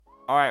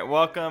All right,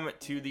 welcome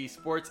to the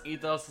Sports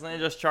Ethos Los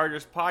Angeles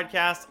Chargers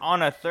podcast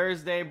on a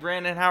Thursday.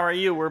 Brandon, how are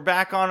you? We're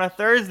back on a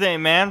Thursday,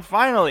 man.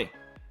 Finally.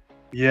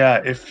 Yeah,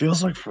 it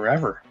feels like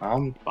forever.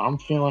 I'm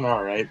feeling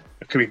all right.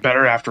 It could be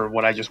better after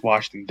what I just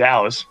watched in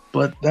Dallas,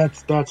 but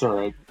that's all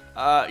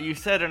right. You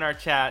said in our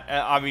chat,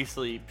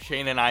 obviously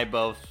Shane and I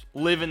both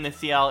live in the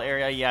Seattle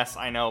area. Yes,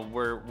 I know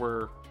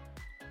we're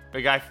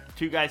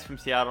two guys from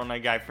Seattle and a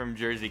guy from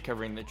Jersey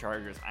covering the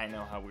Chargers. I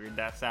know how weird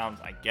that sounds.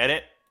 I get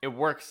it. It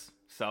works,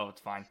 so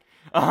it's fine.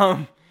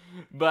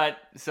 But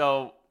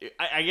so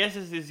I guess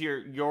this is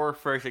your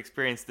first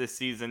experience this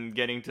season,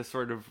 getting to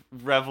sort of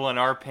revel in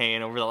our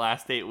pain over the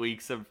last 8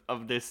 weeks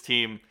of this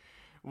team.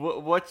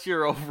 What's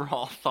your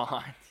overall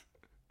thoughts?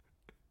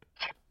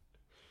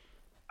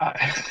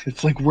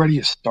 It's like, where do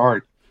you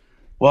start?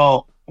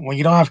 Well, when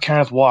you don't have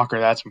Kenneth Walker,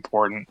 that's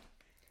important.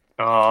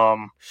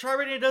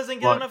 Charbonnet doesn't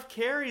get enough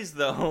carries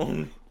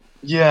though.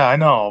 Yeah, I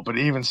know, but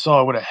even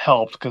so, it would have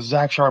helped because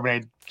Zach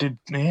Charbonnet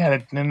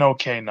had an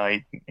okay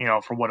night,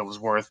 for what it was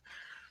worth.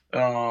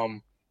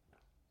 But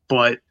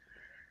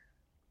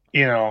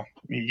you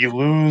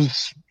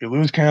lose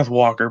Kenneth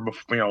Walker,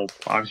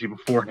 obviously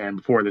before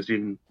this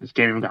game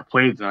even got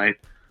played tonight.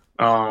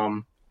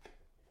 I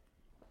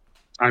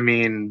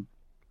mean,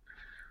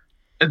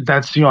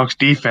 that Seahawks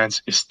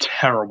defense is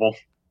terrible.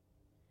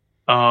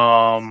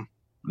 Nobody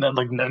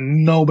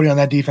on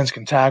that defense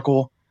can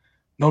tackle.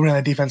 Nobody on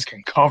that defense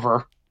can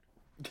cover.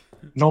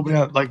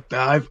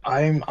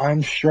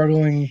 I'm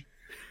struggling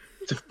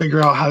to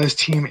figure out how this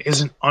team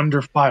isn't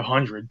under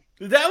 500.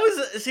 That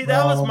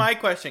was my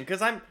question,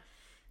 because I'm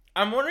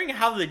wondering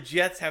how the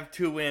Jets have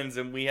 2 wins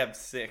and we have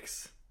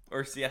 6,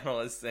 or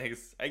Seattle has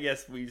 6. I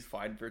guess we're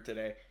fine for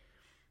today.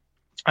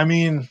 I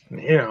mean,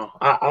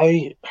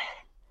 I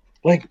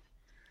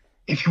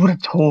if you would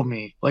have told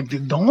me,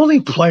 the only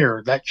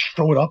player that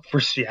showed up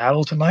for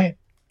Seattle tonight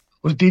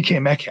was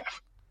DK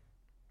Metcalf.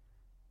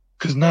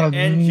 Because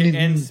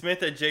and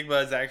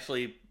Smith-Njigba is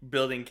actually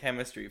building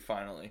chemistry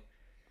finally.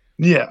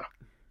 Yeah.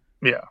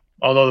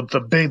 Although the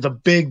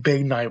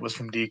big night was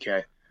from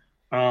DK.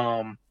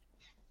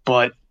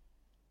 But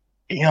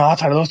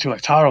outside of those two,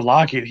 like Tyler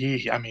Lockett,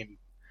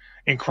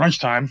 in crunch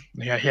time,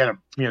 he had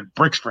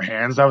bricks for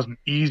hands. That was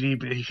he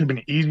should have been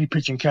an easy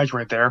pitch and catch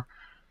right there.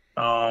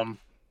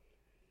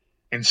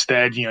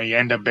 Instead, you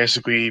end up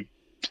basically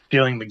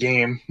stealing the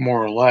game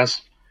more or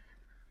less.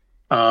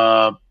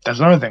 That's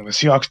another thing. The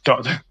Seahawks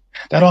don't.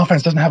 That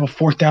offense doesn't have a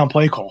 4th down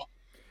play call.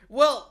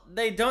 Well,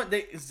 they don't.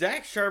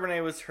 Zach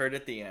Charbonnet was hurt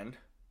at the end,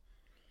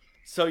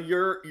 so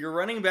your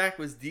running back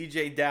was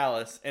DJ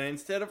Dallas, and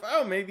instead of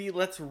maybe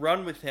let's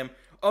run with him,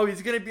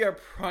 he's gonna be our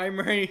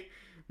primary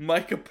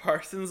Micah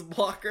Parsons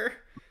blocker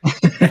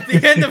at the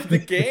end of the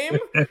game.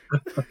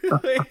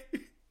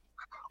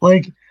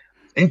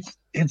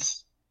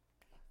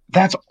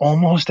 That's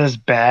almost as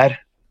bad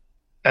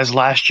as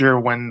last year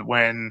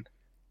when.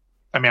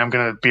 I'm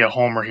going to be a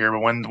homer here,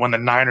 but when the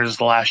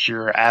Niners last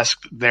year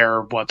asked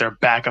their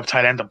backup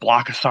tight end to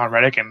block Hassan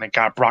Reddick and they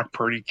got Brock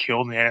Purdy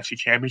killed in the NFC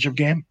Championship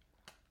game,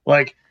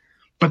 but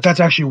that's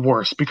actually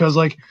worse because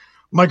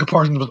Micah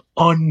Parsons was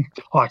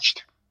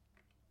untouched.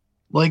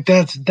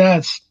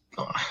 That's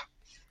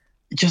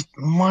just,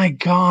 my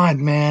God,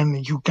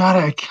 man, you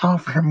gotta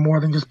account for him more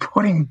than just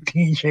putting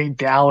DJ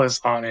Dallas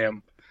on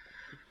him.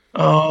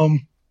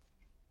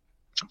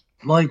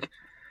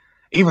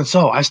 Even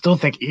so, I still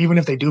think even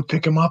if they do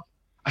pick him up,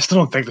 I still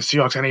don't think the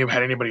Seahawks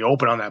had anybody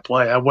open on that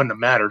play. That wouldn't have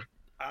mattered.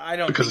 I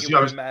don't think it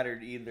would have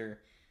mattered either.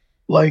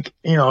 And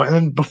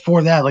then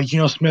before that,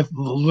 Smith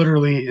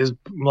literally is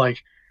did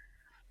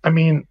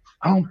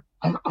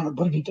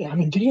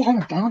he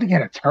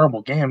had a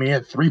terrible game. He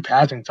had 3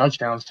 passing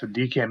touchdowns to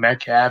DK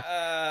Metcalf.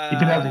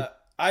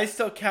 I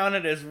still count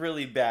it as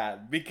really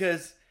bad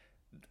because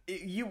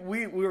we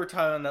were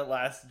talking on that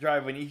last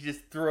drive when he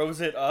just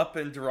throws it up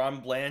and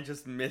Deron Bland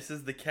just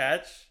misses the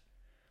catch.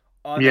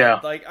 I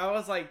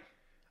was like,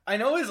 I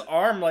know his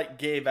arm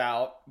gave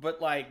out, but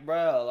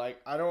bro,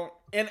 I don't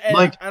and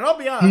I'll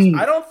be honest,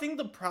 I don't think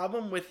the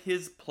problem with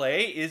his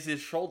play is his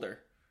shoulder.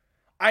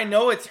 I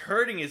know it's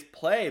hurting his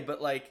play,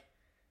 but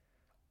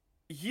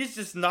he's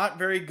just not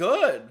very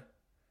good.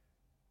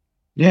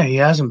 Yeah, he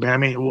hasn't been. I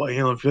mean, if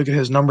you look at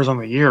his numbers on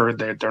the year,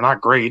 they're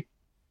not great.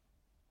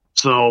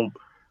 So,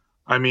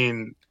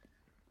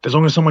 there's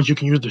only so much you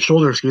can use the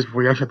shoulder excuse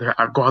before you actually have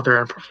to go out there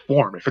and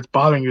perform. If it's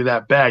bothering you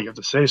that bad, you have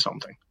to say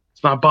something.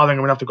 It's not bothering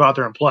him enough to go out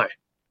there and play.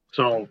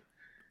 So,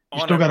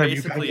 you still got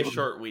basically a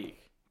short week.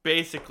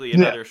 Basically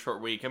another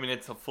short week.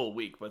 It's a full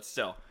week, but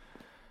still.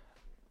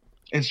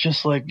 It's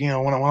just when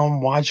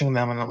I'm watching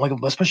them and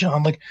I'm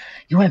especially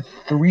you had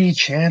 3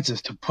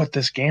 chances to put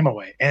this game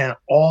away, and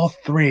all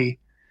 3,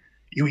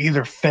 you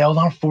either failed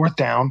on 4th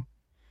down,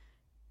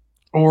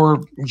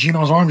 or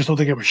Gino's arm just looked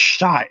like it was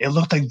shot. It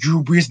looked like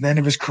Drew Brees at the end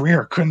of his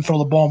career couldn't throw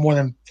the ball more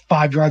than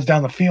 5 yards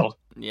down the field.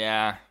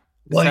 Yeah,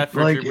 except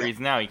for Drew Brees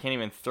now, he can't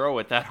even throw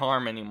with that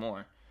arm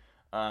anymore.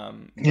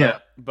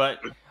 But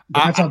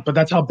But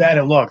that's how bad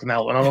it looked.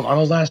 Now on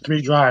those last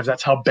 3 drives,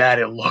 that's how bad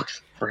it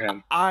looked for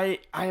him. I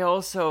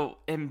also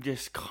am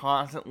just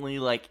constantly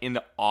like in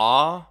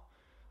awe.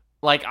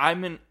 Like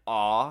I'm in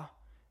awe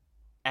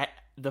at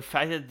the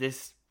fact that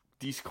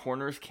these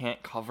corners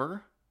can't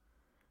cover.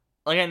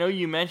 Like I know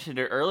you mentioned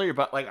it earlier,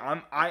 but like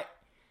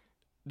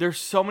there's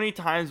so many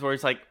times where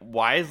it's like,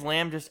 why is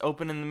Lamb just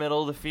open in the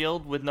middle of the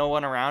field with no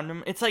one around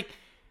him? It's like,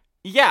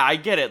 yeah, I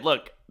get it.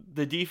 Look,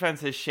 the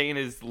defense as Shane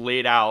has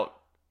laid out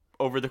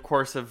over the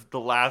course of the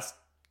last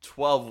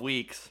 12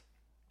 weeks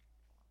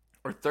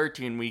or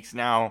 13 weeks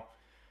now,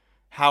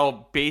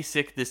 how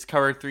basic this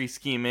cover 3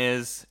 scheme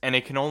is, and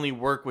it can only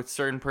work with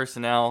certain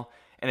personnel,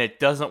 and it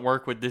doesn't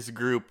work with this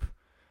group.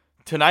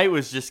 Tonight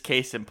was just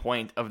case in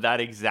point of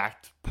that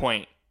exact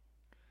point.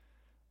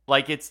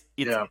 Like it's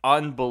Yeah.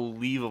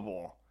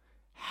 unbelievable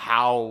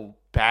how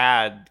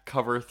bad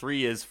cover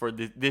 3 is for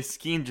this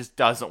scheme. Just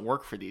doesn't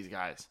work for these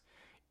guys.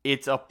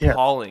 It's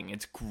appalling. Yeah.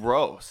 It's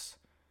gross.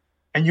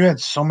 And you had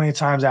so many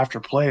times after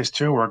plays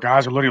too, where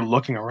guys are literally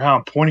looking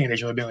around, pointing at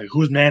each other, being like,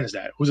 "Whose man is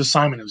that? Whose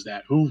assignment is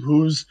that?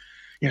 Who's,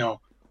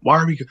 why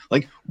are we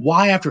like?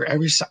 Why after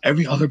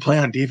every other play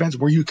on defense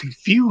were you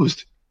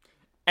confused?"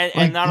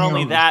 And not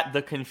only that,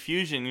 the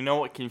confusion. You know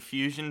what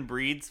confusion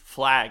breeds?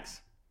 Flags.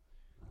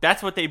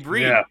 That's what they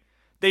breed. Yeah.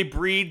 They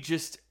breed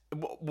just.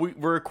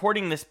 We're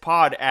recording this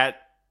pod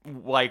at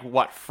like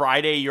what,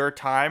 Friday your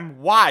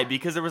time? Why?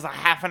 Because there was a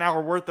half an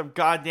hour worth of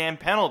goddamn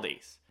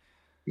penalties.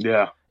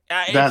 Yeah.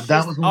 That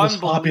was one of the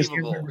sloppiest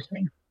games I've ever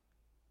seen. It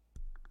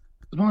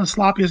was one of the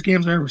sloppiest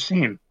games I've ever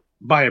seen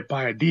by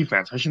a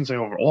defense. I shouldn't say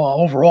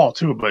overall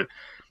too, but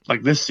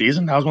like this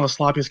season, that was one of the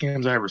sloppiest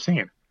games I've ever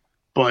seen.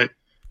 But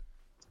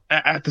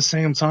at the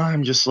same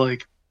time, just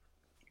like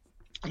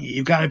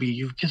you've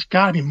just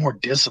gotta be more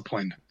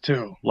disciplined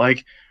too.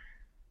 Like,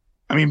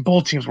 I mean,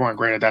 both teams weren't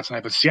great at that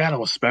tonight, but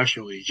Seattle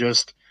especially.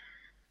 Just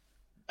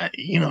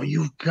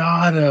you've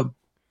gotta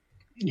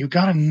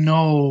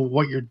know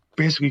what you're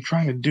basically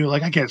trying to do.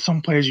 Like, I get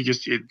some plays,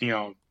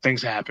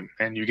 things happen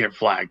and you get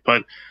flagged,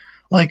 but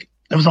like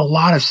there was a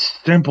lot of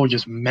simple,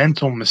 just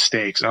mental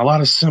mistakes and a lot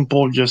of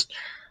simple, just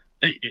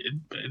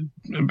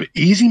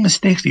easy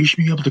mistakes that you should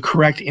be able to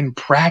correct in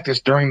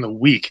practice during the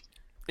week.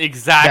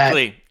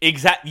 Exactly.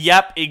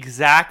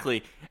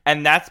 Exactly.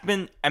 And that's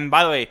been, and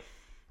by the way,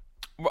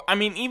 I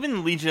mean,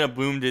 even Legion of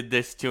Boom did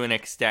this to an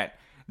extent.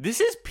 This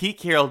is Pete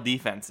Carroll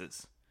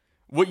defenses.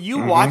 What you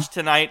watched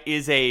tonight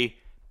is a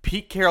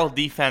Pete Carroll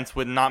defense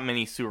with not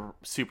many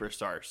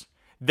superstars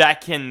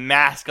that can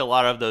mask a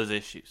lot of those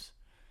issues.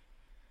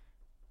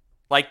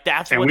 Like,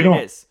 that's what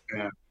it is.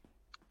 Yeah.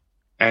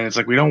 And it's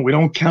like we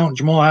don't count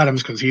Jamal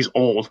Adams because he's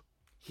old.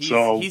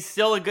 He's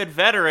still a good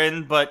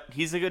veteran, but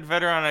he's a good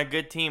veteran on a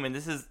good team, and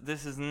this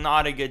is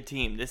not a good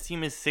team. This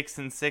team is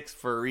 6-6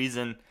 for a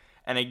reason.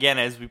 And again,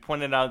 as we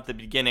pointed out at the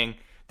beginning,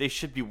 they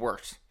should be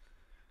worse.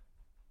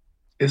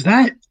 Correct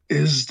me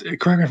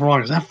if I'm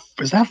wrong,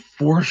 is that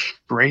 4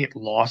 straight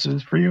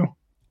losses for you?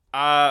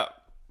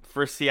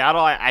 For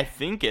Seattle, I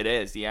think it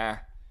is, yeah.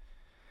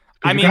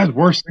 I mean, you guys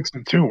were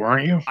 6-2,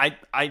 weren't you?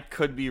 I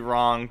could be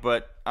wrong,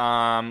 but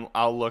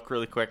I'll look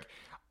really quick.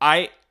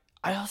 I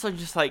also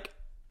just like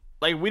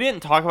we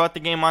didn't talk about the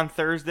game on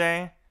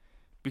Thursday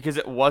because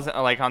it wasn't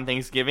like on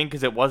Thanksgiving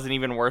because it wasn't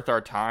even worth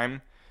our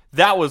time.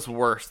 That was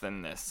worse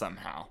than this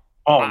somehow.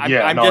 Oh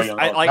yeah, I don't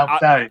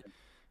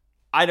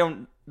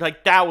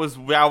like that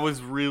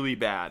was really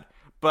bad.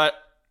 But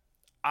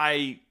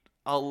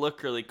I'll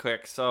look really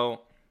quick.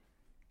 So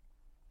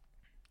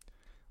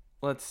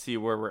let's see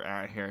where we're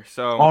at here.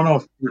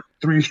 So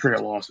 3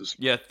 straight losses.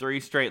 Yeah, 3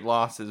 straight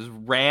losses.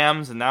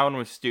 Rams, and that one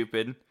was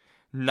stupid.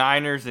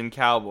 Niners and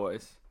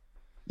Cowboys.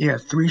 Yeah,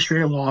 3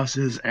 straight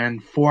losses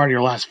and 4 out of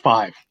your last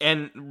 5.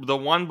 And the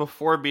one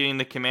before beating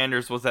the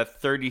Commanders was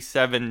that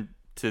 37-3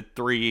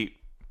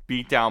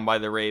 beatdown by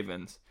the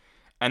Ravens.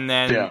 And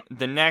then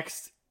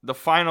the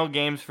final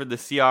games for the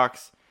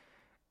Seahawks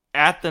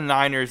at the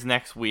Niners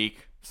next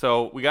week.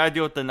 So we got to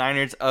deal with the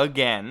Niners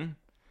again.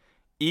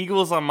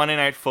 Eagles on Monday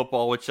Night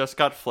Football, which just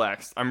got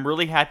flexed. I'm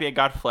really happy it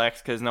got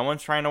flexed because no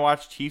one's trying to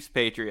watch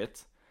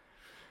Chiefs-Patriots.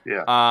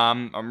 Yeah.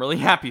 I'm really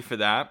happy for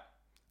that.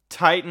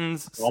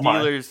 Titans,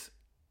 Steelers,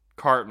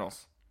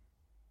 Cardinals.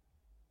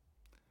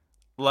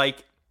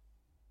 Like,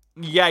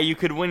 yeah, you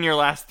could win your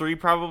last 3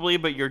 probably,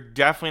 but you're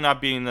definitely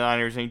not beating the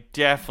Niners and you're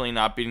definitely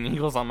not beating the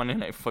Eagles on Monday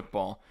Night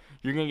Football.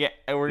 We're gonna get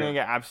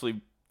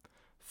absolutely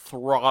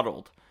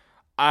throttled.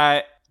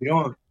 Yeah.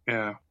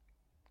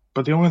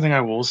 But the only thing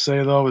I will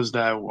say though is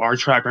that our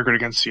track record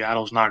against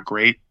Seattle is not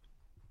great.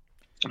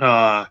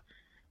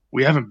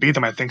 We haven't beat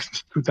them, I think,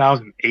 since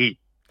 2008.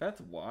 That's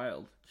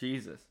wild.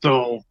 Jesus.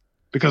 So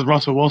because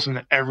Russell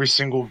Wilson, every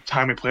single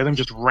time we play them,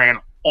 just ran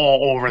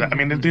all over that. I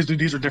mean, these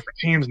are different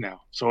teams now,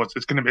 so it's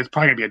probably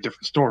gonna be a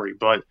different story.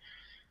 But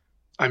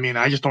I mean,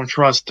 I just don't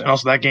trust. And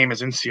also, that game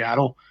is in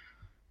Seattle.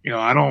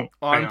 I don't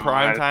on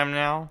prime time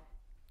now.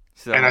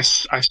 So. And I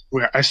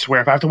swear,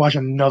 if I have to watch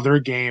another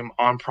game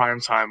on prime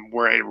time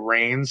where it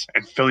rains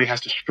and Philly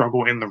has to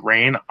struggle in the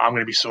rain, I'm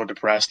gonna be so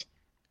depressed.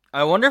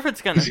 I wonder if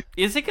it's gonna.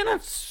 Is it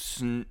gonna?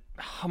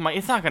 Oh my,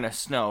 it's not gonna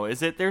snow,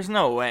 is it? There's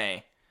no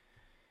way.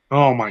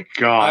 Oh my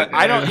God.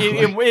 I don't.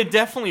 It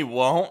definitely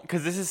won't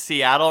because this is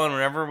Seattle, and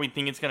whenever we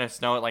think it's gonna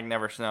snow, it like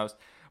never snows.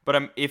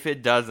 But if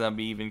it does, that'll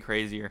be even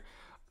crazier.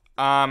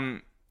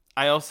 Um,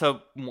 I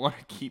also want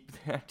to keep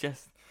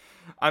just.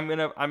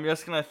 I'm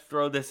just gonna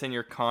throw this in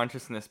your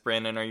consciousness,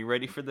 Brandon. Are you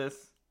ready for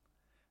this?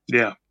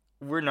 Yeah.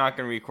 We're not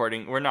gonna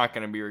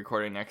be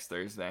recording next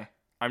Thursday.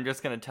 I'm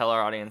just gonna tell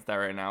our audience that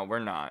right now. We're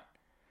not.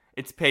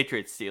 It's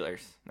Patriots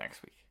Steelers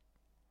next week.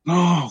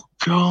 Oh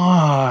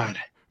God.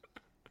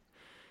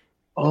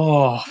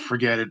 Oh,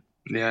 forget it.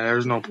 Yeah,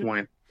 there's no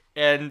point.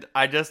 And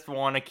I just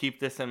want to keep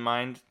this in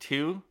mind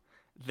too,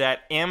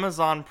 that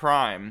Amazon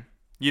Prime,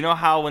 you know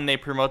how when they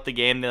promote the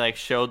game they like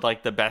showed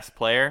like the best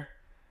player?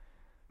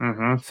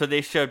 Mm-hmm. So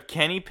they showed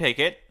Kenny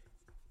Pickett,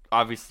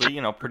 obviously,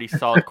 pretty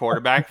solid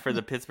quarterback for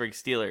the Pittsburgh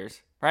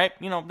Steelers, right?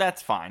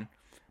 That's fine.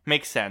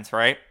 Makes sense,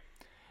 right?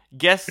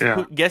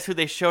 Yeah. Guess who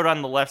they showed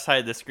on the left side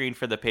of the screen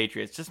for the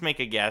Patriots? Just make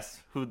a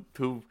guess.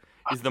 Who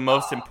is the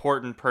most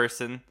important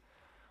person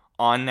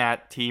on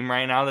that team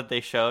right now that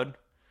they showed?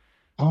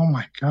 Oh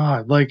my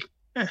God.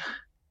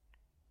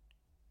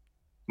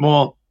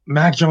 Well,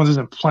 Mac Jones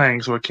isn't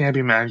playing, so it can't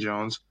be Mac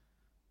Jones.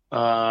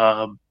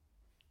 Uh,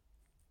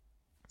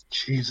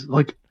 jeez,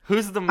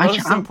 Who's the I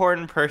most can't.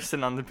 important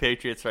person on the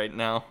Patriots right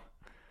now?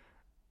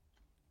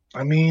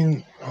 I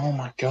mean, oh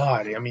my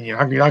God. I mean, you're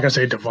not gonna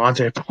say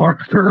Devontae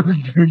Parker,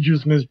 Juju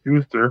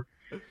Smith-Schuster.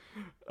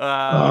 Um,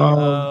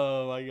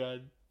 Oh my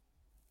god.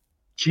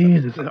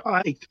 Jesus,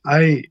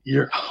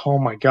 you're. Oh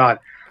my God.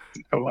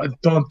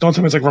 Don't tell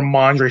me it's like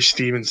Ramondre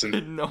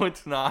Stevenson. No,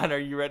 it's not. Are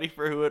you ready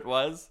for who it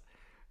was?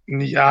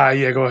 Yeah,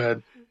 yeah. Go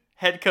ahead.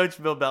 Head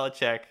coach Bill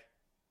Belichick.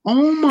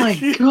 Oh my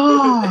They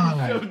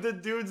God. showed the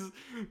dude's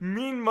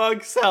mean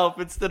mug self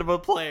instead of a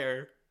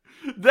player.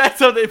 That's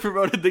how they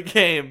promoted the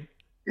game.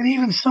 And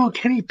even so,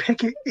 Kenny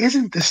Pickett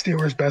isn't the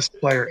Steelers' best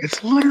player.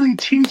 It's literally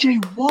T.J.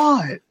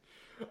 Watt.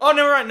 Oh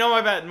no, right. No,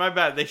 my bad. My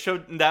bad. They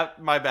showed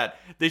that. My bad.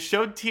 They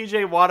showed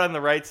T.J. Watt on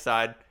the right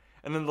side,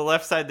 and then the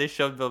left side they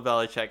showed Bill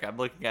Belichick. I'm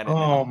looking at it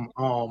now.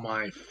 Oh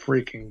my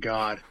freaking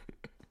God.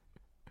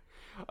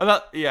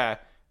 Yeah.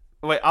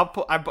 Wait, I'll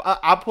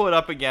pull it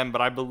up again,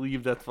 but I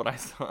believe that's what I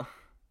saw.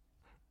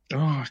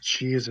 Oh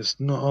Jesus,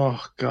 no,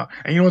 oh God!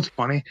 And you know what's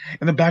funny?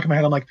 In the back of my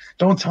head, I'm like,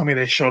 don't tell me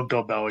they showed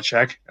Bill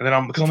Belichick. And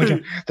then because I'm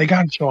like, they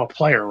got to show a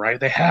player, right?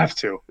 They have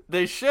to.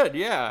 They should,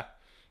 yeah.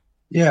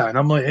 Yeah, and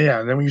I'm like, yeah.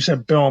 And then when you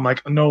said Bill, I'm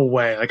like, no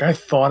way. Like I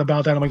thought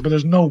about that. I'm like, but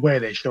there's no way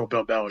they show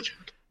Bill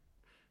Belichick.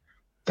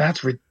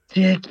 That's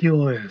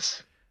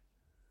ridiculous.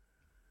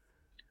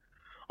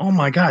 Oh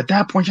my God! At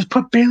that point, just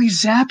put Bailey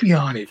Zappi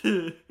on it.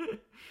 Wait,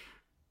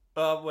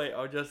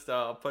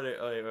 I'll put it.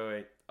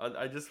 Wait.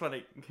 I just want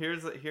to.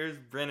 Here's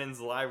Brennan's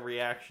live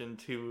reaction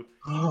to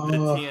the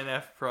Oh,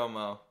 TNF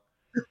promo.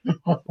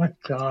 oh my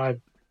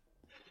God.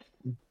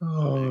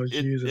 Oh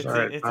Jesus! All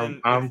right,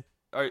 all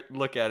right,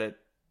 look at it.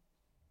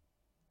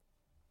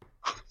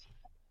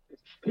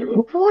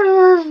 What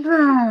is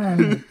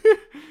that?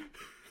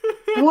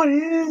 What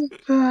is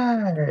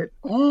that?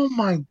 Oh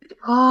my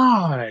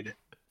God.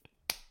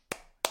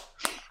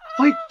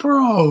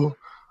 Bro,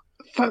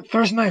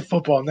 Thursday night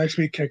football, next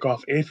week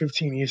kickoff,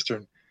 8:15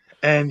 Eastern.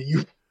 And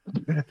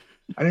I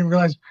didn't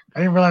realize,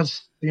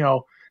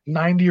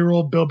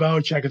 90-year-old Bill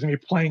Belichick is going to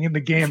be playing in the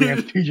game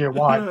against TJ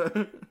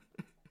Watt.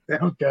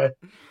 Okay.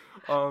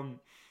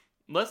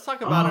 Let's talk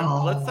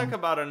Oh,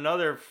 about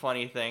another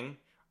funny thing.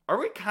 Are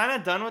we kind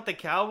of done with the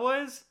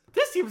Cowboys?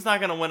 This team's not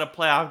going to win a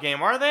playoff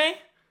game, are they?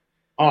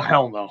 oh,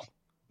 hell no.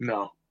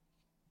 No.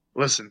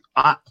 Listen,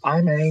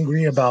 I'm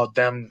angry about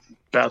them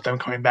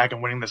coming back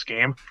and winning this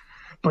game.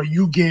 But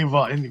you gave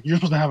up, and you're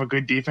supposed to have a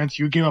good defense.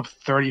 You gave up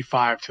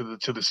 35 to the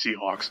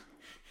Seahawks,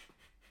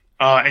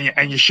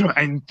 and you should,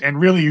 and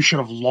really you should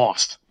have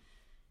lost.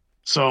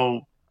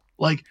 So,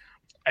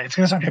 it's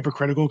gonna sound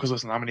hypocritical because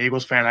listen, I'm an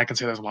Eagles fan. I can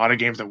say there's a lot of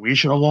games that we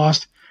should have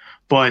lost,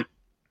 but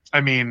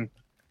I mean,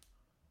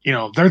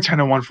 they're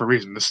 10-1 for a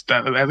reason.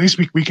 At least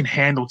we can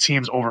handle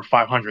teams over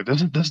 500.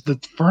 This is the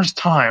first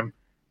time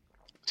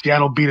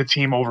Seattle beat a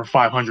team over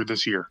 500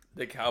 this year.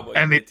 The Cowboys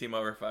And beat a team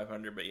over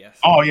 500, but yes.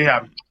 oh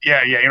yeah, you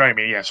know what I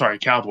mean. Yeah, sorry,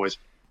 Cowboys.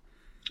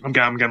 I'm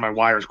getting my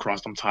wires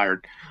crossed. I'm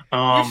tired.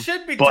 You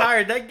should be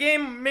tired. That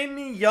game made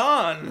me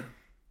yawn.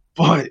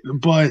 But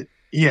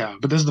yeah,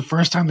 but this is the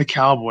first time the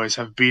Cowboys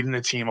have beaten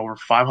a team over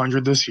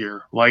 500 this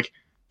year. Like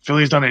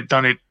Philly's done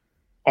it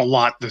a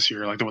lot this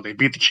year. Like they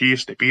beat the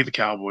Chiefs, they beat the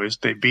Cowboys,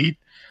 they beat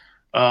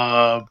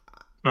uh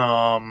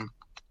um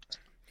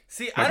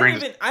See, I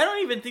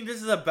don't even think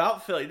this is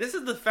about Philly. This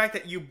is the fact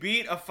that you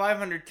beat a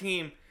 500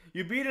 team.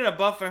 You beat an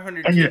above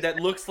 500 team that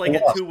looks like a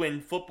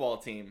 2-win football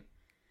team.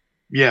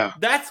 Yeah,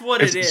 that's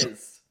what it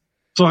is.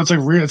 So it's like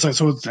real. It's like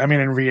so. I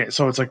mean,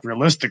 so it's like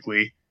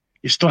realistically,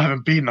 you still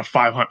haven't beaten a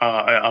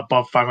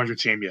above 500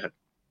 team yet.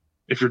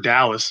 If you're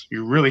Dallas,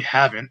 you really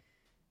haven't,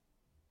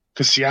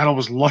 because Seattle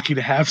was lucky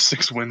to have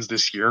 6 wins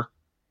this year,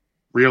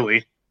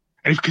 really.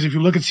 And because if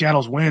you look at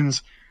Seattle's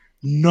wins,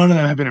 none of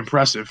them have been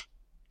impressive.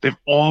 They've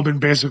all been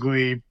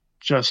basically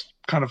just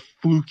kind of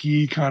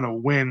fluky kind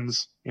of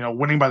wins,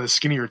 winning by the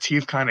skin of your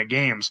teeth kind of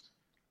games.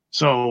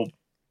 So,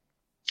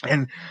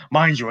 and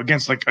mind you,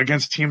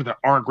 against teams that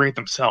aren't great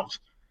themselves.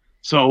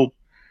 So,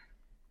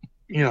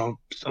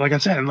 like I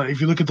said,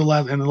 if you look at the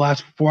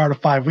last 4 out of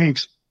 5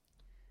 weeks,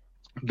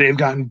 they've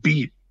gotten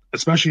beat.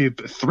 Especially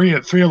three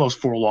of those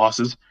four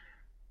losses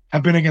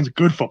have been against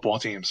good football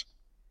teams.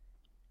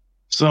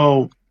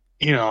 So,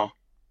 you know,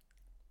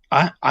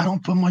 I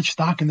don't put much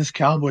stock in this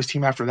Cowboys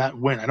team after that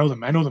win. I know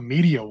the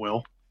media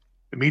will.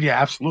 The media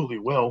absolutely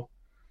will.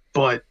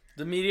 But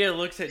The media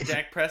looks at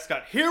Dak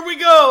Prescott. Here we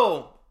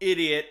go,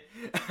 idiot.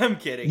 I'm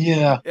kidding.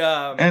 yeah,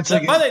 and it's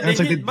like By the and it's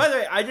like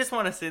way, I just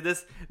want to say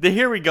this: the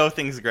 "here we go"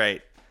 thing's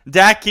great.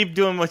 Dak, keep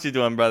doing what you're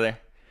doing, brother.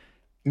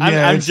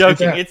 I'm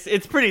joking.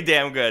 It's pretty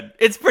damn good.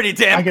 It's pretty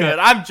damn good.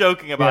 I'm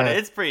joking about it.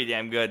 It's pretty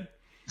damn good.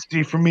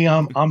 See, for me,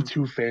 I'm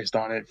two-faced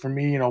on it. For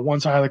me, one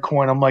side of the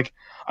coin, I'm like,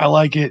 I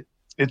like it.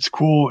 It's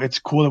cool. It's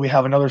cool that we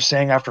have another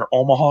saying after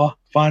Omaha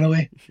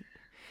finally.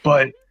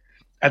 But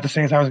at the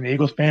same time, as an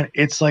Eagles fan,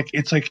 it's like a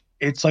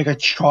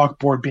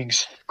chalkboard being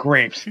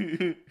scraped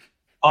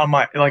on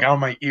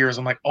my ears.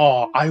 I'm like,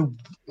 I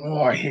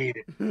hate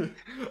it.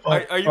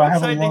 Are you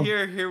excited to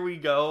hear "Here we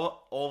go"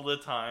 all the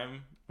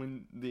time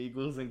when the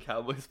Eagles and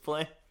Cowboys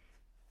play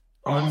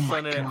on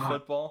Sunday Night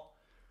Football?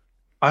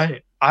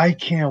 I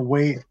can't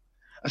wait.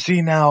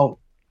 See, now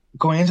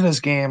going into this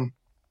game,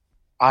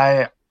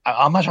 I'm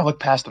not trying to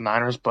look past the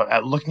Niners,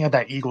 but looking at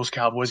that Eagles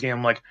Cowboys game,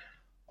 I'm like,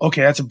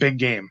 okay, that's a big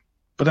game.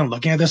 But then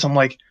looking at this, I'm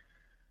like,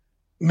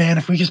 man,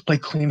 if we just play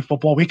clean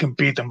football, we can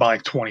beat them by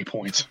like 20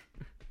 points.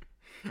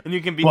 And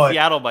you can beat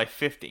Seattle by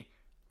 50.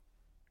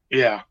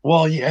 Yeah.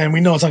 Well, yeah, and we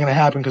know it's not going to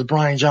happen because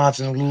Brian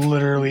Johnson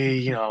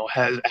literally,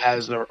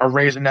 has a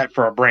razor net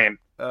for a brain.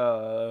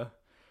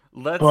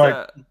 Let's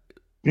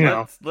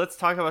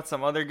talk about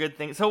some other good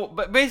things. So,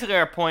 but basically,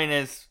 our point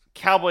is,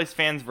 Cowboys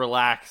fans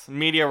relax,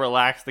 media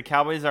relax. The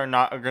Cowboys are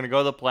going to go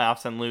to the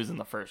playoffs and lose in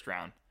the first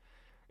round.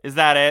 Is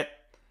that it?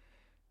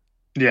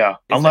 Yeah,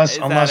 unless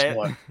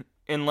what?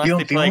 Unless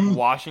they play like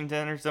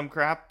Washington or some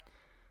crap.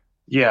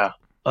 Yeah,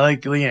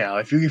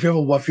 if you have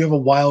a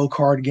wild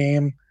card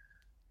game,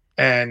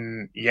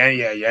 and you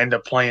end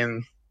up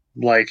playing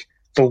like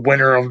the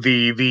winner of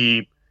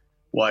the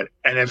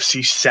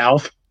NFC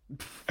South,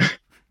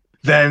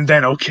 then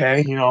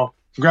okay,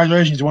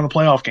 congratulations, you won a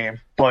playoff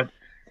game. But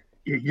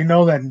you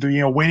know that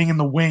waiting in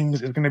the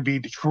wings is going to be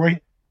Detroit,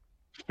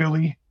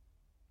 Philly,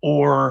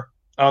 or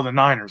the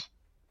Niners.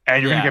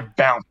 And you're gonna get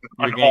bounced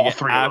on all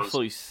three of those.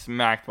 Absolutely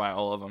smacked by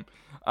all of them.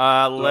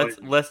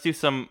 Let's do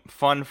some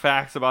fun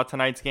facts about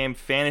tonight's game.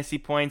 Fantasy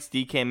points: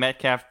 DK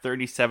Metcalf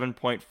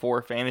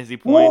 37.4 fantasy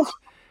points.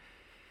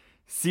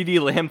 CD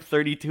Lamb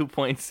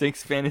 32.6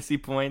 fantasy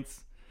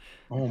points.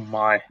 Oh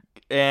my!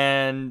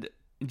 And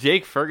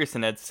Jake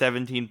Ferguson had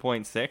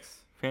 17.6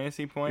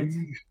 fantasy points,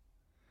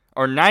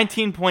 or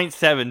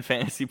 19.7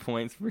 fantasy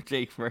points for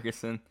Jake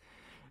Ferguson.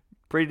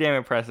 Pretty damn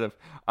impressive.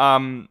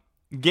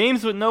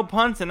 Games with no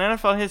punts in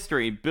NFL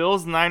history: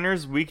 Bills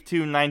Niners Week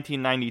 2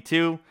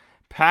 1992,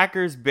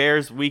 Packers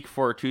Bears Week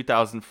 4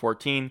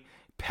 2014,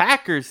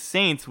 Packers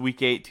Saints Week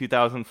 8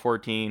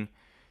 2014,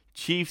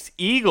 Chiefs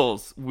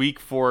Eagles Week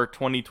 4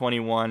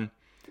 2021.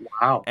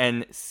 Wow.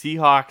 And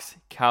Seahawks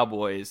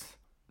Cowboys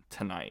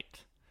tonight.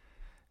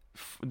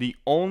 The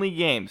only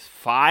games,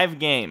 5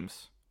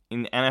 games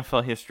in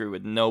NFL history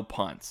with no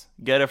punts.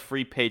 Get a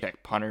free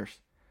paycheck, punters.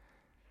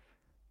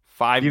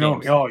 5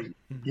 games.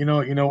 You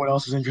know what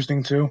else is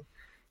interesting too?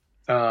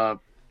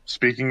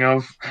 Speaking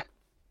of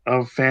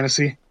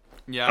fantasy,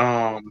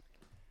 yeah.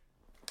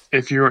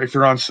 If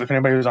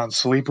anybody who's on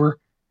Sleeper,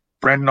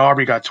 Brandon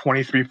Aubrey got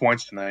 23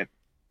 points tonight.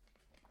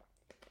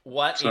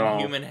 What in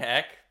human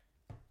heck?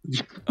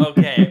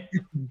 Okay.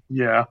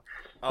 Yeah.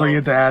 So you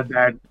had to add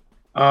that.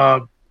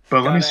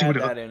 But let me see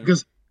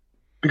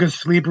because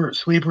Sleeper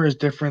is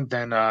different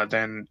than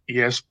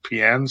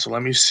ESPN. So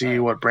let me see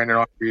what Brandon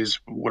Aubrey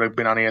would have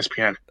been on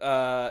ESPN.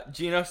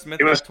 Geno Smith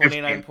was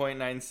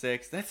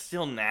 29.96. That's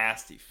still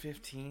nasty.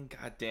 15.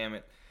 God damn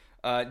it.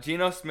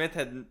 Geno Smith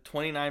had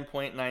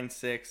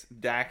 29.96.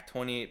 Dak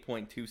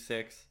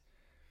 28.26.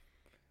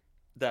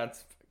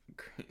 That's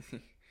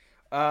crazy.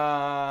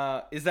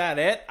 Is that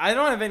it? I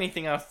don't have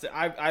anything else.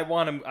 I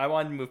want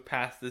to move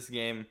past this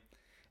game.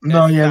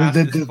 No, yeah,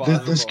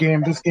 this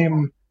game.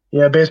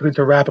 Yeah, basically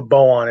to wrap a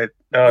bow on it,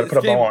 put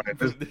a bow on it.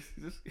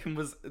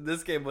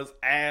 This game was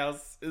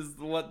ass. Is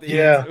what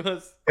the answer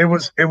was.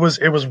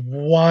 It was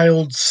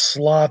wild,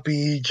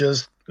 sloppy,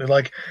 just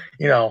like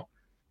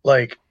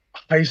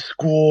high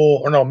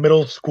school or no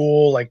middle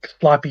school, like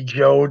sloppy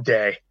Joe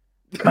day,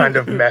 kind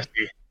of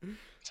messy.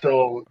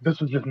 So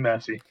this was just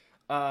messy.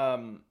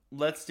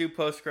 Let's do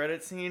post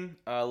credit scene.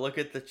 Look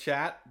at the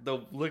chat.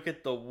 Look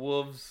at the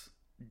Wolves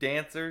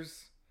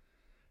dancers.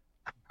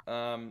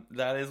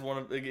 That is one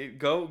of the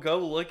go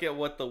look at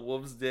what the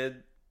Wolves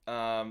did.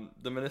 The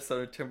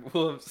Minnesota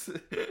Timberwolves.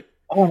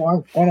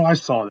 Oh no, I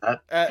saw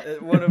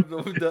that. One of the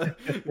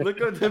look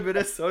what the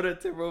Minnesota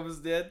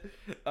Timberwolves did.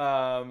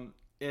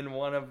 In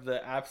one of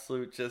the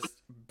absolute just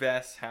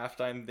best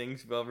halftime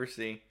things you'll ever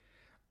see.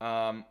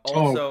 Oh,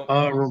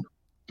 Also,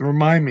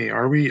 remind me,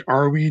 are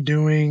we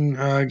doing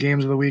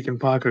games of the week and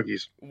pot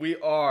cookies? we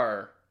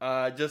are.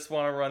 Just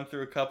want to run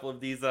through a couple of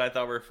these that I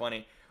thought were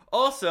funny.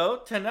 Also,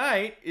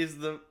 tonight is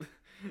the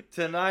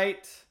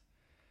tonight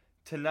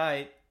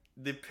tonight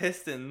the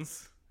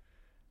Pistons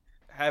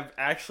have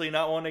actually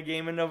not won a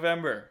game in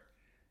November.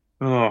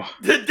 Oh,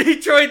 The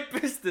Detroit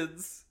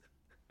Pistons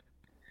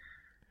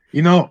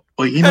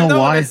you have know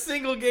not won a why?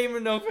 single game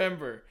in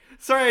November.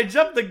 Sorry, I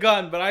jumped the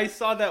gun, but I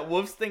saw that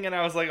Wolves thing and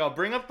I was like, I'll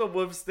bring up the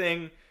Wolves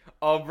thing.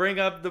 I'll bring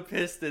up the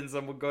Pistons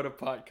and we'll go to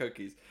pot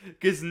cookies.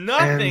 Because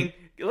And nothing,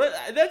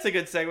 that's a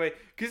good segue.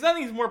 Because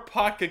nothing's more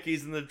pot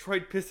cookies than the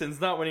Detroit Pistons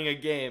not winning a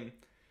game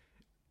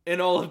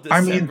in all of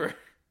I mean, December.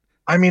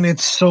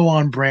 it's so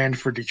on brand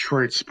for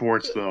Detroit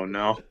sports, though.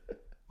 No,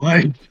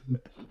 like,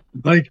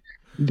 like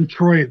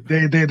Detroit,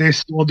 they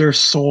sold their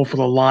soul for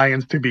the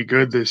Lions to be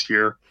good this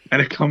year,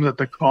 and it comes at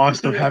the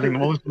cost of having.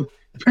 Well,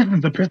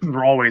 the Pistons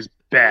were always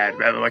bad,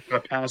 like the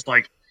past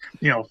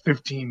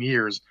 15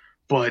 years,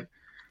 but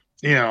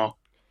you know,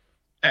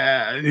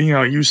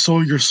 you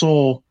sold your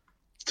soul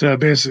to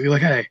basically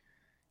like, hey,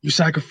 you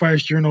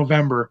sacrificed your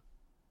November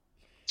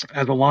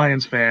as a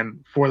Lions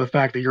fan for the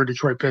fact that your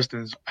Detroit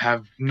Pistons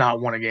have not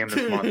won a game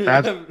this month.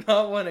 That's have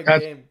not won a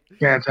that's game.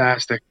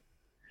 fantastic.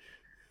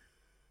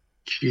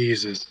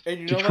 Jesus, And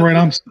you know what?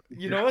 Detroit,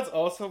 You know what's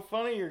also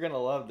funny? You're gonna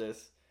love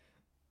this.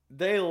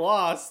 They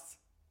lost.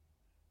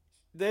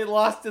 They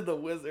lost to the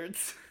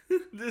Wizards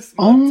this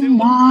oh month too.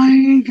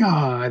 my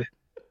God.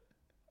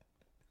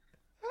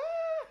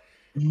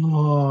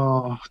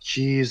 Oh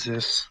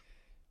Jesus.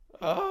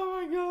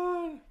 Oh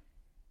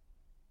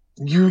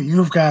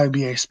You've got to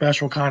be a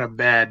special kind of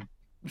bad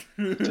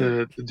my god.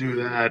 to do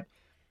that.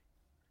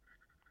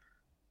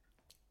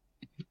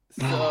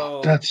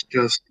 Oh,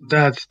 So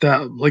that's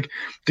that like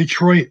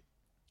Detroit.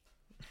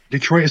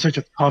 Detroit is such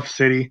a tough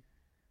city.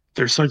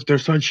 They're such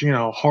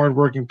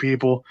hardworking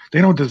people.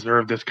 They don't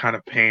deserve this kind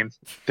of pain.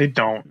 They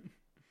don't.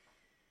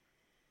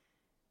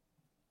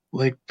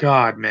 Like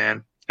God,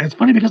 man. And it's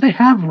funny because they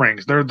have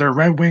rings. Their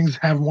Red Wings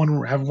have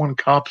won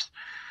cups.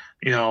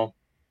 You know,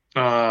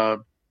 uh,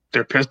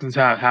 their Pistons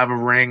have a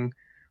ring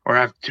or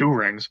have two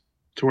rings,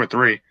 two or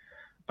three.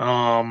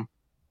 Um,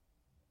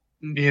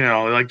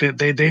 like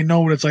they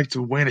know what it's like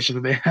to win. It's just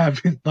that they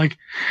haven't like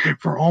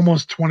for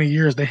almost 20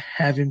 years they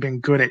haven't been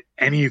good at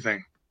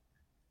anything.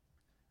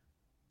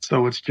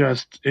 So it's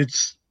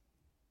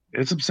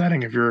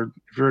upsetting if you're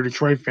a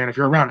Detroit fan. If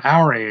you're around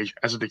our age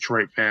as a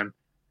Detroit fan,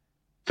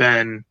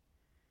 then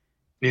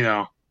you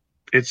know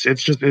it's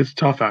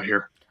tough out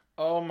here.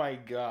 oh my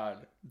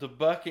god. The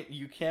bucket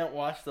you can't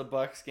watch the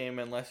Bucks game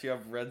unless you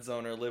have red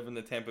zone or live in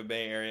the Tampa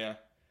Bay area.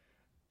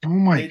 Oh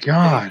my They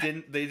God.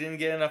 didn't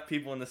get enough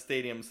people in the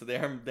stadium, so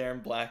they're in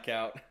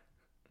blackout.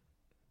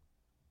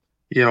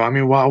 I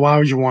mean, why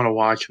would you want to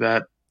watch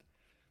that?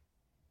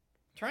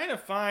 Trying to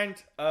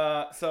find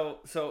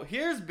so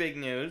here's big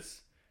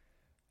news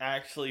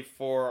actually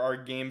for our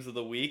games of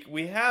the week.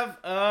 We have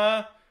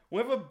a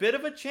bit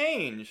of a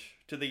change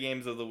to the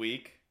games of the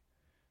week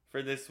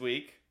for this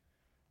week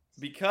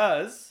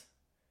because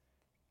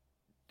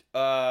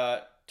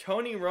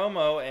Tony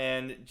Romo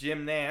and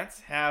Jim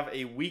Nance have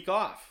a week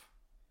off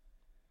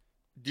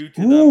due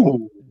to them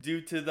Ooh.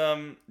 due to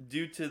them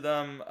due to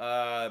them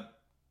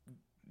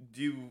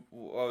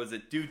what was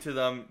it due to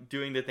them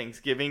doing the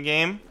Thanksgiving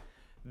game.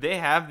 They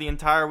have the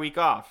entire week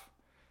off,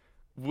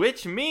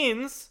 which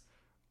means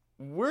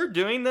we're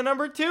doing the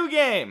number 2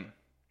 game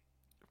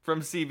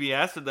from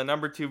CBS with the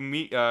number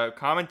 2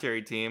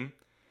 commentary team,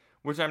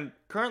 which I'm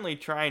currently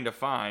trying to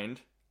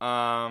find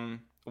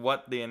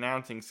what the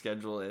announcing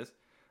schedule is.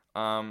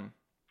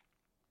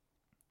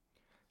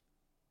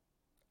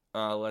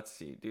 Let's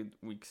see, dude.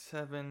 Week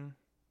 7.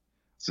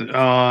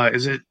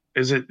 Is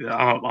it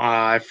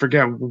I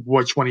forget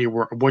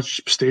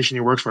which station he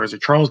works for. Is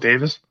it Charles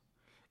Davis?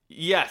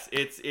 Yes,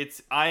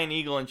 it's Ian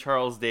Eagle and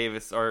Charles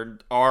Davis are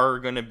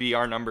going to be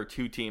our number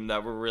 2 team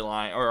that we're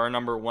relying, or our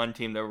number 1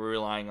 team that we're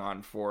relying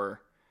on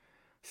for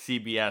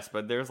CBS.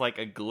 But there's like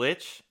a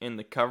glitch in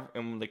the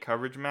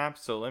coverage map,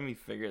 so let me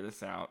figure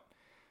this out.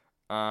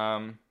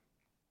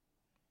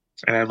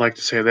 And I'd like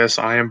to say this: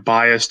 I am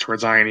biased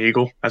towards Ian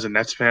Eagle as a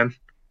Nets fan,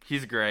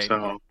 He's great.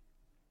 so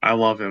I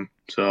love him.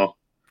 So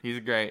He's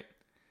great.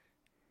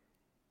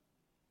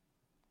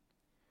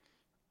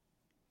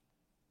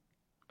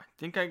 I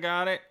think I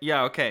got it.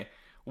 Yeah. Okay.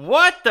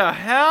 What the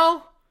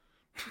hell?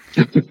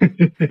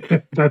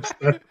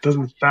 that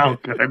doesn't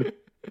sound good.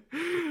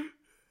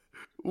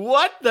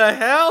 What the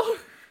hell?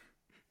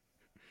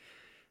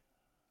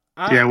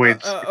 Yeah, wait.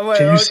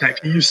 Wait,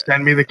 Can you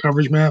send me the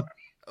coverage map?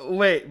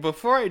 wait,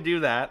 before I do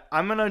that,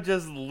 I'm gonna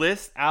just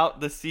list out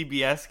the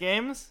CBS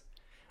games,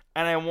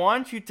 and I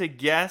want you to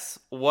guess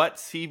what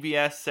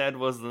CBS said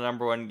was the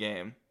number 1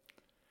 game.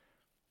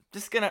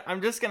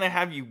 I'm just gonna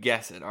have you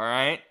guess it. All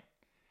right?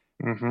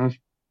 Mm-hmm.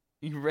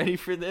 You ready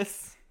for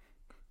this?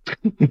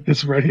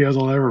 As ready as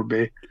I'll ever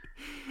be.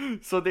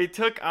 So they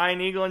took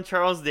Ian Eagle and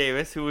Charles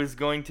Davis, who is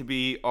going to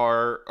be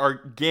our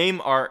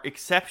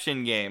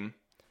exception game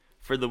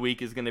for the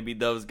week is going to be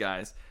those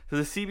guys. So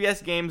the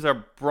CBS games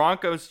are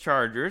Broncos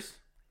Chargers,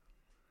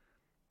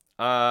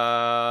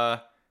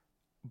 Buccaneers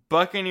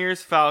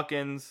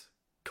Falcons,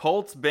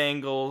 Colts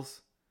Bengals,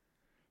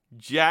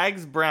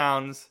 Jags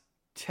Browns,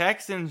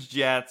 Texans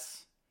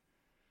Jets,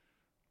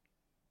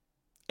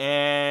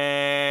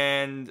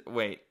 and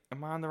wait,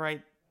 am I on the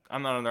right?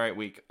 I'm not on the right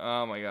week.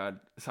 Oh my god,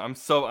 I'm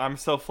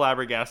so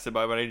flabbergasted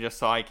by what I just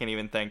saw. I can't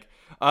even think.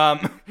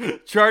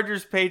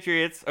 Chargers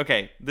Patriots.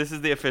 Okay, this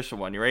is the official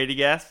one. You ready to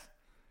guess?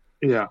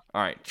 Yeah.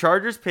 All right.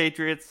 Chargers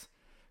Patriots,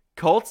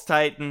 Colts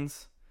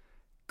Titans,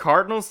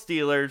 Cardinals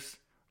Steelers,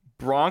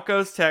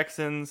 Broncos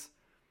Texans,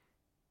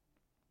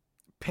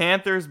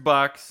 Panthers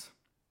Bucks,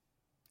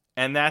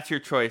 and that's your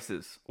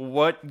choices.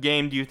 What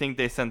game do you think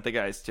they sent the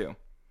guys to?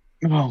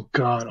 Oh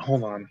God,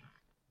 hold on.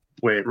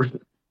 Wait, read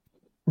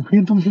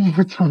them one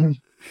more time.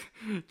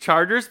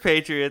 Chargers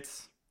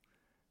Patriots,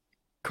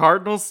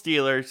 Cardinals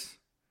Steelers,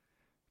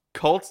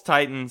 Colts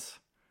Titans,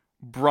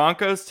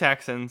 Broncos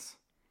Texans.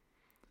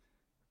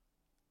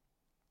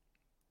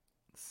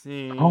 Let's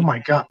see. Oh my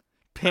God.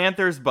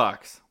 Panthers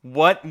Bucks.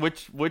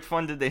 Which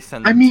one did they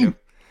send I them mean,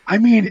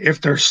 to?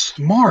 if they're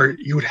smart,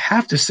 you would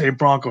have to say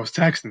Broncos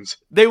Texans.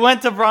 They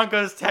went to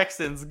Broncos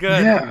Texans.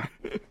 Good. Yeah.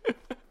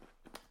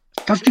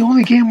 That's the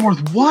only game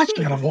worth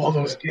watching out of all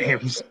those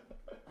games.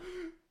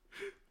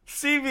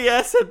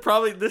 CBS had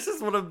probably, this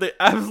is one of the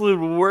absolute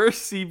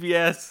worst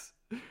CBS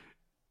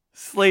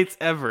slates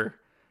ever.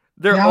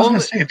 They're Yeah, I was only,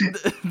 gonna say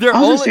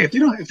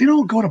if they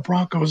don't go to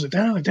Broncos, if they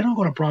don't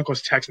go to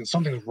Broncos Texans,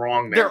 something's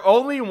wrong there. their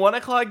only 1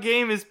 o'clock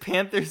game is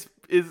Panthers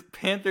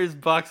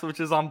Bucks, which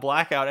is on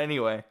blackout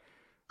anyway.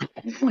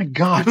 Oh my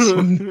God!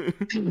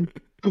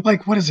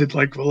 Like, what is it?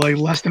 Like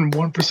less than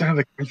 1% of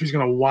the country's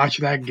gonna watch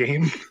that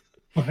game.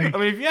 Like, I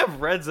mean, if you have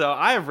Red Zone,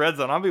 I have Red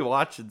Zone. I'll be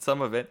watching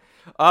some of it.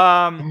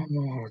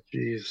 oh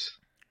jeez.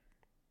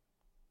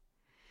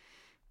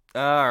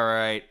 All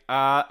right.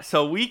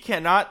 So we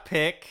cannot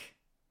pick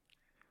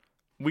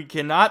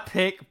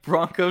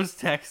Broncos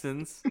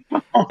Texans,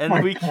 Oh and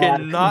my we God.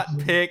 cannot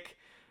pick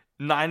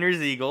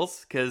Niners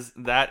Eagles because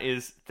that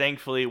is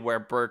thankfully where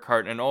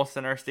Burkhart and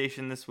Olsen are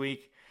stationed this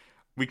week.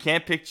 We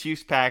can't pick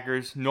Chiefs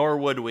Packers, nor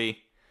would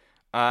we,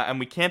 and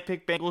we can't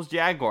pick Bengals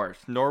Jaguars,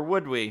 nor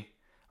would we.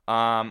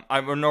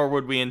 Nor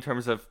would we in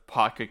terms of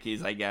pot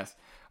cookies, I guess,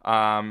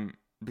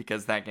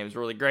 because that game's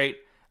really great.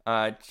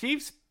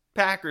 Chiefs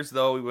Packers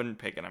though we wouldn't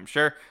pick it, I'm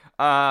sure.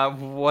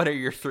 What are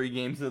your 3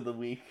 games of the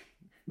week?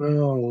 Oh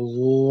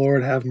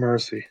Lord, have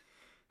mercy.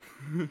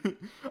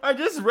 I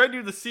just read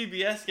you the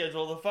CBS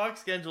schedule. The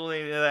Fox schedule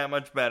ain't that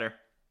much better.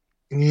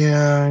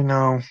 Yeah, I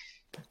know.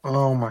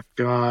 Oh my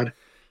God.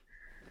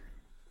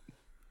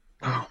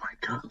 Oh my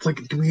God. It's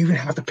like, do we even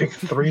have to pick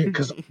 3?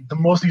 Because the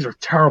most of these are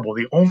terrible.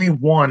 The only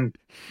one,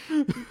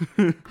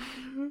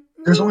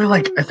 there's only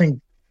I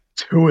think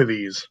 2 of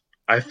these.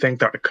 I think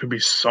that could be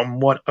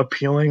somewhat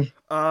appealing.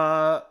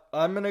 So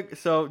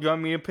do you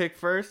want me to pick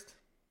first?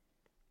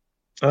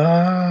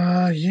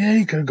 Yeah,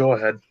 you could go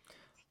ahead.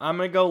 I'm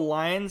gonna go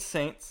Lions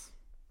Saints.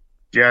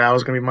 Yeah, that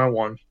was gonna be my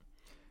one.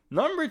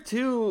 Number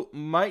 2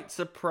 might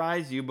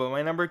surprise you, but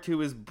my number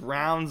 2 is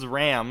Browns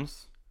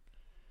Rams.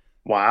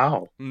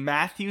 Wow.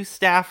 Matthew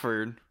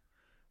Stafford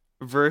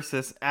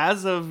versus,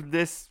 as of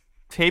this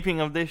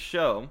taping of this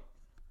show,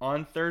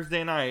 on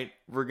Thursday night,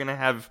 we're going to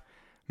have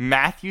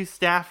Matthew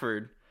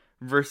Stafford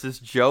versus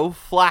Joe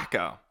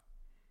Flacco.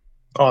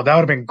 Oh, that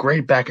would have been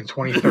great back in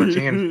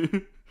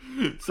 2013.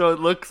 So it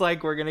looks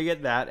like we're going to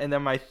get that. And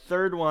then my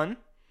third one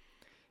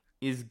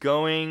is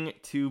going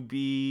to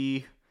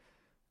be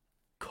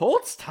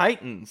Colts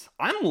Titans.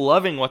 I'm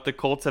loving what the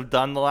Colts have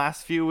done the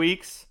last few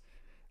weeks.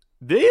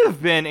 They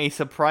have been a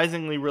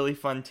surprisingly really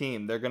fun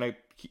team. They're going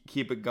to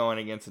keep it going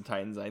against the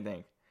Titans, I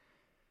think.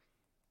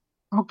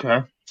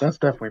 Okay, that's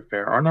definitely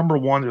fair. Our number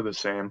ones are the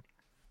same.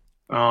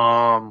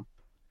 I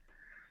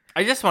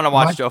just want to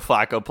watch Joe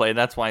Flacco play.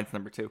 That's why it's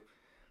number 2.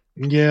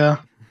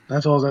 Yeah,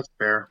 that's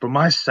fair. But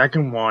my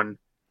second one,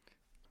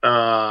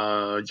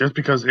 just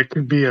because it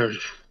could be a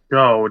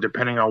show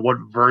depending on what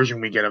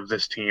version we get of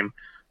this team,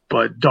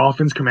 but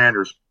Dolphins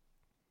Commanders.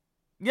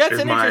 Yeah,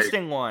 it's an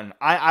interesting one.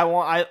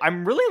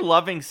 I'm really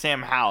loving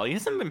Sam Howell. He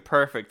hasn't been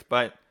perfect,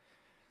 but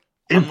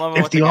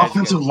if the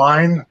offensive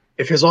line,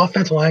 if his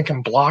offensive line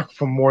can block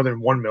for more than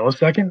 1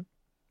 millisecond,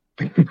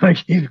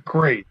 he's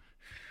great.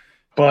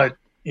 But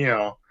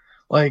there's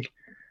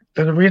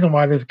a reason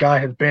why this guy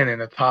has been in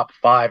the top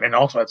 5, and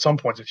also at some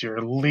points if you're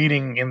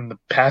leading in the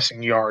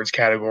passing yards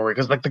category,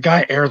 because the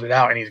guy airs it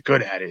out and he's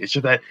good at it. It's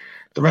just that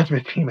the rest of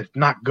his team is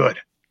not good.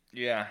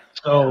 Yeah.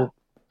 So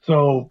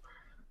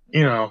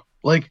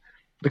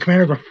the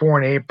Commanders are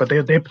 4-8, but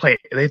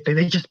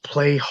they just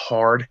play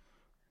hard,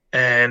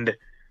 and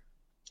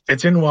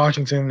it's in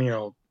Washington,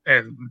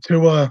 and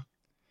Tua,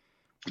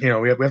 we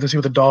have to see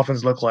what the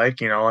Dolphins look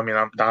like.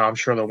 I'm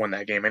sure they'll win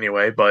that game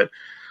anyway, but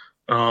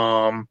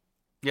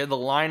yeah, the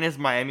line is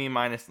Miami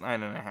minus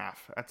 9.5.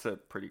 That's a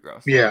pretty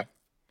gross. Yeah,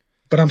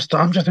 but I'm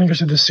just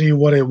interested to see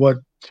what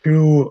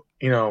Tua,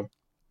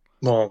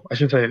 well, I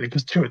should say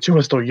because Tua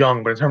is still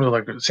young, but in terms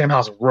of Sam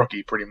Howell's a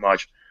rookie pretty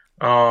much.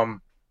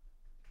 Um,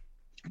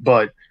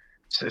 but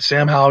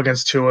Sam Howell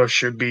against Tua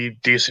should be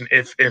decent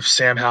if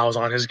Sam Howell's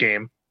on his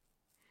game,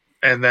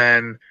 and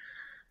then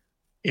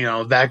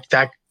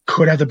that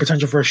could have the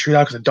potential for a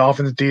shootout because the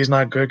Dolphins D is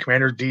not good,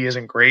 Commanders D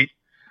isn't great.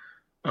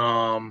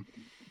 Um,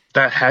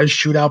 that has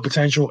shootout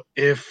potential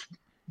if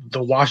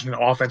the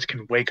Washington offense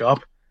can wake up,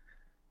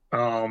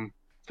 um,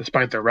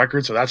 despite their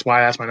record. So that's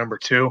why that's my number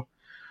two.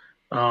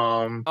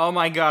 Um, Oh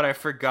my god, I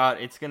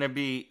forgot. It's gonna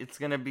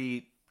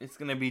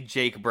be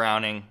Jake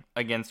Browning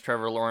against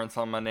Trevor Lawrence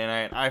on Monday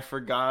night. I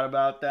forgot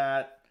about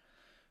that.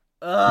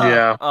 Ugh.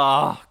 yeah,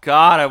 Oh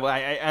god,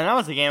 and that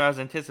was the game I was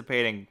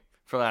anticipating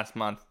for last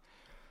month.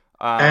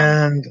 Um.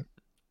 and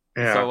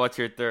So yeah. what's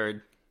your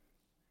third?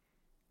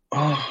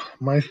 Oh,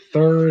 my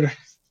third.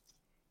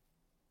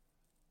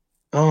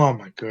 Oh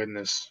my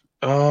goodness.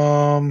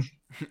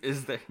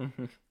 Is there?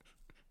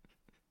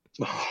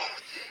 Oh,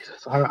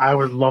 Jesus. I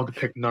would love to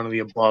pick none of the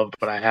above,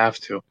 but I have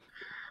to.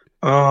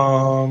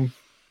 Um,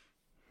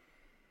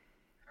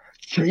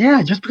 so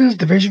yeah, just because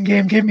division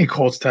game gave me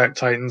Colts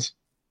Titans.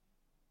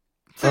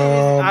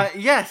 Um,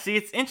 Yeah. See,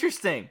 it's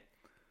interesting.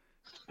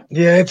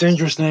 yeah, it's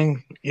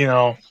interesting.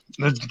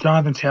 The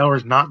Jonathan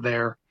Taylor's not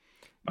there.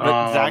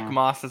 But Zach Um,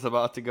 Moss is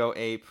about to go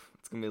ape.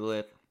 It's gonna be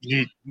lit.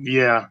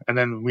 yeah, and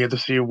then we have to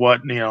see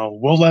what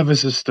Will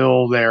Levis is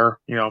still there.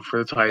 For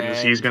the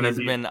Titans, he's And gonna he's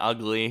be. been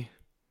ugly.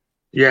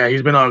 Yeah,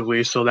 he's been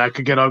ugly, so that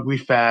could get ugly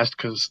fast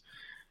because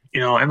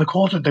and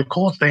the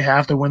Colts they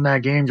have to win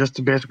that game just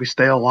to basically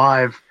stay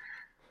alive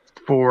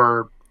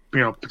for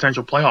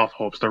potential playoff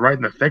hopes. They're right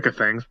in the thick of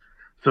things,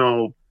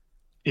 so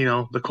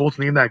the Colts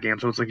need that game.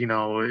 So it's like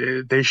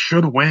they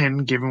should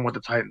win given what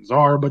the Titans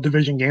are, but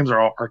division games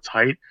are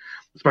tight,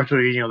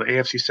 especially the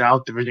AFC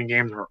South division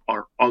games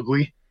are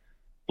ugly.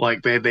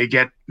 Like they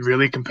get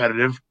really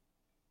competitive.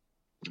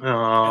 And they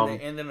Um,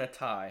 end in a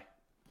tie.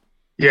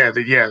 yeah,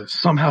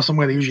 somehow, some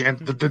way they usually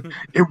end.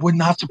 It would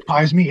not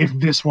surprise me if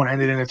this one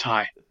ended in a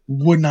tie.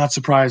 Would not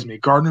surprise me.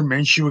 Gardner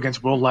Minshew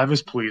against Will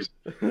Levis, please.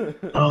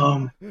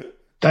 Um,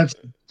 that's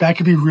that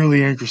could be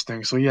really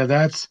interesting. So yeah,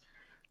 that's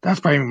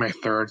probably my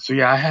third. So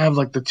yeah, I have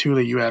like the two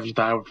that you have. Just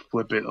I would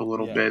flip it a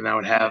little Yeah. bit, and I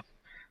would have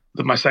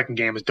my second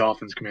game is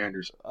Dolphins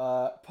Commanders.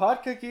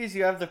 Pot cookies.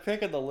 You have the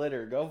pick of the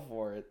litter. Go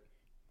for it.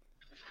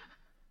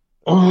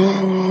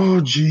 Oh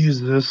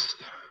Jesus,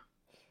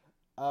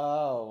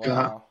 Oh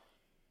God, wow.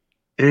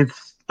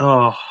 it's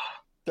oh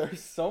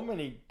There's so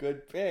many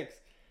good picks.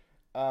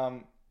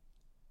 Um.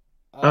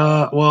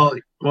 Uh.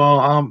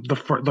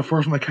 the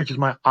first one that catches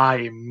my eye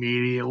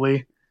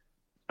immediately.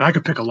 And I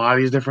could pick a lot of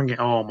these different games.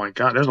 Oh my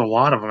God, there's a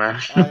lot of them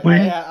actually.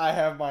 I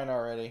have mine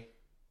already.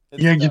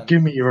 It's Yeah, just done.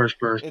 give me yours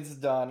first. It's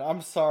done.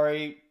 I'm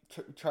sorry,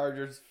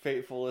 Chargers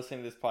faithful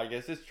listening to this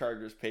podcast. It's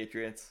Chargers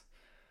Patriots.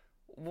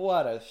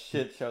 What a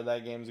shit show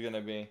that game's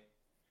gonna be.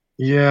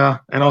 Yeah,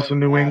 and What also an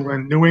New ab.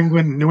 England. New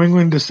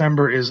England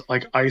December is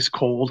like ice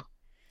cold.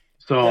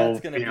 That's So,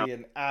 gonna be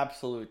an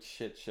absolute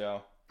shit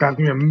show. that's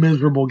gonna be a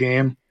miserable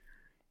game.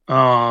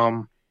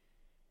 Um,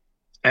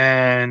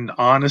 and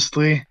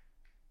honestly,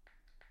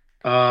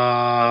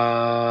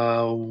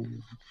 uh,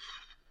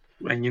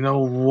 and you know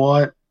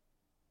what?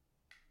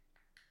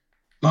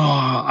 Oh,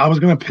 I was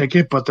gonna pick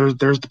it, but there's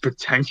the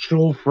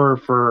potential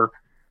for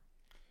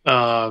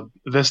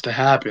this to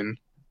happen.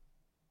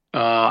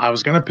 I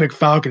was gonna pick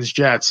Falcons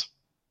Jets,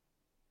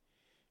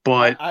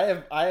 but I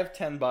have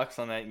 $10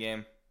 on that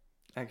game.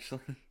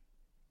 Actually,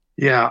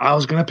 yeah, I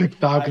was gonna pick I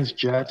Falcons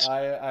Jets.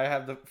 I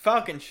have the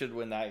Falcons should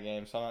win that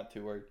game, so I'm not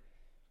too worried.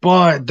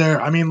 But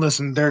I mean,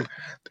 listen,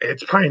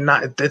 it's probably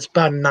not, it's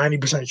about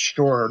 90%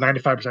 sure, or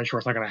 95% sure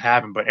it's not going to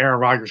happen, but Aaron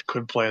Rodgers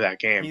could play that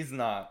game. He's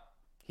not.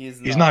 He's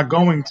He's not not.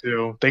 going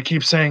to. They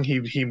keep saying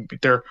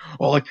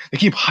like, they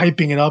keep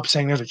hyping it up,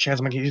 saying there's a chance.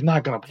 I'm like, he's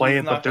not going to play He's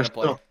it, but not there's gonna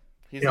play. still,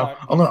 you know,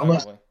 He's not gonna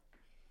unless, play.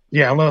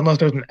 yeah, unless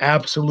there's an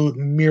absolute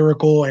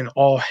miracle and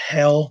all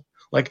hell,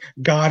 like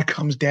God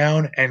comes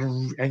down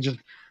and just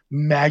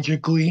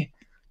magically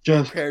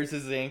just Repairs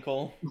his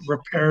ankle.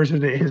 repairs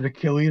his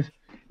Achilles.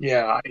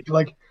 Yeah,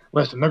 like,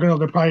 listen, they're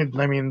probably,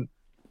 I mean,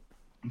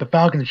 the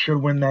Falcons should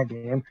win that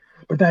game,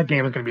 but that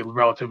game is going to be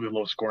relatively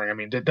low scoring. I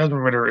mean,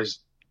 Desmond Ritter is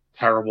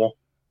terrible.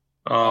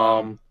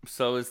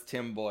 So is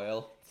Tim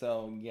Boyle.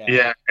 So yeah.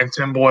 Yeah, and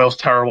Tim Boyle's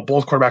terrible.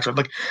 Both quarterbacks are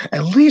like,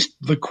 at least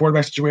the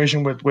quarterback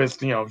situation with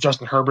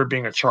Justin Herbert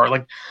being a chart.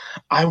 Like,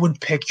 I would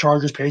pick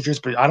Chargers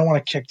Patriots, but I don't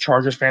want to kick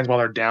Chargers fans while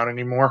they're down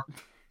anymore.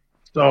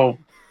 So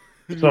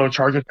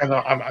Chargers fans,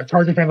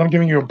 I'm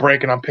giving you a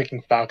break, and I'm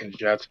picking Falcons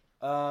Jets.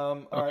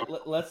 All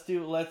right. Let's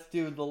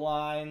do the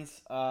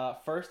lines.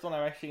 First one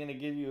I'm actually gonna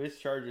give you is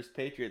Chargers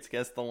Patriots.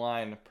 Guess the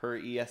line per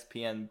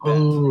ESPN bet.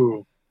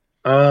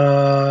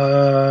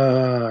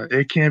 Oh,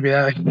 it can't be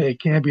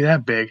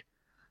that big.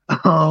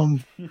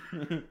 Um,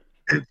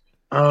 it,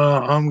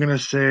 I'm gonna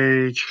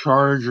say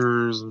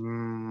Chargers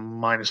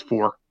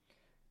 -4.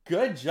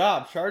 Good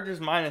job. Chargers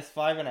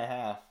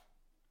 -5.5.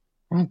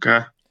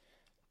 Okay.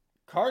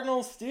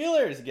 Cardinals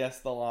Steelers.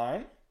 Guess the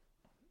line.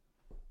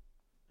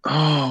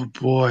 Oh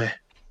boy.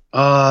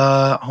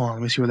 Hold on.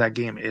 Let me see where that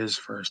game is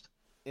first.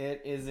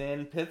 It is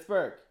in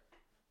Pittsburgh.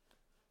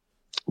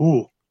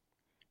 Ooh.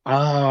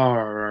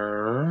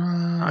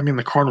 I mean,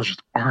 the Cardinals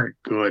just aren't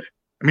good.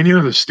 I mean,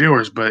 neither the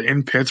Steelers, but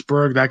in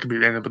Pittsburgh, that could be.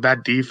 But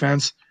that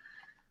defense,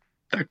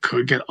 that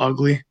could get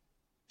ugly,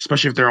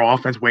 especially if their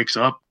offense wakes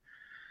up.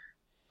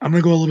 I'm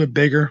gonna go a little bit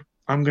bigger.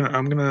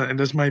 And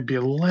this might be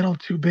a little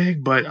too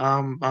big, but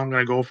I'm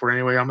gonna go for it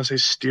anyway. I'm gonna say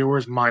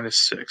Steelers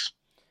 -6.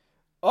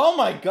 Oh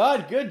my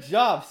god, good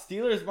job.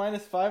 Steelers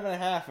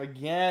 -5.5.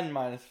 Again,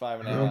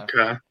 -5.5.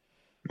 Okay,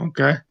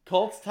 okay.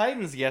 Colts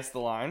Titans guess the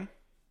line.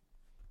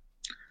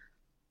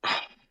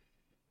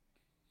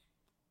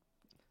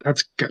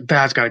 That's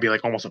got to be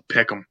like almost a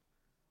pick 'em.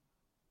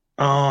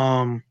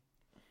 Um,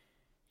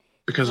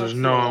 There's because there's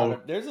actually a lot no.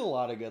 of there's a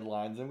lot of good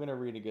lines. I'm gonna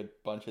read a good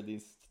bunch of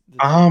these this week.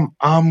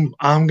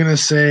 I'm gonna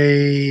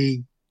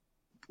say,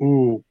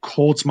 ooh,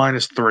 Colts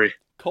 -3.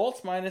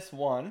 Colts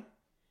 -1.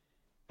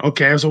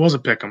 Okay, so it was a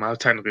pick 'em. I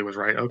technically was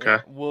right. Yeah, Okay,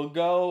 we'll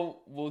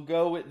go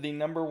with the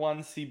number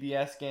one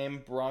CBS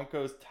game,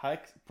 Broncos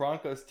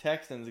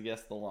Texans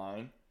against the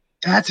line.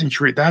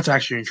 That's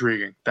actually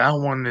intriguing. That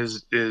one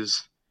is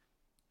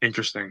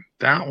interesting.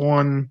 That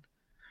one,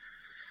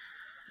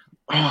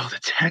 oh, the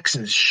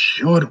Texans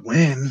should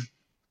win,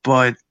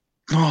 but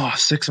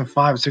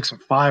 6-5,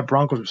 6-5.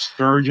 Broncos are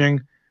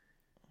surging.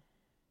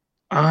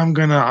 I'm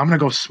gonna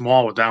go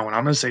small with that one.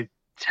 I'm gonna say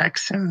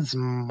Texans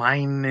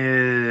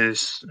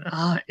minus.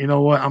 You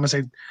know what? I'm gonna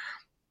say.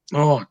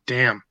 Oh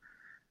damn,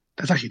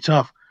 that's actually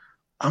tough.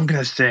 I'm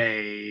gonna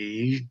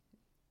say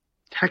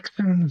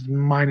Texans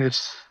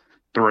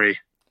 -3.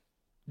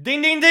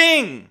 Ding ding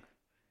ding!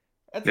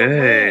 That's a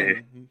Hey.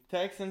 win.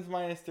 Texans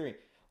 -3.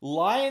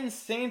 Lions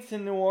Saints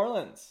in New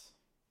Orleans.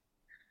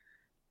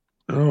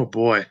 Oh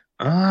boy.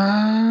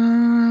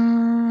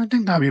 I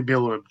think that would be a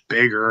little bit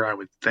bigger, I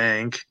would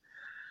think.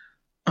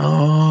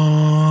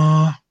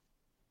 Uh,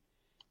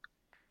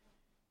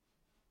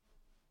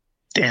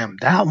 damn,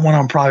 that one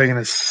I'm probably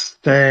gonna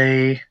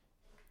say.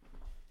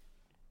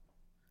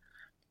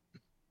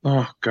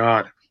 Oh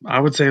God, I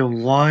would say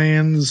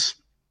Lions.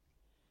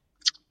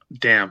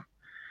 Damn,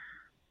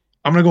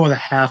 I'm gonna go with a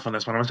half on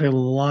this one. I'm gonna say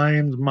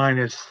Lions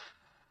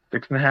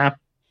 -6.5.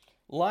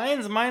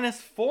 Lions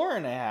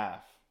 -4.5.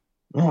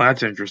 Oh,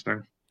 that's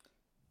interesting.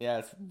 Yeah,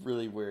 it's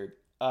really weird.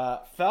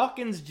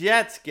 Falcons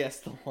Jets guess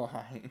the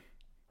line.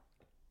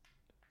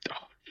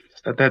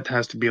 That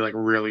has to be like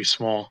really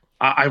small.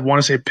 I want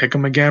to say pick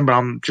them again, but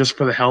I'm just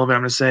for the hell of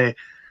it.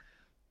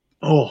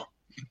 Oh,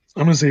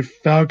 I'm gonna say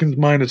Falcons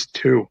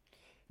 -2.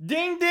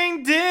 Ding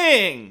ding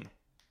ding!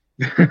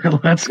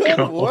 Let's Good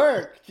go.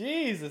 work.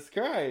 Jesus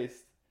Christ.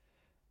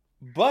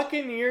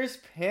 Buccaneers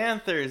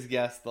Panthers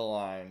guess the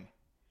line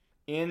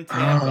in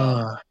Tampa.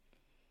 Uh,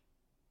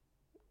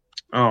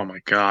 oh my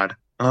God.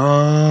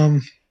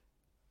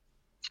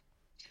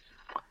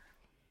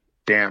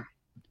 Damn.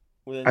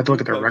 With a I have to new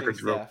look at their coaching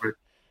records real staff. quick.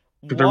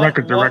 Because One,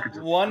 their one, records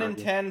are 1 and terrible.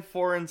 10,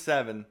 4 and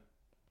 7.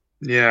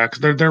 Yeah,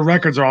 because their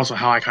records are also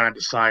how I kind of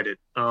decided.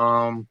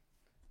 Oh,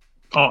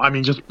 I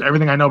mean, just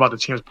everything I know about the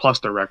teams plus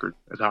their record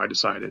is how I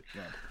decided.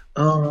 Yeah.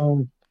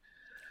 Um,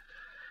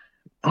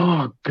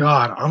 oh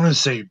God, I'm gonna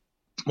say,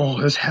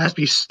 oh, this has to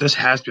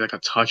be like a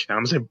touchdown.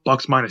 I'm gonna say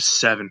Bucks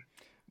 -7.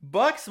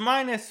 Bucks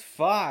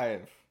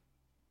 -5.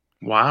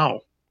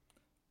 Wow.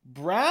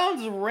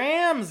 Browns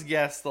Rams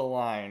guess the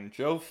line.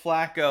 Joe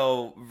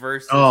Flacco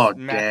versus Oh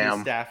Matthew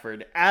damn.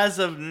 Stafford as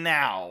of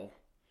now,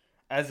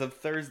 as of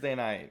Thursday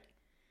night.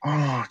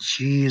 Oh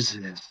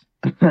Jesus.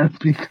 That's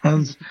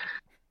because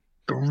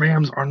the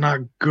Rams are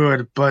not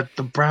good, but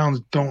the Browns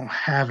don't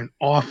have an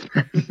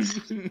offense.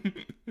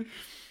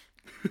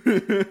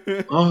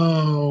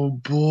 Oh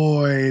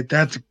boy,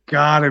 that's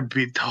gotta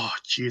be. Oh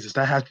Jesus,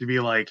 that has to be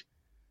like.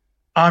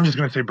 I'm just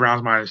gonna say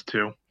Browns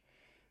 -2.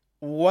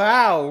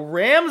 Wow,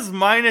 Rams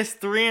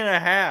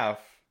 -3.5.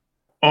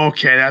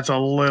 Okay, that's a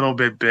little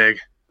bit big.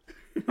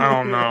 I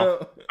don't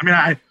know. I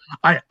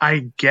mean, I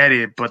get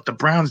it, but the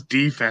Browns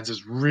defense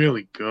is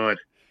really good.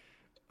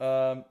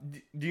 Do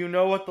you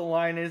know what the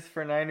line is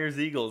for Niners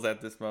Eagles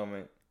at this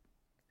moment?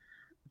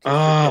 Just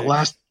for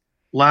kicks.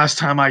 Last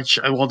time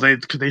well,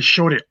 they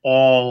showed it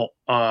all.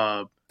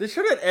 They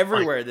showed it Like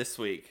everywhere this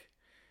week.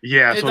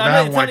 yeah, It's so not,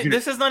 that it's one, not,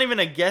 this is not even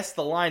a guess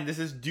the line. This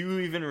is do you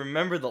even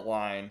remember the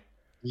line?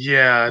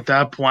 yeah, at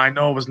that point, I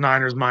know it was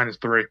Niners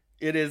 -3.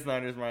 It is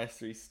Niners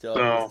 -3 still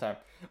at this So,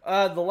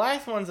 time. The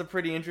last one's a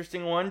pretty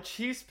interesting one.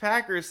 Chiefs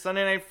Packers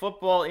Sunday Night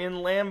Football in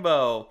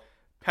Lambeau.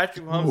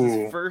 Patrick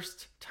Mahomes' ooh,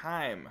 first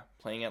time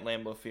playing at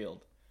Lambeau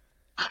Field.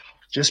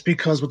 just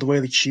because with the way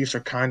the Chiefs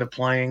are kind of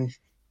playing,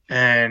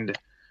 and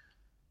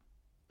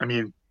I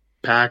mean,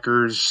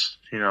 Packers,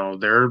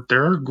 they're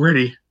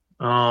gritty.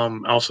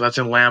 Also that's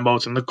in Lambeau,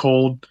 it's in the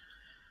cold.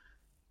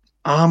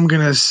 I'm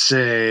gonna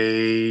say,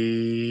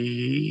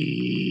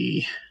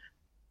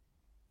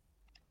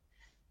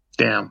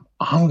 damn,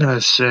 I'm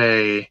gonna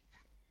say,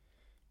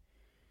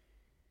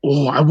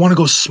 oh, I want to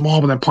go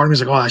small, but then part of me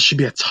is like, oh, that should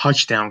be a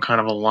touchdown kind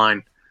of a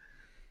line.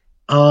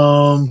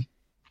 Um,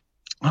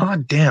 oh,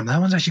 damn, that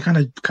one's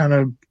actually kind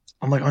of,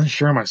 I'm like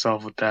unsure of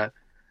myself with that.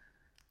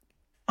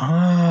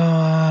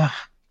 Uh,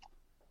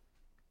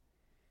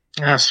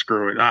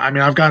 Screw it. I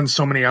mean, I've gotten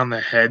so many on the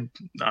head,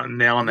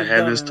 nail on the You've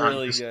head done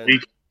really this good.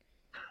 week.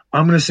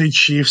 I'm gonna say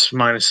Chiefs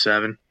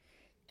 -7.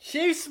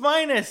 Chiefs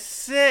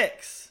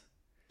 -6.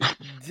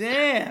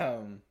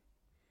 Damn.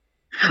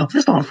 I'm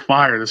just on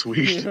fire this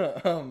week.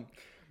 um,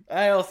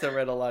 I also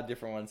read a lot of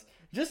different ones.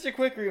 Just a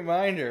quick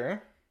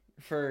reminder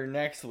for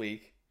next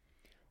week.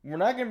 We're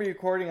not going to be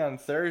recording on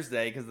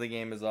Thursday because the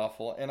game is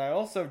awful, and I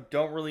also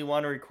don't really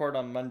want to record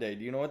on Monday.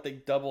 Do you know what the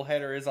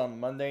doubleheader is on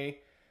Monday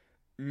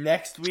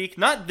next week?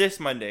 Not this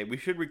Monday. We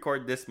should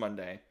record this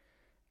Monday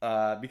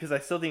because I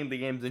still think the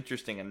game's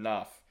interesting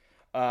enough.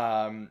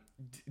 Do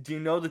you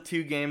know the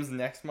two games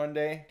next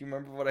Monday? Do you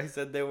remember what I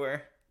said they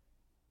were?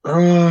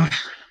 Uh,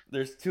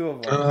 There's two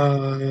of them.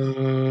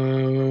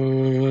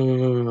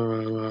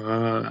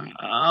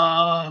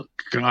 oh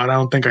God, I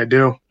don't think I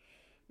do.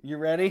 You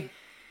ready?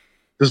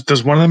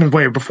 Does one of them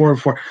wait before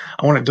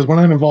I want to? Does one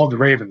of them involve the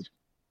Ravens?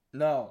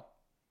 No.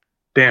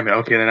 Damn it.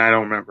 Okay, then I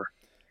don't remember.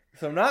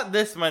 So not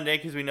this Monday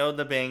because we know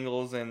the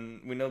Bengals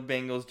and we know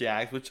Bengals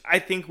Jags, which I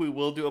think we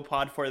will do a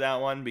pod for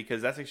that one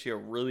because that's actually a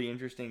really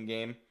interesting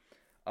game,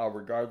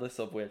 regardless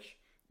of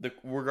the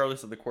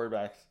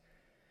quarterbacks.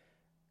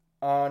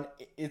 On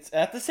It's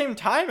at the same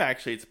time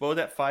actually. It's both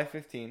at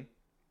 5:15.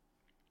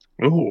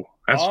 Ooh,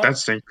 On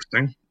that's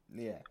interesting.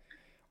 Yeah.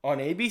 On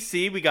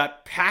ABC we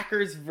got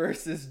Packers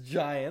versus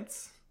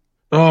Giants,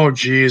 Oh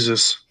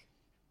Jesus.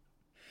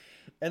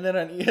 and then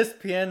on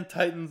ESPN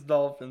Titans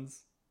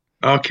Dolphins.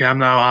 Okay, I'm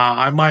now.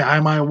 I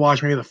might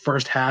watch maybe the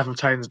first half of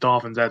Titans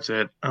Dolphins. That's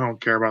it. I don't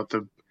care about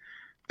the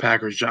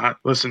Packers. John,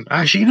 listen.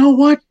 Actually, you know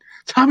what?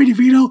 Tommy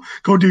DeVito,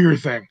 go do your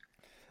thing.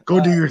 Go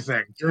do Uh, your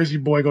thing. Jersey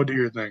boy, go do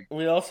your thing.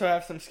 we also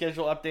have some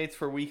schedule updates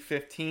for Week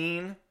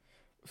 15.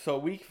 So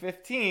week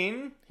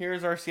 15,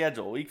 here's our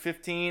schedule. Week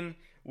 15,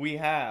 we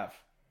have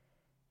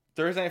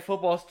Thursday Night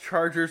Football's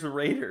Chargers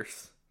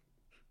Raiders.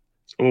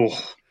 Oh,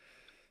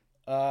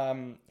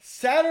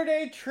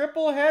 Saturday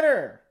triple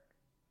header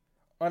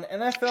on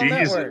NFL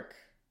Jesus. Network.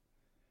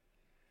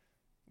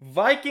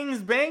 Vikings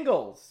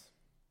Bengals.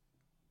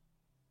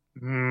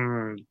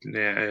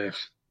 Yeah.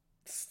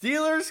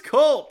 Steelers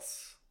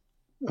Colts.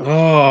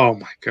 Oh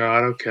my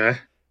God. Okay.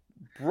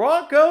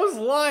 Broncos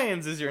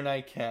Lions is your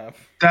nightcap.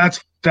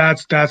 That's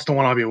the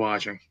one I'll be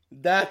watching.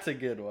 That's a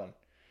good one.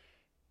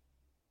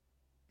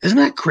 Isn't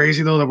that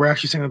crazy though that we're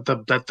actually saying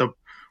that the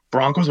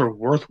Broncos are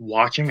worth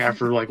watching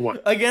after like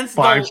what against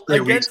 5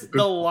 straight weeks of good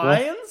the football?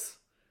 Lions?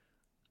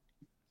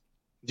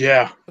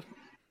 Yeah,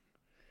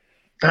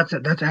 that's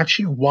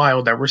actually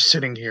wild that we're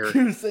sitting here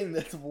You're saying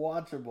that's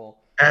watchable.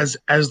 as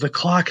the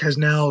clock has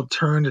now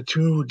turned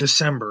to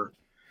December.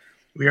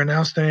 We are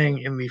now staying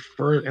in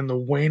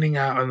the waning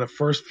out in the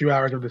first few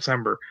hours of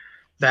December.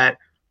 That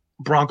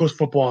Broncos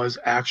football is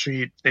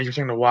actually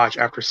interesting to watch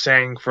after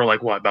saying for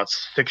like what about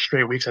 6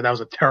 straight weeks that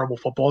was a terrible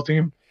football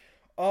team.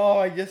 Oh,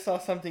 I just saw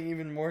something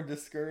even more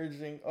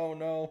discouraging. Oh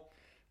no.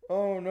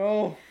 Oh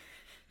no.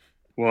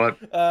 What?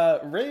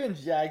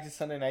 Ravens Jags is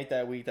Sunday night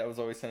that week. That was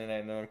always Sunday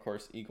night, and then of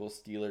course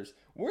Eagles Steelers.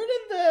 Where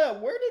the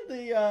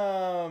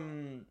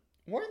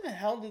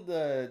hell did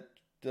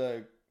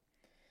the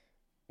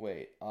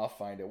wait, I'll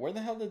find it. Where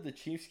the hell did the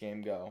Chiefs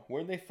game go?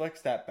 Where did they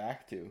flex that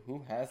back to?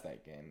 Who has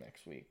that game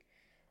next week?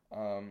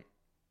 Um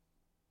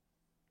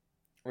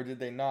or did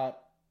they not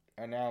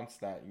announce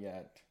that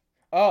yet?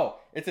 Oh,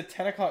 it's a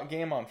 10 o'clock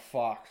game on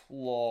Fox.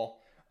 Lol.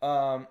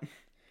 Um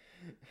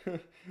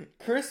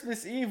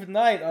Christmas Eve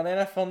night on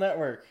NFL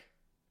Network.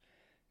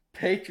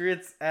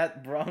 Patriots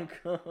at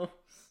Broncos.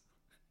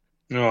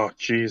 Oh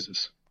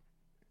Jesus.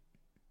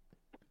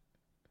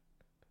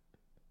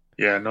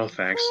 Yeah, no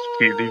thanks.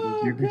 You Oh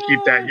can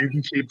keep that. god. You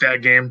can keep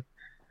that game.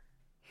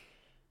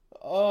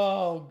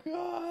 Oh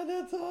god,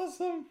 that's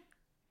awesome.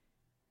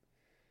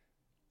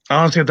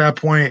 Honestly, at that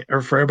point,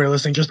 or for everybody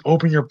listening, just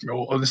open your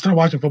instead of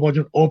watching football,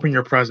 just open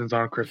your presents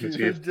on Christmas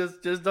Eve.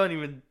 just don't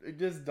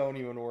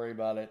even worry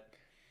about it.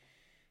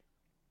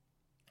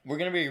 We're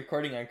gonna be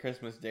recording on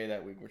Christmas Day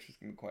that week, which is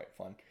gonna be quite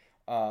fun.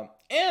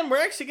 And we're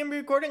actually gonna be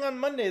recording on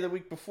Monday the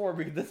week before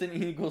because that's an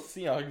Eagles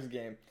Seahawks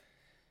game.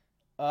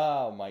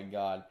 Oh my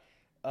god.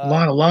 Uh,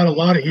 A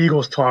lot of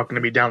Eagles talk going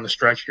to be down the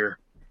stretch here.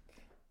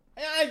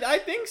 I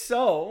think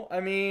so. I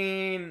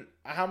mean,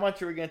 how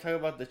much are we going to talk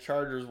about the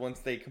Chargers once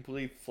they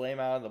completely flame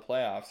out of the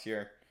playoffs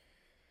here?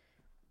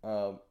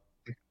 Uh,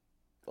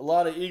 a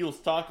lot of Eagles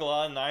talk, a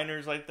lot of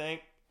Niners, I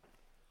think.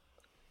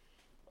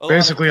 A lot of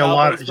Basically, a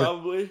lot Cowboys, of just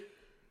probably.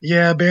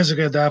 yeah.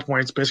 Basically, at that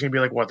point, it's basically gonna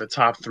be like what the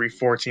top 3,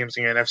 4 teams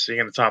in the NFC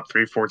and the top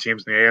 3, 4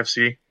 teams in the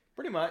AFC.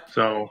 Pretty much.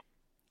 So,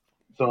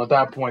 so at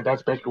that point,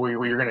 that's basically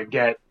what you're gonna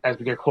get as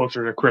we get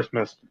closer to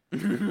Christmas. I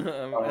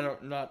Um,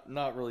 don't,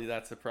 not really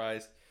that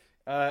surprised.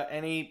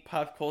 Any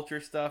pop culture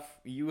stuff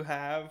you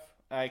have?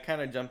 I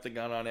kind of jumped the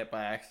gun on it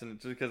by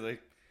accident just because I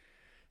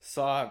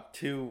saw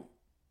two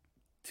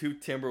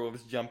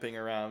Timberwolves jumping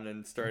around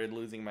and started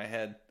losing my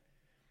head.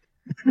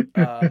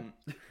 Um,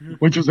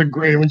 which was a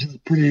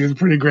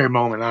pretty great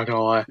moment. Not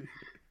gonna lie.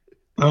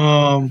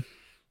 Um,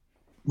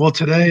 Well,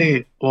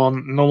 today, well,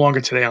 no longer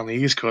today on the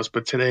East Coast,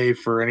 but today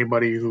for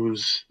anybody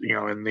who's,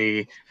 in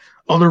the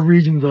other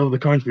regions of the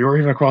country or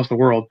even across the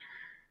world,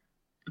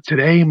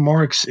 today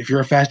marks, if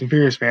you're a Fast and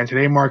Furious fan,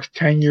 today marks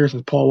 10 years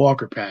since Paul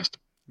Walker passed.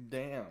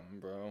 Damn,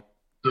 bro.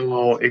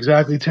 So,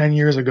 exactly 10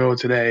 years ago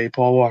today,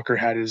 Paul Walker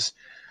had his,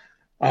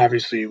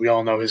 obviously, we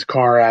all know his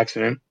car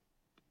accident.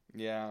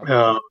 Yeah,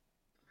 Uh,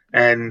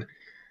 and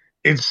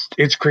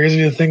it's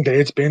crazy to think that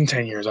it's been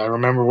 10 years. I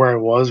remember where I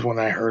was when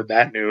I heard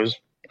that news.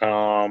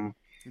 Um,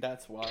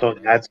 that's so wild,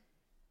 dude.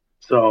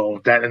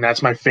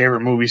 that's my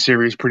favorite movie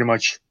series pretty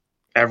much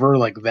ever,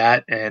 like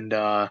that and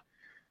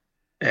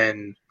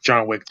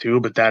John Wick too,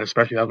 but that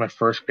especially that was my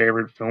first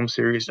favorite film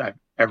series I've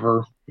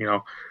ever,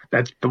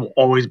 that will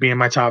always be in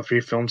my top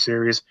three film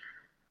series,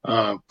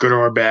 good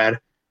or bad.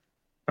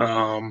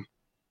 Um,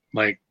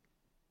 like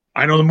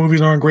I know the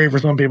movies aren't great for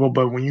some people,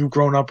 but when you've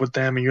grown up with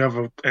them and you have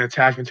an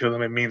attachment to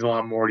them, it means a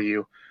lot more to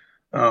you.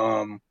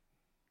 Um,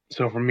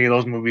 so for me,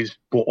 those movies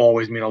will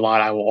always mean a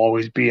lot. I will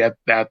always be at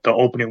the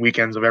opening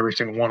weekends of every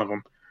single one of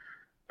them.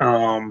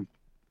 Um,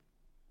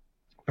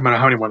 no matter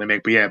how many more they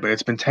make, but yeah, but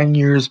it's been 10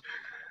 years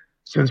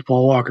since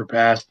Paul Walker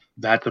passed.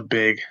 That's a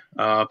big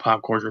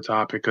pop culture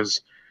topic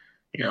because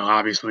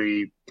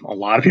obviously a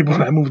lot of people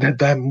that moved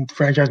that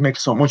franchise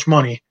makes so much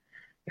money.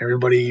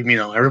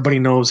 Everybody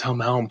knows how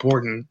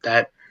important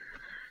that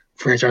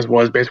franchise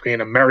was basically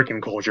in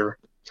American culture.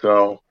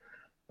 So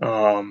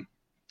um,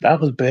 that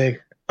was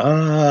big.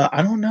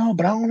 I don't know,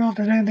 but I don't know if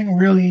there's anything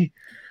really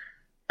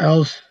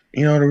else,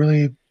 to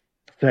really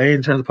say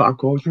in terms of pop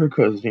culture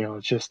because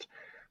it's just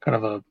kind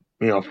of a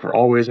for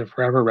always and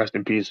forever, rest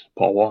in peace,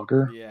 Paul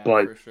Walker. Yeah,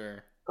 But for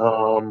sure.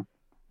 um,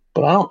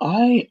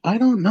 I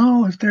don't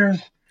know if there's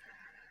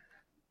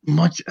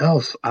much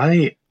else.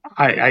 I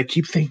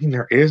keep thinking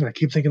there is, and I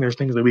keep thinking there's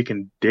things that we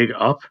can dig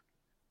up,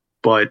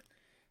 but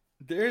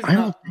I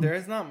don't think.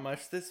 There's not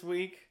much this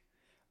week.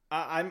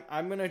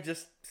 I'm gonna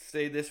just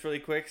say this really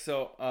quick.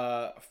 So,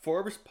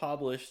 Forbes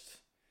published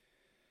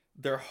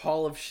their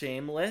Hall of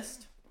Shame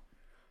list,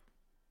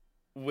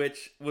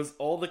 which was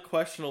all the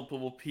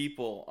questionable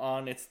people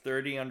on its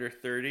 30 under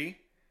 30.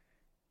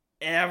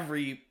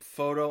 Every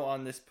photo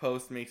on this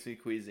post makes me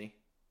queasy.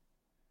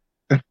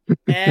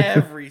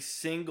 Every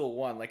single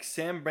one. Like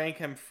Sam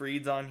Bankman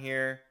Fried's on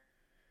here.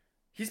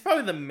 He's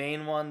probably the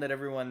main one that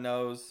everyone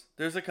knows.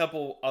 There's a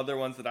couple other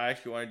ones that I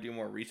actually want to do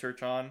more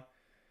research on.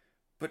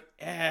 But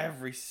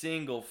every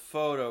single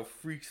photo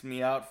freaks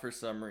me out for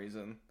some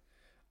reason.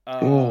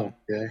 Oh, Um,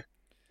 okay.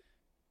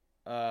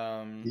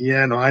 um,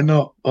 Yeah, no, I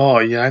know. Oh,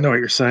 yeah, I know what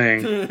you're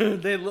saying.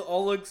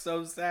 all look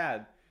so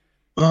sad.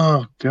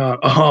 Oh God.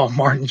 Oh,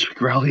 Martin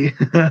Shkreli.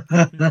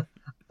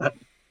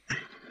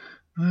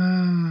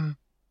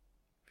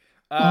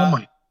 Oh uh,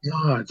 my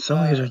God. Some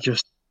of these uh, are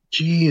just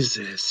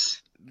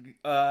Jesus.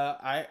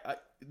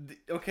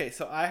 okay,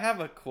 so I have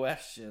a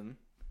question.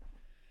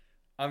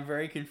 I'm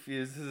very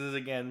confused. This is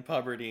again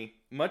puberty.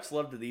 Much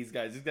love to these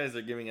guys. These guys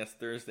are giving us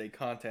Thursday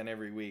content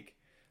every week.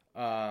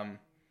 Um,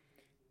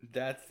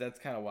 that's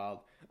kind of wild.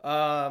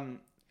 Um,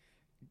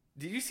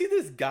 did you see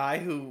this guy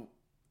who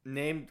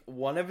named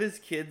one of his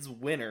kids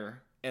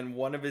winner and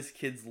one of his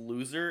kids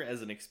loser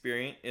as an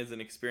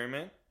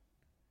experiment?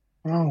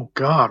 Oh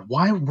God.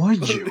 Why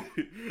would you?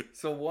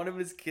 So one of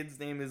his kids'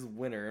 name is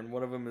winner and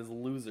one of them is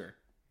loser.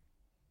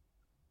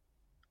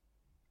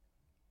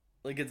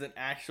 Like it's an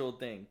actual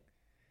thing.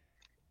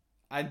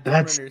 I don't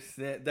That's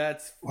understand.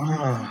 That's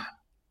ah, freaky.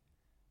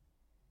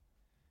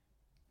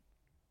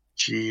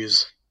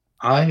 jeez.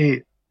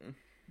 I I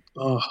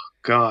oh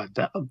God.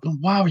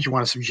 Why would you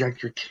want to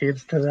subject your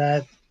kids to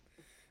that?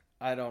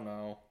 I don't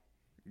know,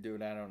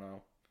 dude. I don't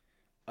know.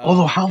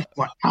 Although Um,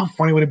 how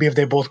funny would it be if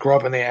they both grow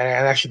up and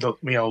actually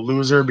the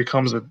loser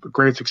becomes a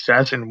great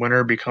success and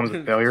winner becomes a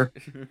failure?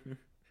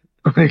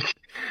 Like,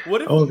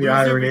 what if oh, the loser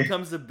irony.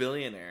 becomes a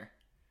billionaire?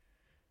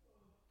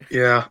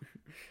 Yeah.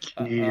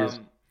 Uh, Jeez.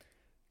 um,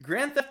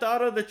 Grand Theft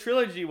Auto: The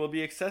Trilogy will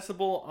be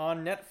accessible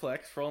on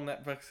Netflix for all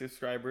Netflix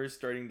subscribers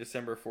starting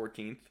December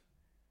 14th.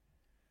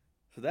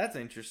 So that's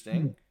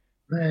interesting. Hmm.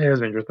 That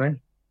is interesting.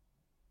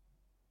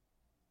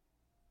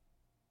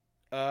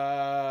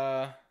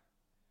 Uh,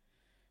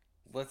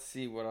 let's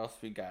see what else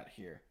we got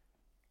here.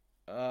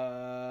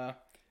 Uh,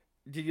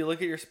 did you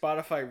look at your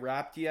Spotify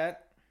Wrapped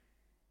yet?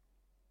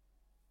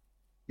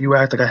 You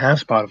act like I have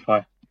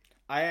Spotify.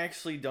 I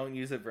actually don't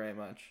use it very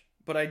much,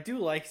 but I do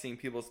like seeing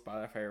people's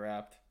Spotify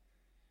Wrapped.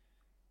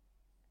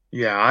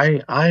 Yeah,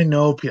 I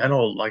know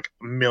like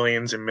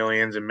millions and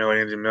millions and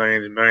millions and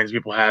millions and millions of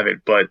people have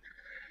it, but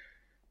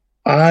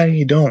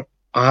I don't.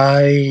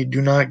 I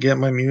do not get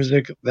my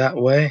music that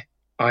way.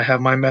 I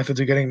have my methods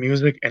of getting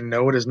music, and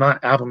no, it is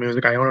not Apple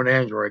Music. I own an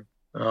Android.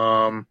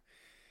 Um,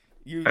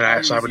 and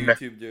I so I use would,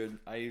 YouTube, dude.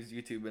 I use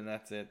YouTube, and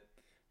that's it.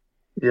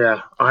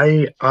 yeah,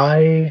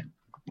 I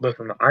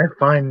listen. I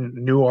find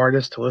new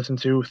artists to listen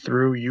to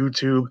through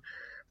YouTube,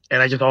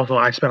 and I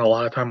spend a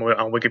lot of time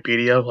on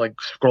Wikipedia, like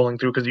scrolling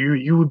through, because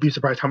you would be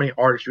surprised how many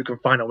artists you can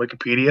find on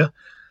Wikipedia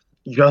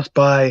just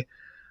by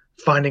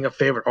finding a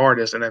favorite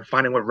artist and then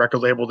finding what record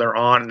label they're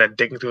on and then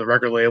digging through the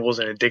record labels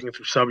and then digging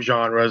through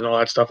subgenres and all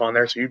that stuff on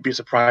there. So you'd be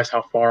surprised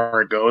how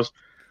far it goes.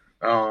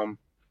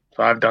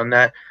 So I've done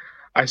that.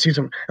 I see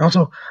some, and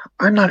also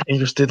I'm not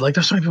interested. Like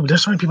there's so many people.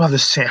 There's so many people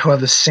who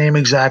have the same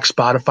exact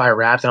Spotify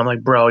Wrapped, and I'm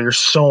like, bro, you're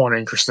so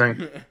uninteresting.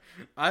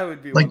 I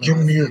would be one Like of your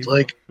those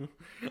music, people.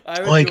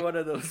 I would be like one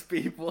of those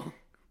people.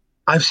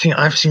 I've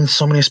seen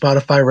so many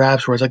Spotify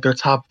Wraps where it's like their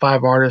top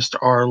five artists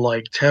are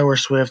like Taylor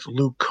Swift,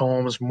 Luke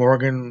Combs,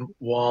 Morgan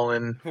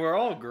Wallen, Who are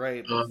all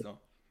great, but uh,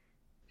 still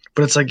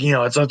but it's like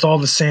it's all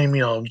the same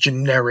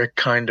generic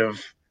kind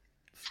of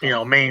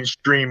stuff.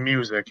 mainstream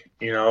music.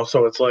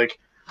 So it's like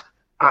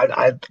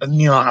I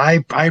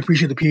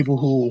appreciate the people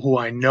who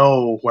I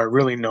know, who I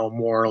really know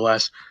more or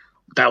less,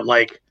 that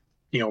like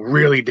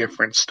really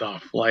different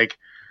stuff. Like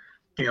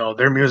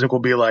their music will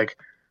be like,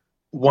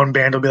 one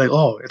band will be like,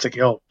 oh, it's like,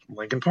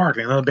 Linkin Park,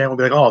 and another band will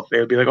be like, oh,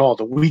 they'll be like, oh,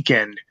 The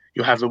Weeknd.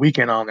 You'll have The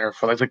Weeknd on there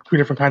for like two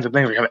different kinds of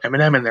things. You have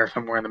Eminem in there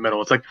somewhere in the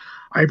middle. It's like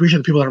I appreciate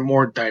the people that are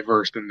more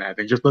diverse than that.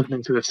 Than just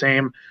listening to the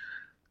same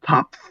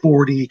top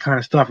 40 kind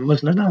of stuff. And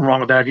listen, there's nothing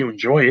wrong with that if you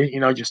enjoy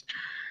it. Just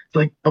it's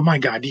like, oh my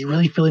god, do you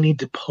really feel the need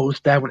to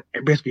post that when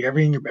basically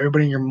everybody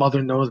and your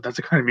mother knows that's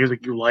the kind of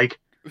music you like?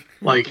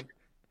 Like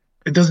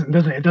it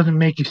doesn't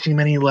make you seem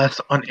any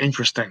less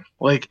uninteresting.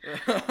 Like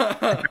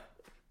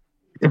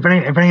if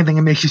anything,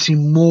 it makes you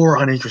seem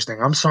more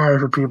uninteresting. I'm sorry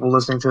for people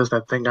listening to this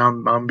that think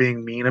I'm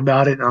being mean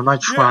about it. I'm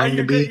not Yeah, trying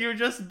to be. you're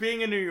just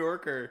being a New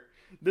Yorker.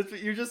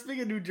 You're just being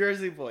a New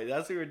Jersey boy.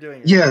 That's what you're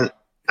doing right Yeah, now.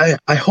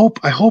 I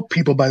hope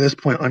people by this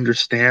point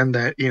understand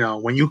that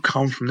when you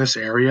come from this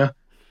area,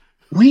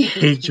 we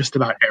hate just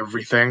about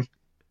everything.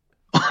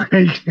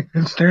 Like,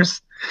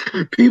 there's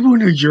people in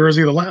New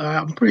Jersey.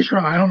 I'm pretty sure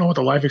I don't know what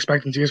the life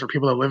expectancy is for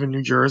people that live in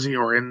New Jersey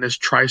or in this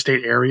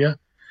tri-state area,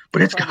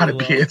 but it's Probably gotta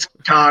be low. it's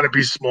gotta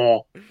be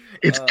small.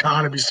 It's Uh,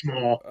 gotta be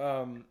small.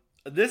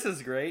 this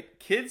is great.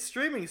 Kids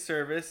streaming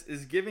service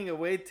is giving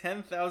away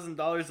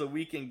 $10,000 a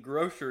week in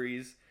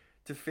groceries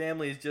to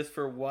families just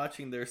for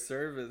watching their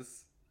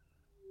service.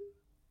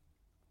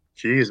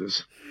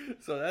 Jesus,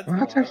 So that's well,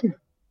 that's wild. actually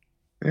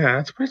yeah,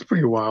 that's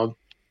pretty wild.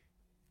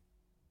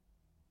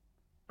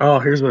 Oh,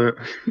 here's a.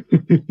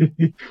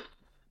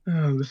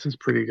 Oh, this is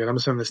pretty good. I'm gonna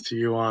send this to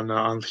you on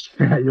the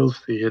chat. You'll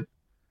see it.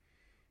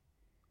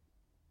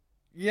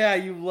 Yeah,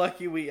 you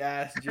lucky we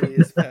asked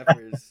Julius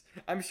Peppers.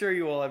 I'm sure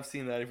you all have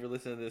seen that if you're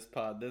listening to this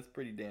pod. That's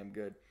pretty damn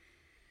good.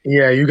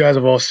 Yeah, you guys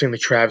have all seen the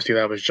travesty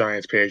that was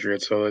Giants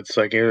Patriots, so it's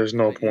like there's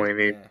no point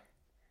in Yeah,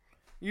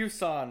 you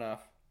saw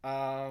enough.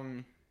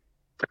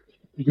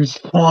 you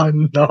saw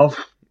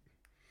enough.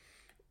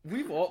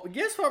 We've all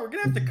guess what? We're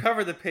gonna have to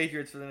cover the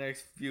Patriots for the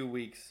next few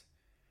weeks,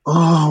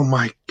 Oh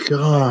my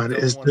which I God!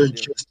 don't want to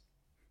do.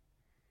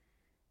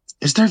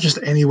 Is there just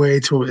any way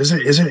to is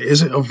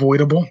it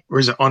avoidable or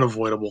is it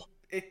unavoidable?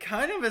 It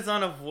kind of is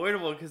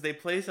unavoidable because they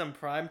play some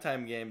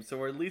primetime games, so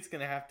we're at least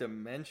gonna have to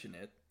mention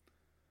it.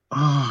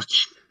 Oh,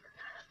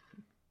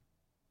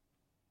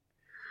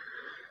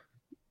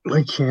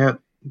 I can't.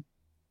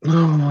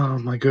 Oh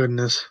my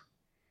goodness.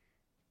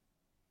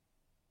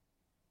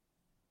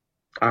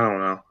 I don't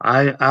know.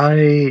 I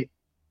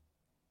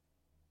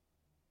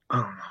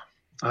don't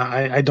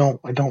know.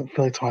 I don't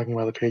feel like talking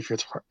about the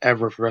Patriots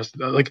forever for the rest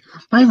of like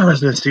not even the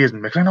rest of the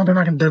season because I know they're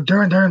not gonna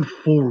they're in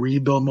full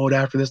rebuild mode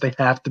after this. They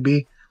have to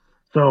be.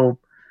 So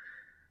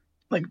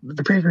like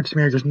the Patriots to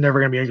me are just never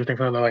gonna be interesting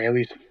for another like at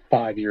least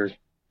 5 years.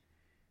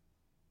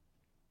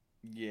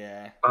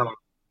 Yeah. Um,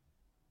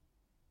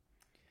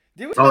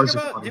 Did we oh, talk this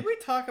is about? funny. Did we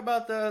talk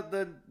about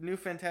the new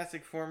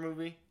Fantastic Four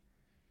movie?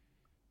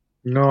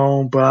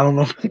 No, but I don't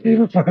know if I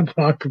even want to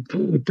talk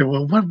about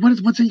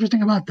it. What's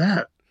interesting about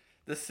that?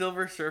 The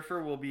Silver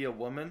Surfer will be a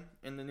woman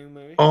in the new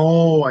movie.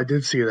 Oh, I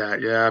did see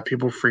that. Yeah,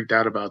 people freaked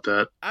out about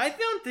that. I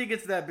don't think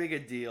it's that big a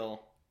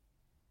deal.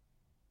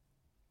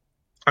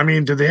 I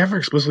mean, did they ever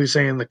explicitly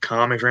say in the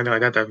comics or anything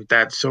like that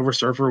that Silver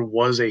Surfer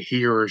was a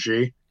he or a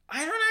she?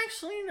 I don't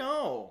actually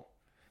know.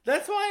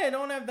 That's why I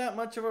don't have that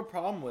much of a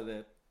problem with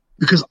it.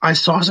 Because I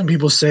saw some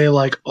people say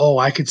like, "Oh,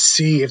 I could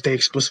see if they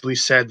explicitly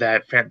said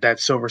that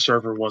Silver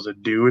Surfer was a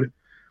dude,"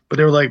 but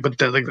they were like,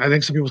 like I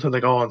think some people said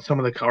like, "Oh, in some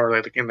of the or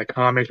like in the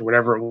comics or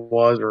whatever it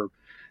was, or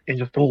in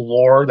just the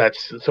lore that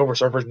Silver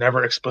Surfer is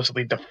never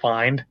explicitly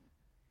defined."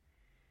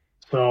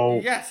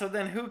 So Yeah, so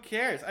then who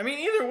cares? I mean,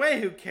 either way,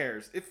 who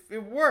cares? If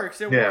it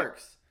works, it yeah,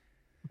 works.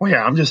 well,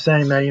 yeah, I'm just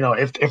saying that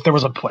if there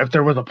was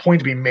a point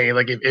to be made,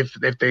 like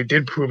if they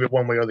did prove it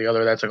one way or the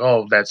other, that's like,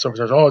 oh, that Silver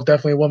Surfer, oh, it's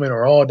definitely a woman,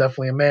 or oh,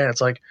 definitely a man.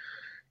 It's like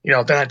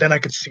then I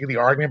could see the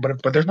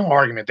argument, but there's no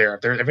argument there.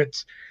 If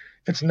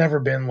it's never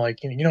been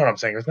like you know what I'm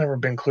saying, if it's never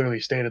been clearly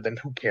stated, then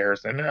who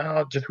cares? And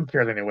just who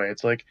cares anyway?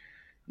 It's like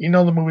the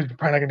movie's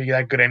probably not gonna be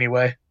that good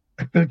anyway.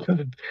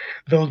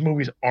 Those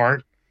movies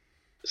aren't.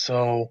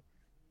 So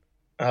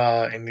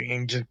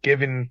and just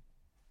given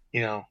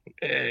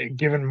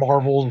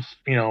Marvel's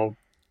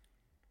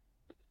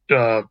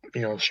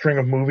string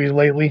of movies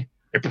lately,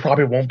 it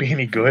probably won't be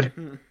any good.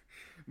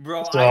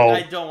 Bro,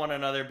 I So don't want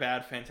another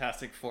bad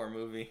Fantastic Four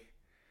movie.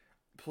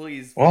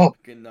 Please well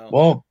fucking no.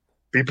 well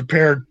be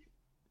prepared.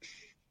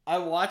 I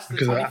watched the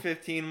because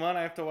 2015 one.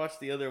 I have to watch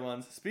the other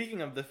ones.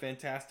 Speaking of the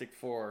Fantastic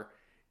Four,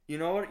 you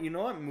know what? You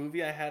know what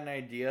movie I had an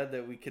idea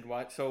that we could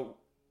watch. So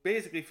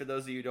basically, for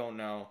those of you who don't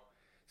know,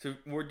 so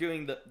we're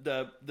doing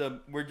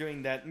we're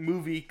doing that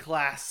movie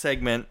class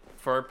segment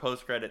for our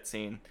post credit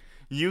scene.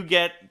 You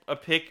get a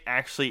pick.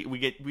 Actually,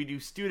 we do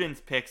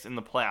students picks in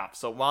the playoffs.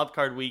 So wild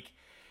card week,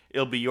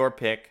 it'll be your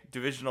pick.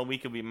 Divisional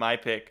week will be my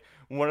pick.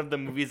 One of the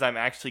movies I'm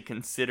actually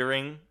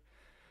considering,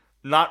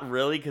 not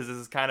really because this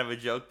is kind of a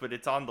joke, but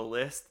it's on the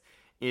list,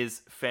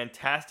 is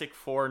Fantastic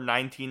Four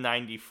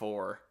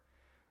 1994.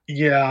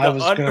 yeah, I The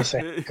was gonna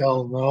say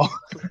hell no.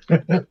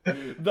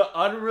 the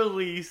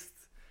unreleased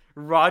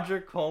Roger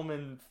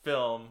Corman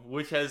film,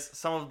 which has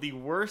some of the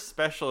worst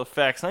special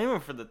effects, not even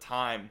for the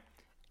time,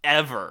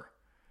 ever.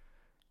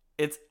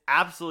 It's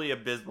absolutely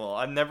abysmal.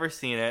 I've never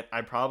seen it.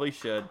 I probably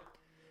should,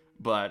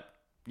 but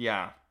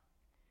yeah.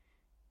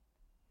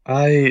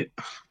 I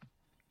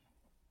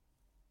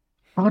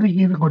How do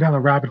you even go down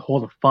the rabbit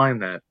hole to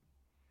find that?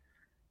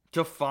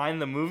 To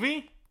find the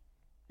movie,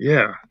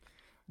 Yeah.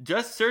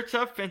 just search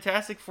up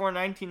Fantastic Four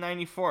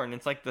 1994, and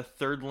it's like the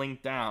third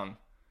link down.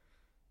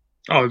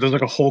 Oh, there's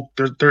like a whole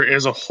there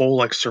is a whole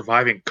like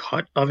surviving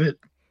cut of it.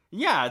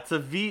 Yeah, it's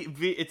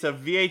it's a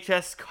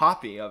VHS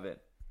copy of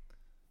it.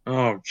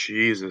 Oh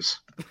Jesus.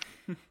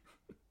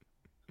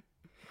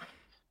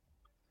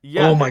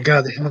 Yeah, Oh my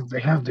God, they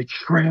have the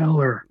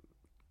trailer.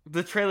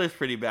 the trailer's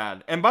pretty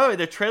bad. And by the way,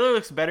 the trailer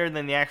looks better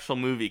than the actual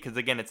movie because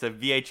again, it's a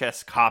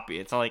VHS copy.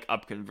 It's not like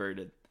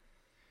upconverted.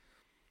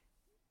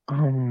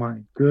 Oh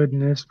my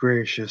goodness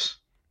gracious.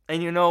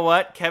 And you know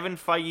what? Kevin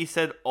Feige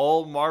said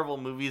all Marvel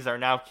movies are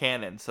now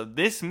canon. So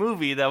this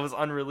movie that was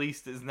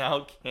unreleased is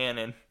now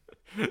canon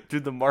to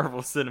the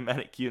Marvel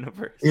Cinematic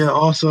Yeah, Universe.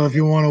 also if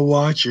you want to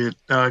watch it,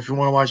 if you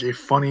want to watch a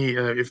funny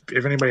if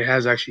anybody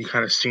has actually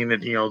kind of seen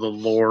it, the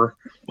lore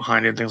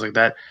behind it and things like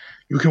that,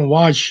 you can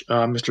watch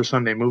Mr.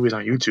 Sunday Movies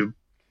on YouTube.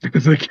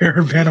 The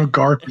Caravan of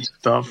Garbage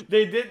stuff.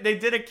 They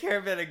did a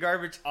caravan of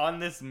garbage on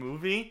this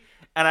movie,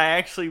 and I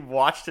actually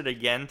watched it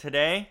again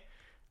today.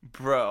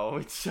 Bro,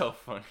 it's so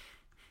funny.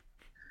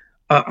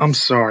 I'm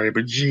sorry,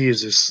 but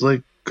Jesus,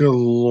 like, good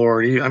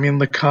Lord. I mean,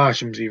 the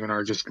costumes even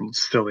are just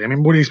silly. I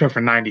mean, what do you expect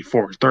for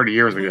 94, 30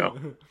 years ago?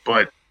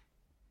 But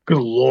good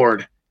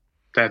Lord,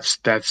 that's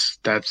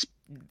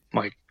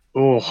like,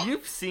 oh, Have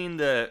you seen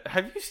the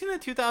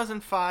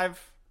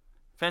 2005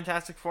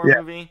 Fantastic Four yeah,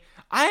 movie?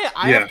 I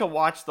have yeah. to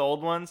watch the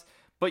old ones,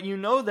 but you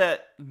know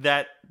that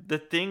the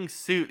Thing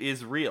suit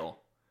is real.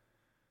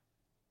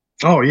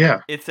 Oh,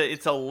 yeah,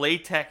 It's a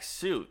latex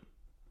suit,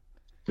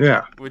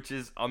 yeah. which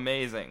is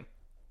amazing.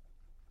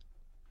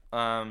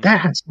 Um, That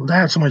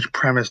has so much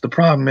premise. The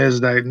problem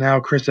is that now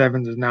Chris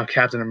Evans is now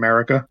Captain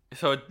America.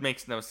 so it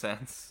makes no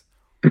sense.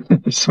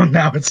 So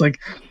now it's like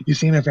you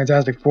see him in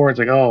Fantastic Four, it's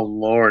like, oh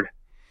Lord.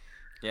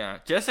 Yeah,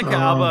 Jessica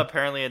Alba Um,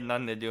 apparently had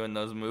nothing to do in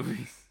those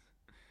movies.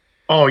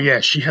 oh yeah,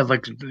 she had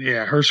like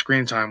yeah, her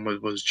screen time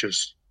was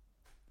just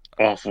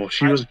awful.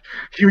 I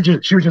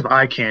She was just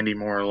eye candy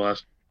more or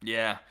less.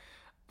 Yeah,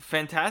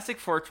 Fantastic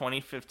Four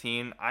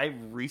 2015. I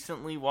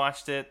recently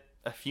watched it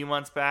a few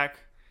months back.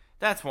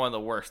 That's one of the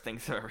worst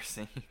things I've ever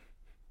seen.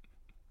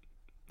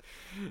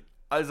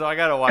 So I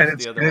gotta watch And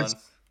the it's other and it's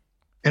ones.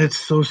 and it's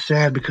so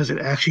sad because it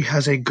actually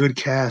has a good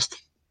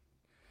cast.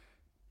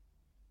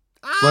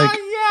 Ah, Like,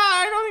 yeah,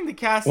 I don't think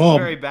the cast is well,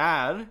 very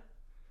bad.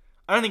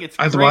 I don't think it's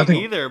I great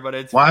think either, but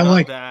it's well,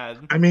 not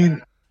bad. I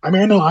mean,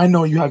 I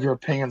know you have your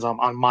opinions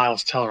on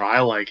Miles Teller. I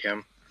like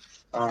him.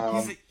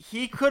 He's Um,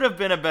 he could have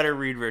been a better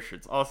Reed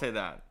Richards. I'll say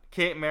that.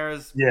 Kate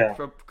Mara's yeah,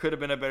 could have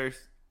been a better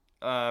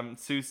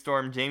Sue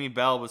Storm. Jamie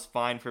Bell was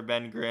fine for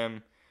Ben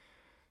Grimm.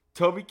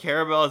 Toby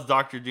Carabell as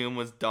Doctor Doom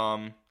was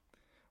dumb.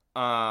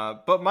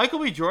 But Michael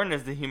B. Jordan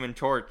as the Human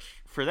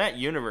Torch for that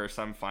universe,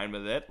 I'm fine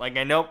with it. Like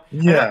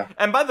yeah.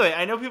 and by the way,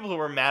 I know people who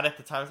were mad at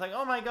the time. It's like,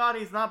 oh my god,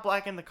 he's not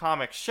black in the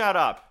comics. Shut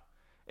up.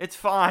 It's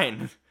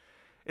fine.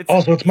 It's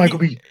Also, it's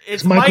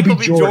it's Michael B. Michael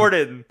B. Jordan.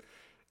 Jordan,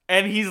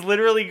 and he's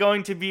literally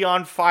going to be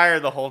on fire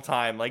the whole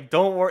time. Like,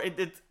 don't worry.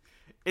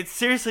 It's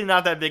seriously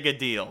not that big a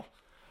deal.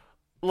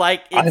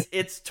 Like, I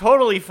it's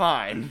totally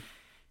fine.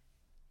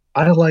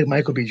 I like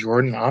Michael B.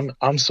 Jordan.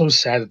 I'm so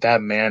sad that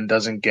that man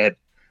doesn't get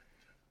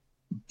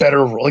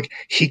better. Like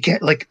he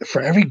get like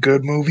for every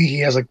good movie, he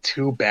has like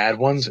two bad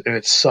ones, and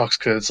it sucks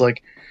because it's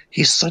like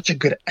he's such a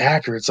good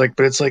actor. It's like,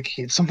 but it's like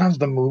sometimes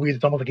the movie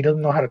it's almost like he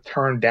doesn't know how to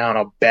turn down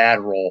a bad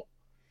role.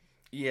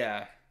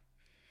 Yeah,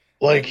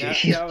 Like and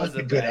he's that such was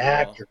a a good bad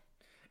role. actor.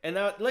 And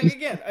now, like He's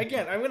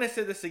again, I'm gonna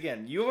say this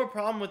again. You have a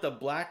problem with a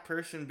black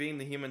person being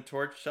the Human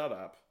Torch? Shut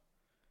up.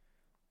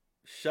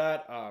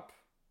 Shut up.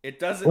 It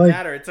doesn't like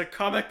matter. It's a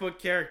comic book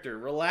character.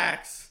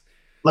 Relax.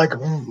 like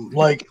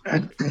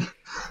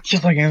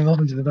just like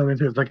another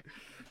thing. It's like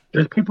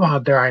there's people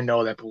out there I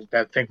know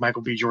that think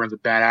Michael B. Jordan's a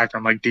bad actor.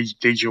 I'm like,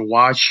 did you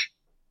watch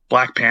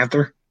Black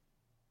Panther?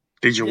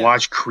 Did you Yeah.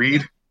 watch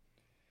Creed?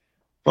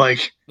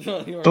 Like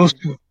those.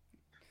 You're-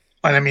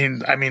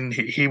 And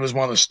he was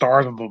one of the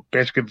stars of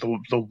basically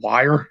the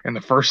Wire in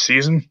the first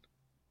season.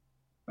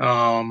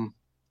 Um,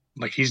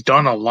 like he's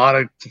done a lot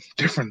of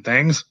different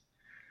things.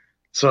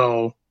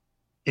 So,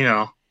 you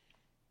know,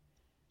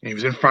 he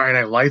was in Friday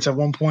Night Lights at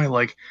one point.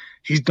 Like,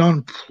 he's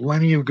done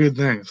plenty of good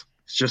things.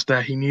 It's just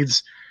that he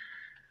needs,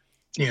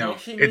 He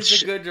actually needs a it's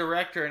good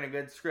director and a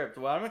good script.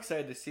 Well, I'm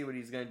excited to see what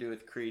he's going to do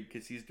with Creed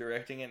because he's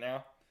directing it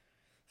now.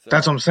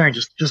 that's what So I'm saying.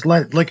 Just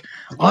let like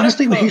let him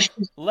honestly, cook.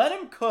 Let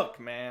him cook,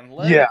 man.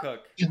 Let him yeah,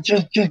 cook.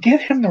 just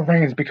give him the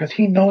reins because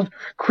he knows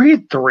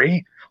Creed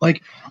 3.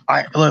 Like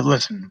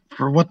listen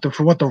for what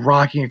the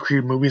Rocky and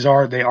Creed movies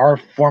are, they are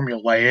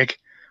formulaic,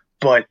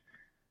 but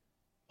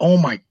oh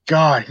my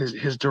god,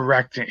 his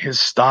directing, his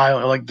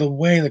style, like the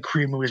way the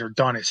Creed movies are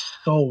done is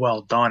so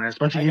well done. And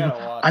I especially even gotta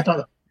I watch them.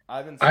 thought I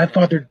haven't I seen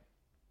thought any. there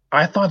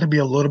I thought there'd be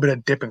a little bit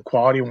of dip in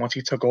quality once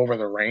he took over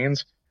the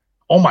reins.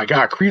 Oh my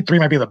god, Creed 3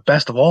 might be the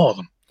best of all of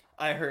them.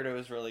 I heard it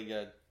was really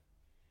good.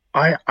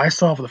 I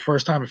saw it for the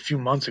first time a few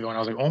months ago, and I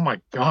was like, "Oh my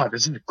god,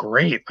 this is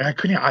great!" Like, I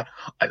couldn't.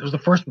 it was the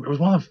first. It was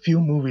one of the few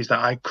movies that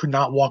I could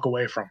not walk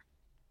away from.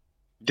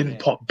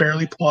 Didn't Yeah.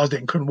 barely paused it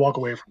and couldn't walk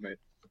away from it.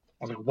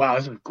 I was like, "Wow,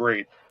 this is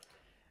great."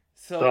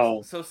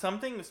 So So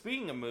something.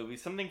 Speaking of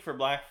movies, something for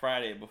Black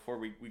Friday before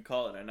we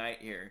call it a night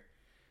here.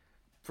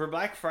 For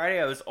Black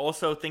Friday, I was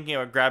also thinking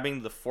about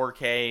grabbing the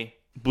 4K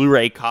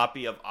Blu-ray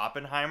copy of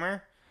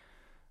Oppenheimer.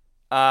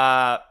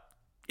 Uh,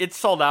 it's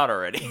sold out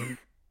already.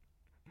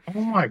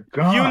 oh my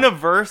god,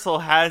 Universal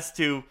has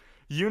to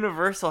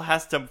Universal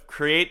has to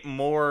create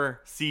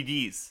more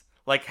CDs.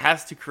 Like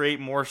has to create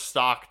more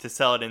stock to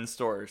sell it in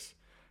stores.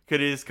 Cause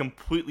it is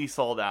completely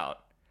sold out.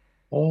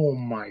 oh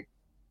my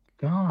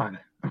god.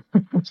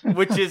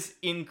 Which is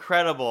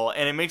incredible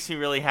and it makes me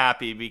really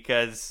happy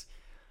because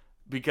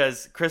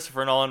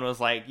Christopher Nolan was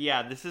like,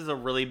 yeah, this is a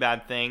really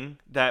bad thing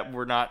that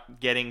we're not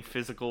getting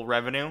physical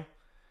revenue.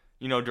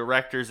 You know,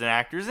 directors and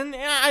actors. And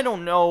I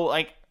don't know,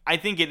 like I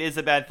think it is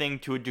a bad thing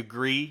to a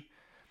degree,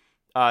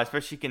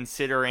 especially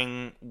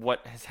considering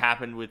what has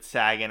happened with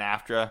SAG and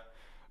AFTRA.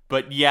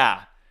 But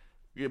yeah,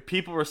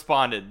 people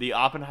responded. The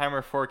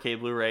Oppenheimer 4K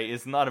Blu-ray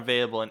is not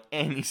available in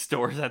any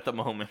stores at the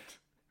moment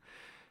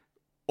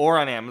or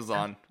on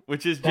Amazon,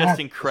 which is just That is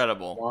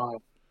incredible.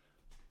 wild.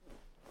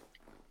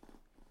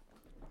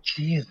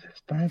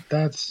 Jesus,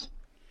 that's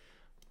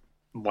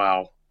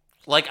wow.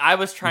 Like I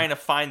was trying to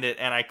find it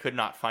and I could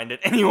not find it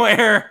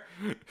anywhere.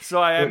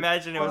 So I Good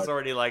imagine it was God.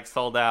 already like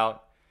sold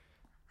out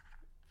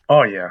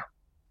Oh yeah.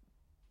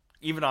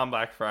 even on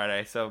Black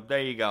Friday. So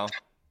there you go.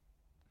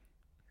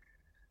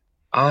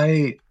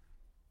 I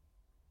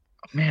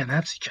man,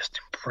 that's just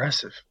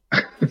impressive.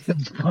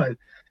 But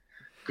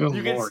good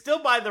You can lord.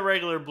 still buy the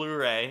regular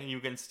Blu-ray. You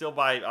can still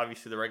buy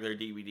obviously the regular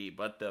DVD,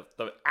 but the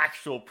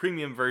actual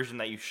premium version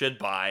that you should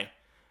buy,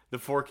 the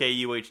 4K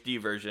UHD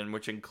version,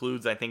 which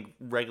includes I think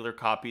regular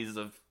copies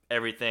of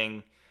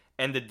everything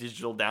and the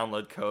digital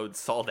download code,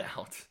 sold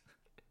out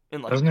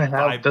in like Doesn't it have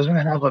 5.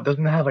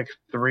 like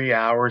 3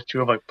 hours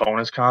too of like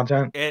bonus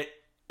content? It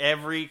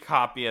every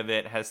copy of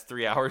it has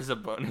 3 hours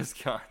of bonus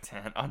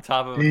content on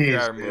top of a 3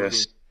 hour Jesus.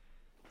 movie.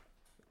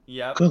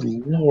 Yep. Good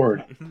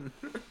lord.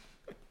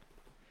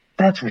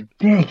 That's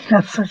ridiculous.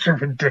 That's such a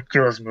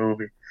ridiculous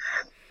movie.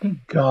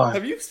 Good God.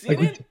 Have you Like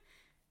seen it?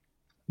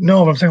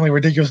 no, I'm saying like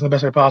ridiculous in the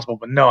best way possible,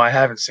 but no, I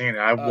haven't seen it.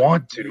 I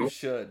want You to.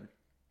 should.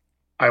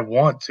 I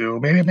want to.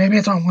 Maybe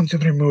it's on 1, 2,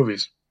 3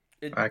 movies.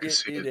 It I could it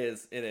see it it.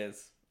 is. It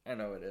is. I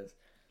know it is.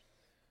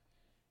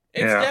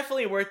 It's Yeah.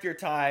 definitely worth your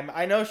time.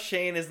 I know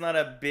Shane is not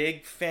a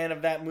big fan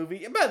of that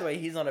movie. And by the way,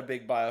 he's not a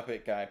big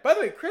biopic guy. By the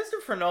way,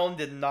 Christopher Nolan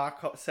did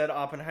not said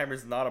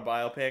Oppenheimer's not a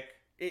biopic.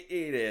 It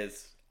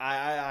is.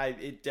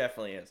 It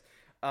definitely is.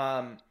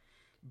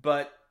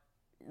 But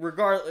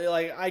regardless,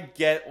 like I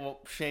get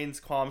Shane's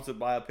qualms with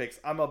biopics.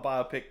 I'm a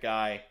biopic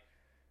guy.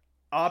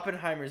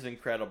 Oppenheimer's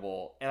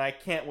incredible, and I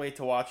can't wait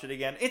to watch it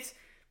again.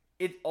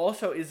 It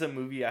also is a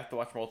movie you have to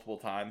watch multiple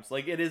times.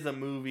 Like it is a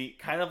movie,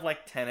 kind of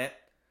like Tenet,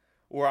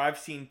 where I've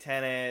seen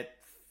Tenet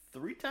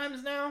 3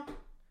 times now,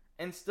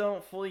 and still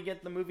don't fully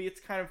get the movie.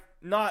 It's kind of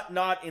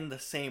not in the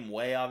same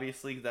way,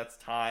 obviously. That's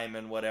time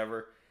and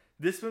whatever.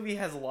 This movie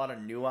has a lot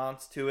of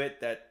nuance to it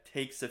that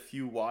takes a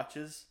few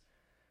watches,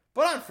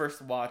 but on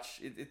first watch,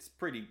 it's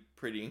pretty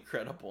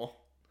incredible.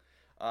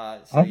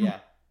 So I, yeah,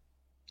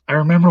 I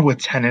remember with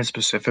Tenet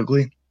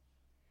specifically.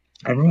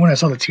 I remember when I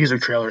saw the teaser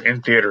trailer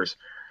in theaters,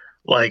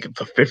 like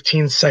the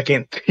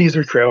 15-second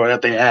teaser trailer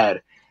that they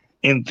had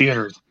in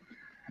theaters,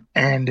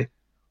 and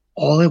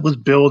all it was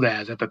billed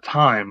as at the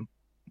time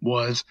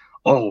was,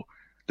 oh,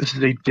 this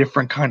is a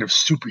different kind of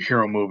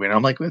superhero movie. And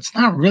I'm like, it's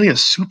not really a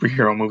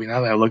superhero movie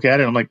now that I look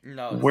at it. I'm like,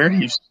 no, it's where do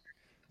you? not.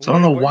 So I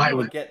don't know Where did why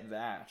you get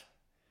that?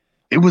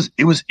 it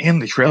was in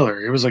the trailer.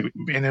 It was like,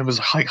 and it was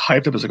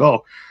hyped up as like,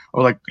 oh,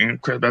 or like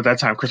at that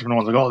time, Christopher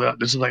Nolan's like, oh,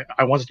 this is like,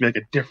 I want it to be like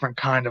a different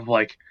kind of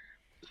like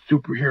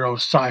superhero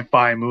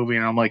sci-fi movie.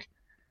 And I'm like,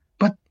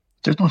 but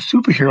there's no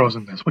superheroes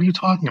in this. What are you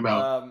talking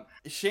about?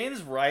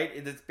 Shane's right.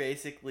 It's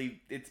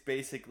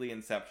basically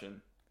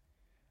Inception,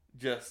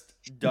 just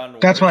done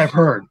That's what I've worse.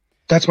 heard.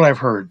 That's what I've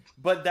heard.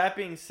 But that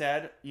being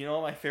said, you know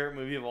what my favorite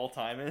movie of all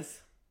time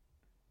is?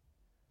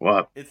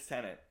 What? It's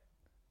Tenet.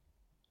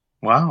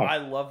 Wow. I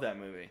love that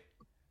movie.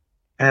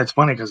 And it's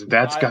funny because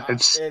that's got I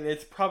it's and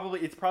it's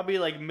probably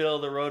like middle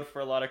of the road for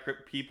a lot of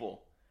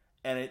people,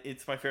 and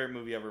it's my favorite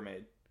movie ever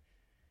made.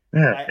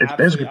 yeah, I it's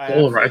absolutely, basically I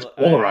polarized.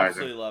 absolutely, It's I polarizing.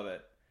 absolutely love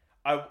it.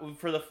 I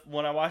for the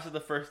when I watched it the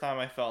first time,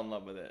 I fell in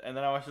love with it, and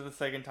then I watched it the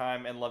second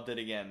time and loved it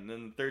again, and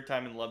then the third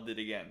time and loved it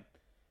again.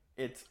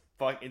 It's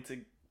a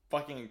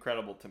fucking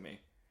incredible to me.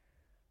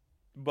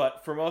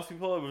 But for most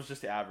people, it was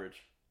just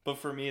average. But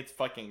for me, it's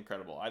fucking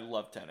incredible. I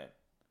love Tenet.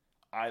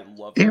 I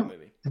love It that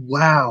movie.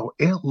 wow,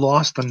 it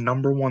lost the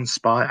number one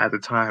spot at the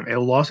time. It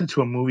lost it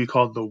to a movie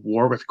called The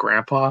War with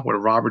Grandpa with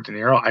Robert De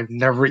Niro. I've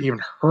never even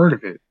heard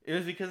of it. It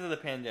was because of the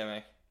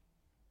pandemic.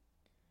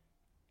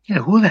 Yeah,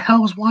 who the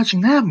hell was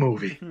watching that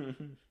movie?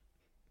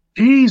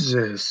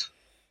 Jesus.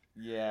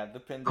 Yeah, the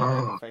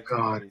pandemic Oh affected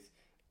God. movies.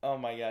 Oh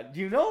my god. Do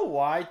you know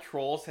why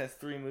Trolls has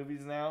three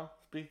movies now?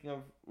 Speaking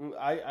of,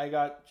 I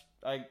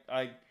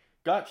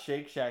got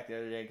Shake Shack the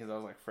other day because I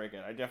was like, frick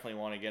it, I definitely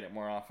want to get it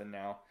more often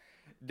now.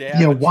 They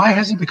Yeah, have a. why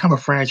has it become a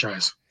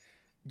franchise?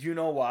 Do you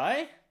know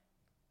why?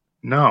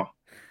 No.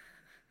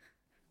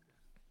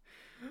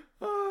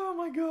 Oh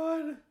my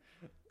god.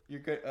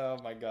 You're good. Oh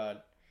my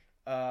god.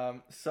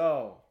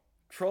 So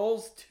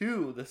Trolls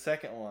 2, the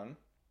second one,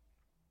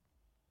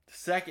 the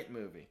second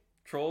movie,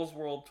 Trolls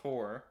World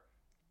Tour.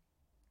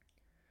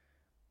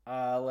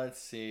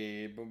 Let's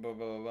see.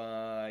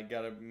 I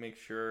gotta make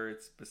sure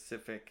it's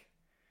specific.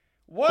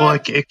 Well,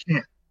 What?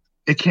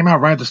 it came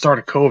out right at the start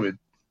of COVID.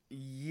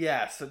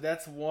 Yeah, so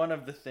that's one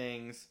of the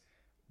things,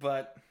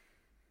 but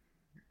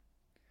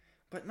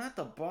not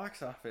the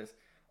box office.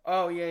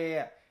 Oh yeah, yeah,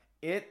 yeah.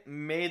 It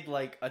made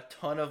like a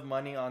ton of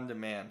money on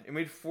demand. It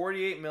made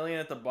 48 million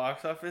at the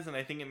box office, and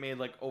I think it made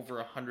like over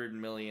 100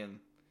 million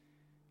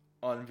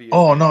on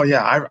Oh VOD. no,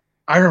 yeah,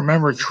 I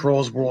remember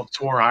Trolls World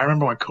Tour. I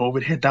remember when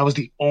COVID hit. That was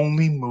the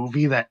only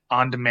movie that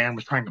On Demand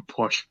was trying to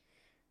push.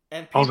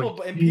 and I was like,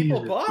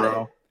 people Jesus, bought it.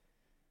 bro.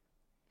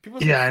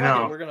 People said, Yeah, I "Fuck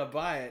it, know. we're gonna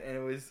buy it," and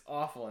it was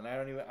awful. And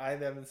I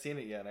haven't seen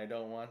it yet. I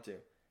don't want to.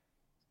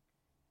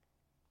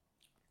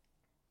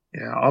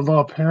 Yeah, although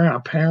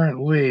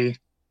apparently,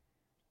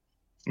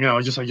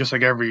 just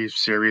like every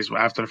series,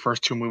 after the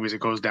first two movies, it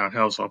goes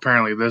downhill. So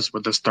apparently, this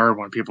with this third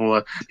one,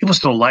 people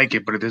still like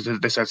it, but they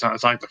said it's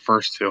not like the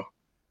first two.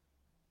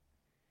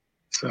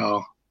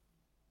 So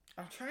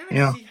I'm trying to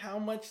yeah, see how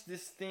much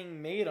this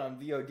thing made on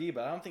VOD,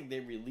 but I don't think they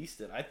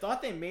released it. I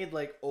thought they made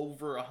like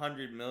over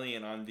 100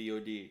 million on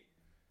VOD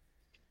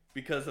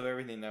because of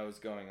everything that was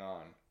going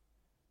on.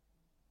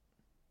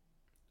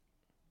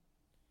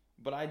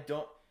 But I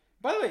don't.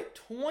 By the way,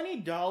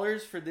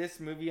 $20 for this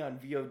movie on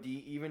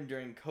VOD, even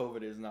during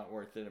COVID, is not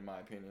worth it in my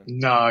opinion.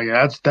 no,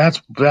 yeah,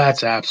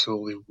 that's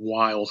absolutely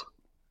wild.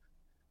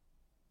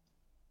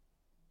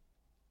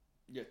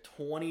 Yeah,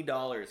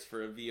 $20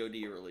 for a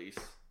VOD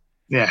release.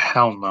 Yeah,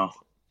 hell no.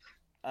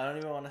 I don't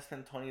even want to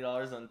spend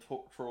 $20 on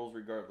Trolls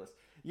regardless.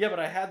 Yeah, but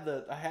I had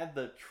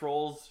the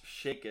Trolls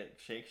Shake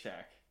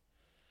Shack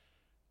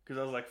because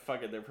I was like,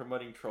 fuck it, they're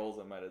promoting Trolls,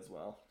 I might as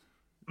well.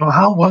 Well,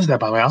 how was that,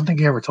 by the way? I don't think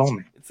you ever told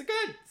me.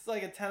 It's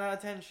like a 10 out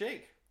of 10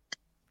 shake.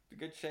 It's a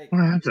good shake.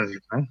 Well, that's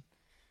interesting.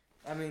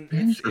 I mean,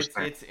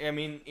 Interesting.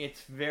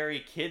 it's very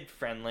kid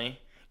friendly.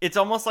 It's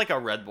almost like a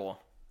Red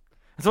Bull.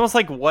 It's almost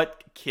like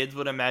what kids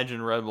would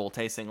imagine Red Bull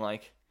tasting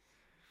like.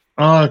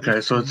 Oh,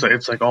 okay, so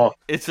it's like all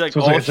It's like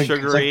so all it's like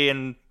sugary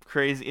and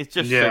crazy.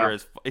 yeah,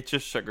 It's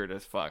just sugared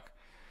as fuck.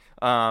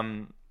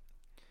 Um,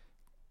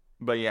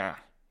 but yeah,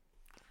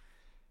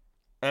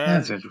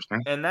 that's and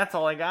interesting. that's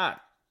all I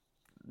got.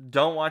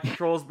 Don't watch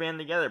Trolls Band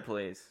Together,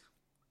 please.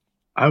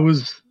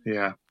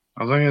 Yeah.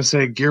 I was gonna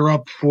say gear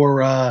up for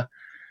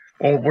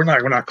well we're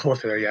not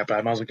close to there yet, but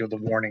I might as well give the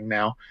warning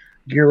now.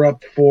 Gear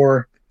up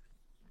for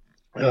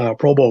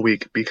Pro Bowl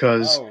week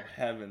Oh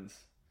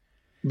heavens!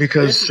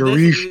 because This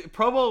Sarish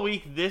Pro Bowl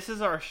week. This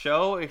is our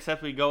show,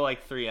 except we go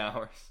like 3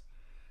 hours.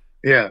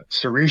 yeah,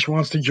 Sarish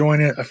wants to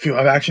join it.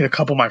 A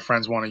couple of my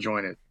friends want to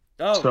join it.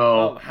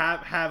 So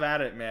Have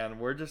at it, man.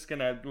 We're just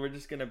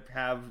gonna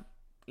have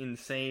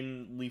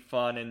insanely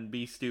fun and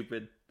be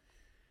stupid.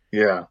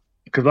 yeah.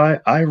 Because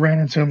I ran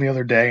into him the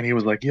other day and he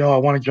was like, "Yo, I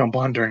want to jump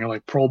on during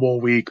like Pro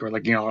Bowl week or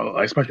like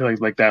especially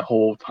like that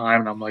whole time."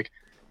 And I'm like,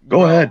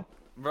 "Go Bro, ahead,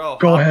 bro,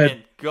 go hop ahead.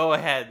 in. Go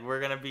ahead. We're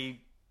gonna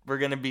be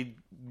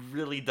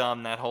really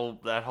dumb that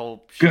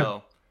whole Good.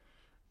 show.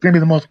 Gonna be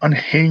the most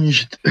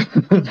unhinged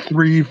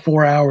 3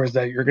 4 hours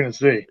that you're gonna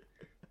see."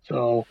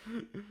 So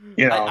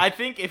you know, I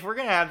think if we're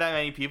gonna have that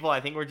many people,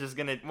 I think we're just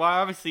gonna. Well,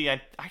 obviously,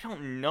 I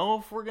don't know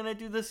if we're gonna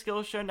do the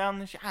skill showdown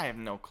this year. I have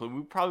no clue.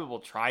 We probably will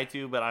try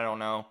to, but I don't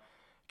know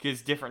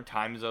because different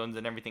time zones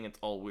and everything. It's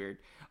all weird.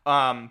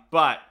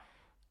 But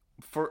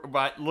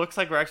looks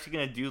like we're actually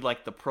gonna do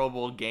like the Pro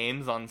Bowl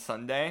games on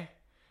Sunday,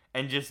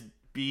 and just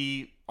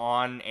be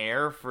on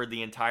air for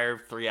the entire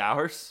 3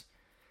 hours.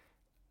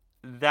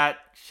 That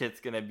shit's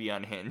gonna be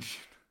unhinged.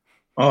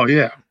 oh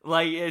yeah,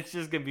 Like it's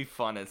just gonna be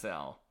fun as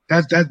hell.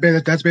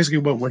 that's basically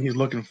what he's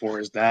looking for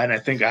is that. And I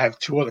think I have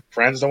two other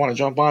friends that want to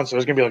jump on, so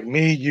it's gonna be like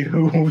me,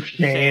 you,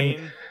 Shane,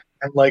 Shane.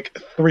 and like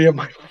three of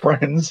my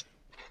friends.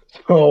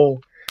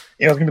 So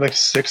Yeah, there's gonna be like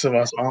six of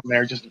us on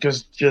there, just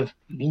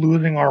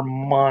losing our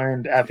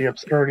mind at the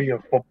absurdity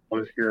of football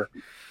this year.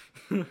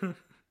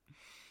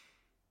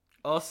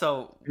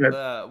 Also, Yeah.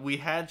 we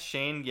had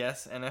Shane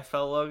guess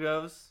NFL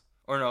logos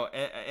or no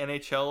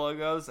NHL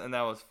logos, and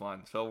that was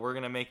fun. So we're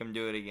gonna make him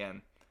do it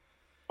again.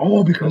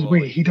 Oh, because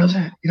wait, Probably he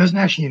doesn't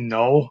actually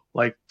know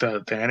like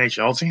the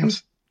NHL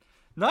teams.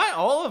 not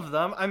all of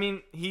them. I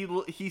mean,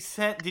 he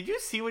sent. Did you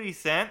see what he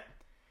sent?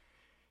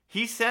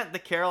 He sent the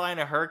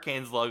Carolina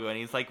Hurricanes logo, and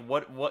he's like,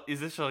 "What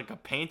is this? Like a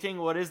painting?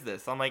 What is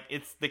this?" I'm like,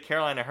 "It's the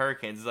Carolina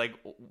Hurricanes." He's like,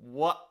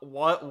 "What?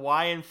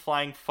 Why in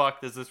flying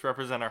fuck does this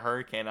represent a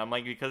hurricane?" I'm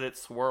like, "Because it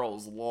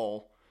swirls,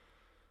 lol."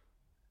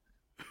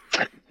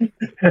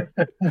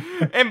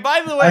 And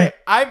by the I way,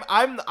 I'm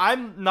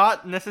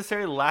not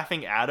necessarily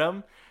laughing at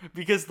him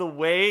because the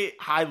way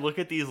I look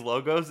at these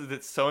logos is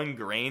it's so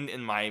ingrained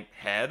in my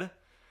head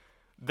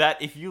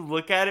that if you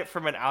look at it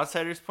from an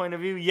outsider's point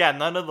of view, yeah,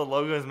 none of the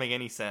logos make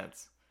any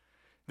sense.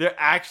 They're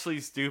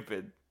actually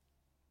stupid.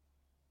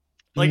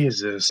 Like,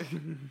 Jesus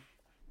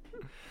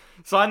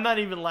so I'm not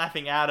even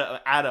laughing at him.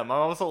 I'm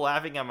also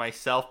laughing at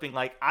myself, being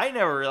like, I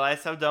never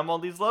realized how dumb all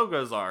these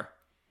logos are.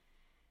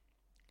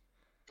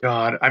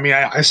 God, I mean,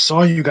 I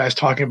saw you guys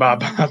talking about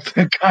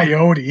the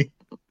coyote.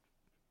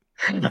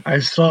 I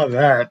saw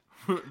that.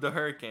 The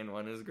hurricane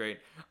one is great.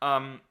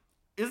 Um,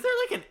 is there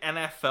like an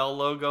NFL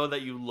logo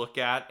that you look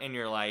at and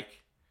you're like,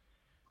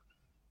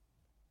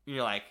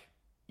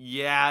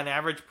 yeah, an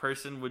average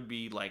person would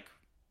be like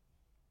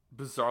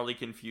bizarrely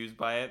confused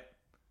by it?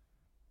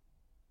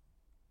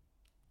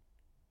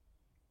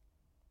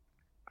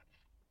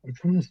 I'm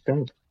trying to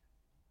think.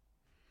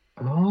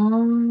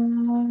 Oh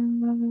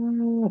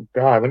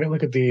God, let me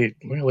look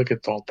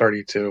at all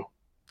 32.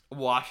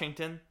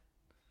 Washington,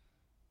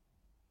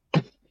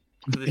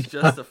 because it's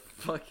just a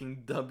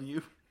fucking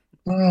W.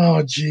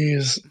 Oh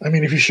geez. I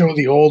mean, if you show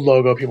the old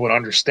logo, people would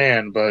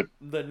understand, but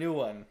The new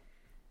one,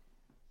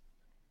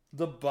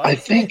 the I Bucks,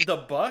 think the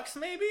Bucks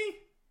maybe.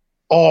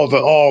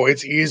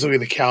 it's easily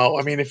the Cow.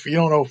 I mean, if you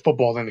don't know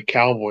football, then the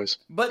Cowboys.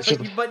 But It's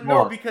just but no,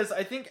 more. because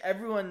I think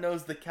everyone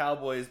knows the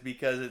Cowboys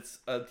because it's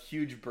a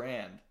huge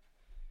brand.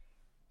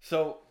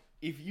 So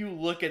if you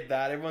look at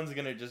that, everyone's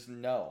gonna just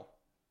know.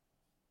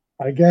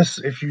 I guess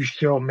if you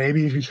show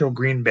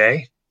Green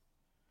Bay,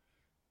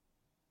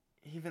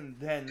 Even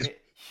then, 'cause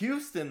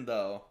Houston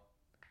though,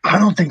 I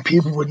don't think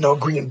people would know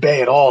Green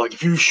Bay at all. Like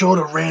if you showed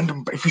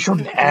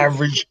an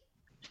average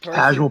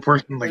casual person,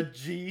 person, a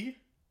G.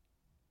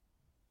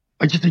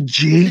 like just a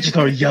G, just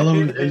a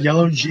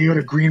yellow G with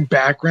a green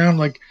background,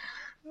 like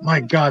my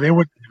God, they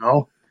wouldn't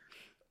know.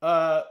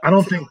 uh, I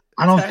don't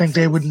think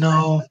they would Texans.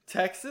 know.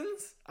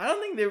 Texans. I don't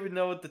think they would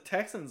know what the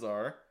Texans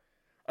are.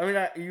 I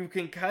mean, you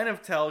can kind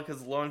of tell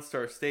because Lone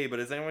Star State, but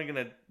is anyone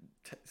gonna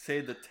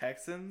say the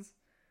Texans?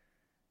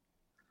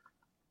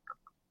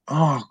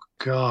 Oh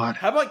God.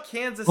 How about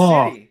Kansas Oh,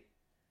 City?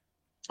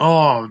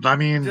 I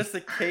mean, Just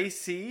the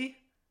KC?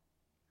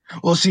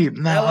 well, see,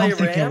 now LA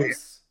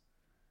Rams?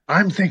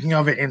 I'm thinking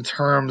of it in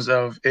terms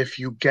of if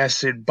you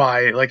guess it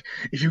by like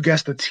if you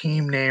guess the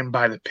team name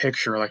by the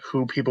picture, like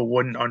who people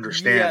wouldn't Yeah,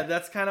 understand.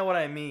 that's kind of what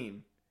I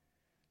mean.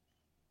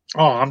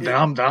 Oh,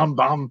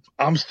 It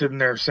I'm sitting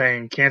there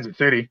saying Kansas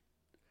City.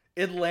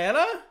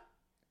 Atlanta?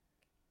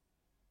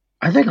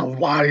 I think a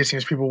lot of these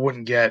teams people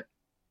wouldn't get.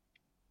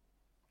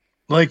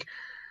 Like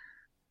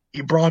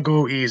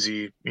Bronco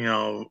easy,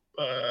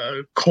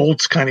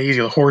 Colts kind of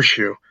easy, the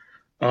horseshoe.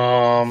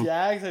 Um,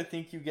 Jags, I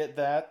think you get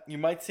that. You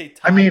might say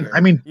I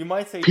Tiger. mean, You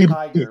might say people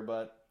Tiger,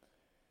 but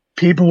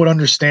people would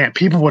understand.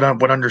 People would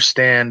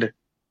understand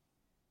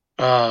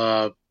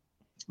uh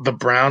the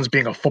Browns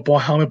being a football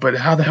helmet, but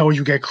how the hell would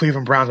you get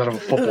Cleveland Browns out of a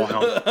football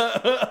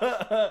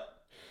helmet?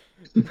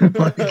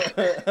 Like,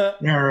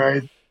 yeah,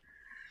 right.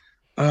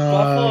 Uh,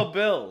 Buffalo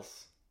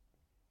Bills.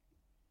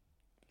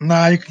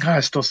 nah, you can kind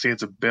of still see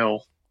it's a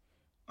bill.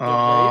 The Um,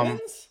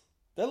 Ravens?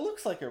 That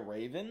looks like a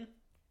raven.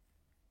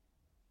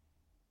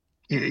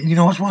 you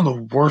know, it's one of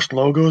the worst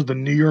logos, the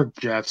New York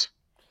Jets.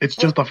 It's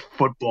just But a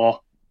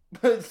football.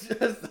 it's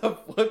just a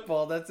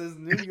football that says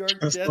New It's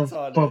York just a Jets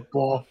on it.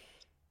 football.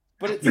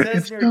 But it says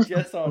It's New York just a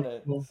Jets on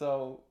it. football.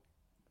 So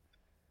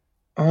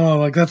Oh,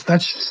 like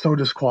that's so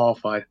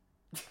disqualified.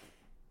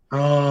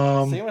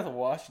 Um, same with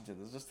Washington.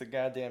 It's just a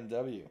goddamn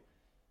W.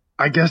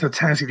 I guess the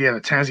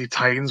Tennessee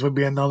Titans would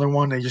be another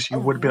one. You Oh,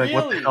 would be like,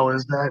 what the hell really?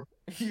 is that?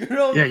 You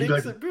Yeah, don't you'd be think like,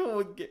 so people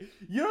would get?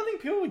 You don't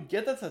think people would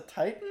get that's a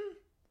Titan?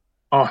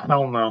 oh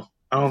hell no,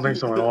 I don't think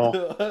so at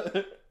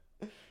all.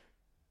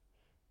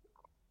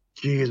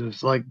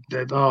 Jesus, like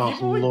that. Oh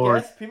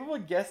Lord, People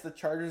would guess the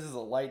Chargers is a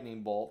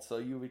lightning bolt, so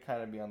you would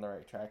kind of be on the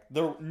right track.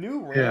 The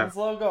new yeah. Rams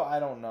logo, I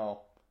don't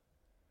know.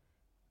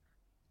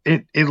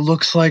 It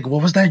looks like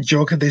what was that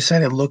joke that they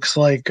said? It looks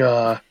like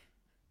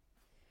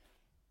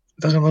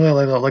doesn't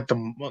look like the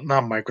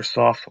not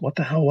Microsoft. What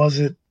the hell was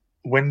it?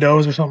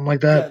 Windows or something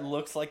like Yeah, that. it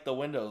looks like the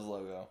Windows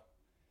logo.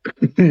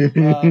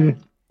 Um,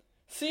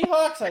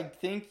 Seahawks, I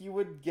think you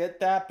would get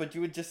that, but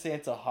you would just say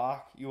it's a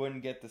hawk. You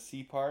wouldn't get the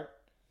C part.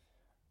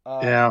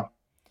 Um, Yeah,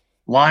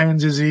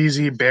 Lions is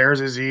easy.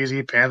 Bears is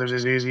easy. Panthers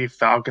is easy.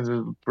 Falcons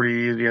is pretty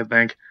easy, I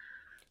think.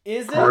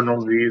 Is it?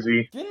 Cardinals is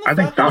easy. Getting the I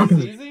think Falcons is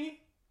Falcons. easy?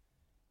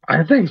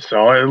 I think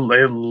so. It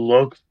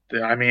looks.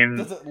 I mean,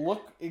 Does it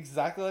look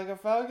exactly like a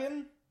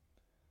Falcon?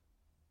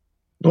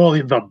 well,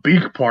 the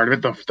beak part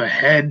of it, the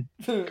head,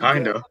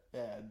 kind The of.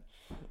 head.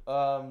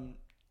 Um,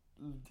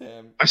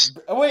 damn. I, s-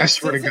 Oh, I wait,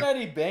 swear to God.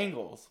 Cincinnati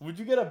Bengals. Would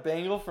you get a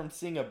Bengal from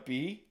seeing a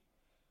bee?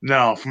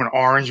 No, from an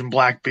orange and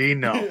black bee,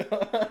 no.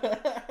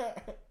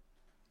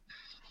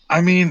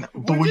 I mean,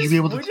 but would you be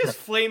able to? We just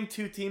flamed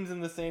two teams in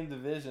the same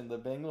division, the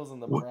Bengals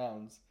and the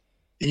Browns.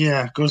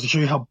 Yeah, goes to show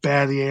you how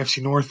bad the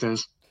AFC North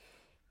is.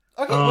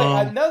 Okay,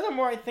 wait. Um, Now the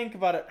more I think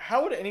about it,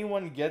 how would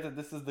anyone get that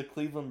this is the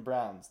Cleveland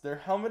Browns? Their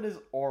helmet is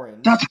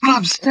orange, that's what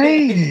I'm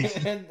saying.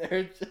 and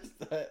they're just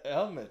a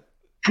helmet.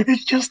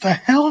 It's just a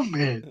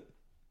helmet.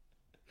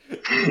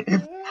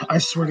 I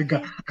swear to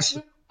God,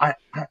 I,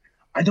 I,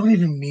 I don't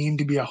even mean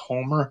to be a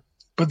homer,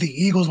 but the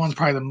Eagles one's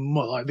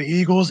probably the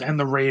Eagles and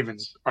the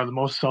Ravens are the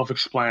most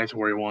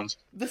self-explanatory ones.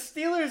 The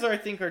Steelers, I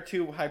think, are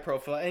too high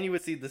profile, and you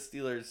would see the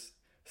Steelers.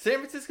 San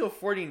Francisco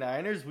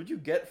 49ers, would you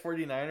get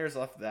 49ers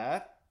off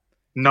that?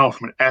 No,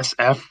 from an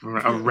SF, from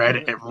a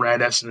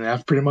red S and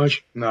F, pretty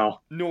much.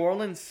 No, New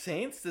Orleans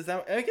Saints? Does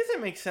that? I guess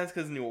it makes sense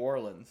because New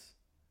Orleans.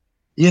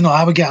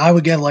 I would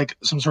get like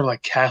some sort of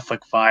like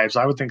Catholic vibes.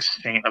 I would think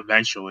Saint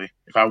eventually.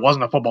 If I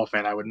wasn't a football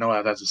fan, I would know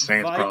that that's a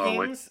Saints probably.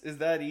 Vikings? Is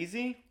that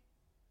easy?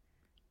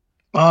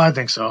 Oh, I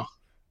think so.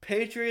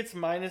 Patriots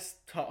minus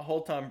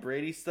whole Tom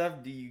Brady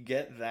stuff. Do you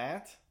get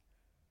that?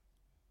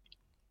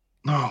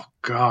 Oh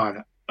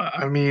God,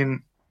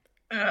 Kind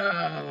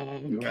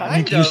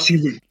can you of, see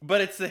the?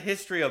 but it's the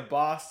history of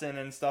Boston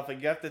and stuff.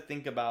 Like you have to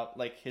think about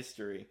like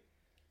history.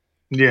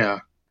 Yeah,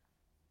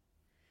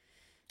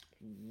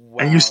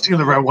 and you Wow. see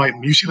the red, white.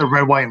 You see the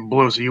red, white, and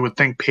blue, so you would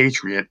think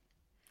Patriot.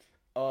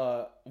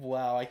 Wow.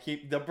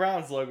 The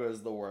Browns logo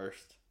is the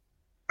worst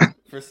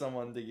for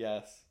someone to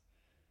guess.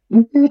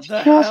 It's The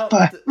just hel- a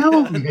the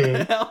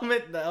helmet.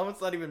 helmet. The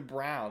helmet's not even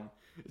brown.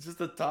 It's just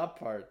the top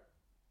part.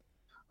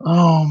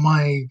 Oh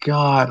my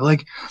God!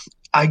 Like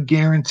I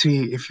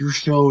guarantee, if you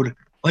showed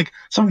like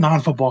some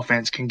non-football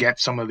fans can get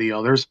some of the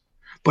others,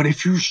 but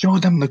if you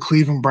showed them the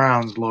Cleveland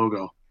Browns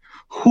logo,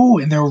 who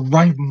in their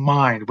right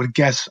mind would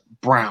guess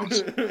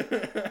Browns?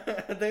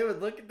 They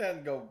would look at that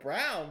and go,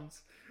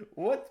 Browns?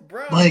 What's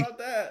brown Like, about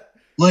that?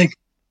 like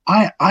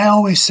I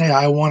always say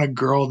I want a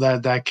girl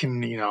that can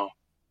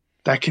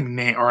that can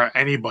name or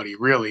anybody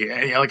really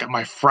like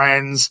my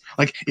friends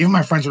like even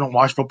my friends who don't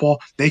watch football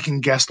they can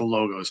guess the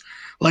logos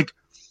like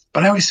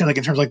but I always say like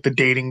in terms of like the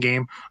dating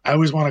game I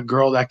always want a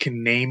girl that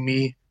can name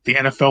me the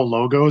NFL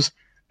logos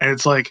and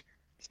it's like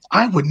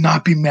I would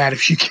not be mad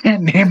if she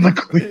can't name the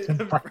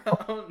Cleveland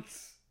Browns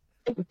Browns.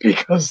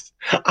 because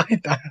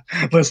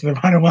listen if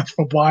I don't watch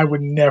football I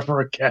would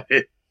never get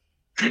it.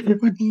 I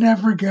would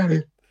never get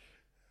it.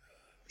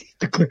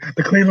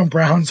 The Cleveland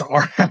Browns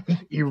are as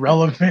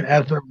irrelevant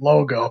as their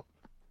logo.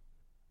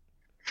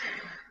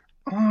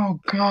 Oh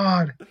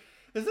God.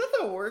 Is that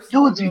the worst You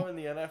know, logo in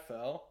the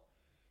NFL?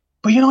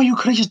 but you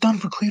could have just done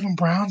for Cleveland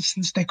Browns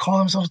since they call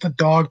themselves the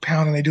dog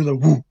pound and they do the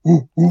woo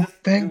woo woo Just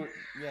thing. do it,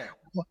 yeah.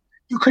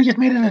 You could have just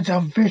made it a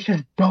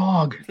vicious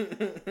dog. But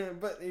you It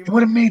would have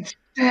wouldn't. made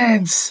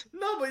sense.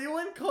 No, but you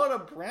wouldn't call it a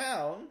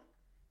brown.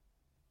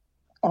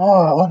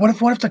 Oh, well,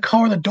 what if the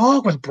color of the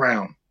dog was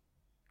brown?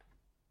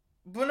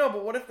 But no,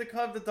 but what if the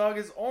color of the dog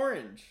is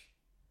orange?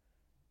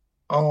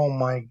 Oh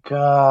my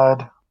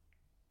God.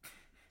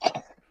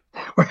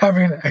 We're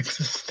having an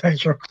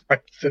existential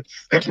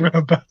crisis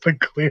about the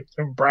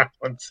Cleveland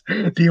Browns.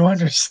 Do you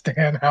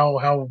understand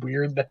how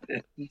weird that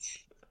is?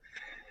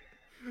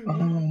 Oh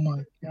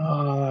my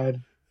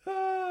God.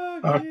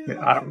 Oh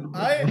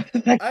Okay,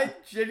 Jesus! I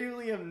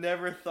genuinely have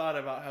never thought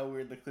about how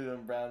weird the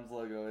Cleveland Browns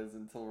logo is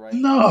until right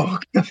now.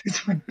 no,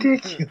 it's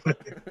ridiculous.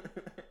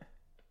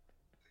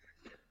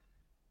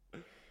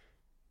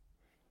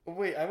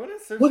 Wait, I'm gonna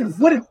search What this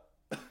what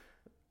up.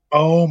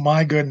 Oh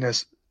my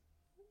goodness.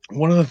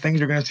 One of the things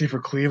you're going to see for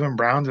Cleveland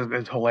Browns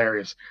is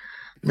hilarious.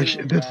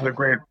 Cleveland This is a Brown.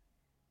 great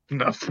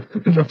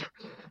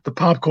the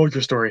pop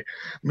culture story.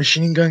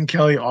 Machine Gun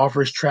Kelly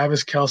offers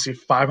Travis Kelsey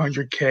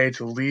 500K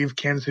to leave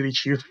Kansas City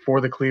Chiefs for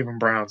the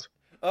Cleveland Browns.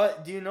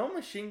 Do you know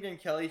Machine Gun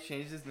Kelly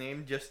changed his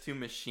name just to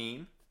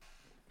Machine,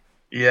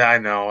 Yeah, I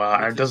know.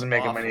 which It is doesn't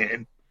make him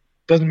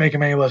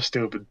awful. any less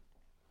stupid.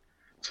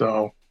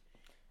 So,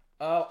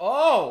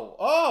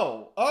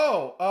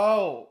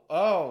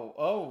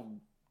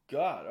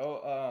 God.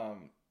 Uh,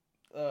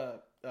 uh,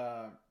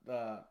 uh,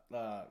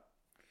 uh,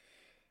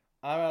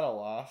 I'm at a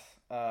loss.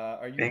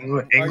 Are you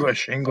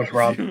English,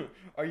 Rob.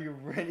 are you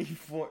ready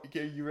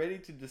are you ready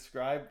to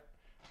describe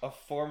a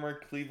former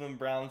Cleveland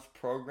Browns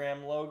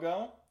program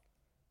logo?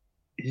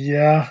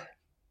 Yeah.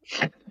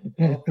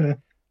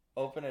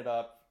 Open it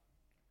up.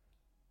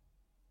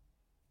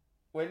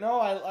 Wait, no,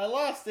 I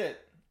lost it.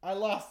 I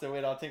lost it.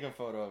 Wait, I'll take a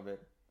photo of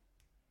it.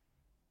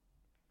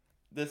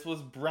 This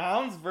was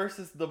Browns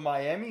versus the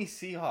Miami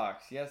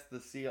Seahawks. Yes,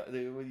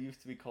 it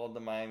used to be called the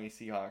Miami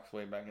Seahawks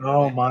way back in the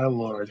Oh day. my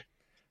lord.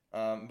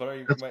 But are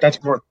you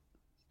That's more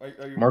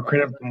are you more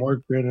creative.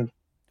 More creative.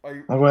 are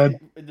you Oh, go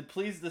ahead.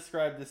 please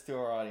describe this to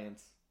our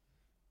audience.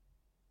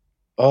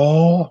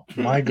 Oh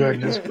my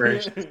goodness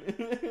gracious!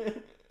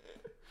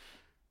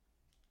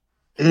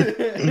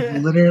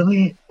 It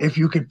literally, if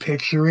you could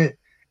picture it,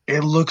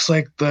 it looks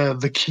like the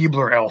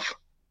Keebler elf.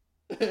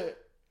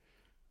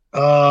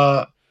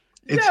 Uh,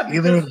 it's Yeah,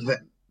 either because the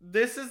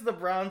this is the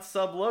Brown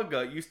sub logo.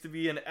 It used to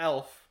be an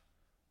elf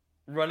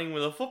running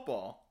with a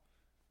football.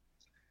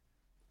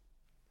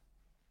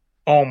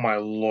 oh my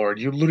lord,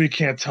 you literally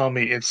can't tell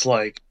me it's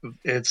like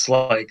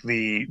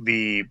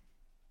the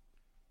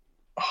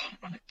oh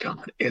my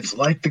god, it's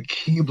like the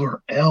Keebler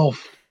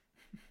elf.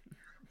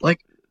 Like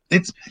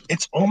it's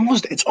it's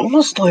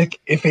almost like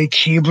if a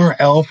Keebler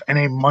elf and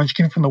a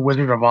Munchkin from the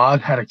Wizard of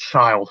Oz had a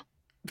child,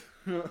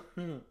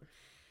 an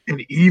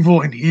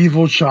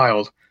evil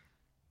child.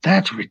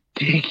 That's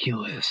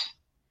ridiculous.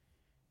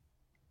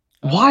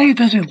 uh, Why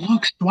does it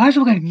look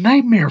like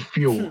nightmare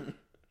fuel?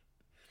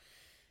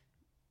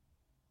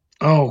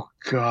 Oh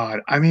God.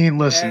 I mean,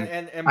 listen,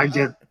 and I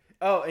get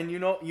oh, and you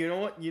know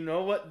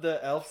what the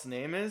elf's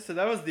name is. So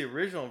that was the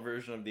original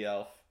version of the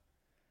elf.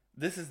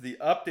 This is the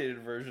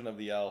updated version of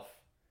the elf.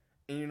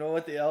 And you know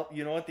what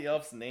the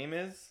elf's name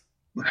is?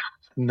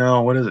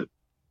 no, what is it?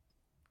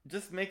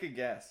 Just make a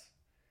guess.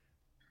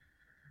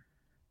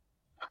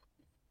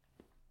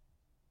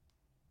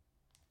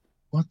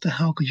 What the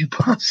hell could you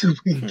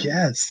possibly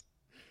guess?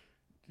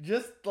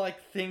 Just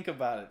like think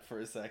about it for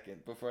a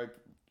second before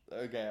I.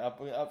 Okay,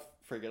 I'll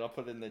forget. I'll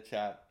put it in the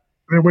chat.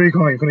 What are you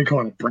calling it? What are you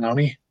calling it?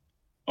 Brownie?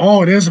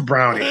 Oh, it is a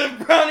brownie.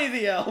 Brownie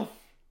the elf.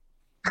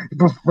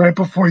 Right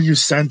before you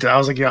sent it, I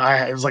was like,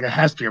 yeah, it was like it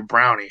has to be a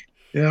brownie.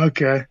 Yeah,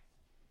 okay.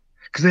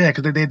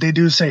 Because they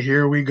do say,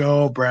 here we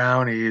go,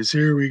 brownies,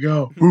 here we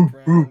go. Ooh,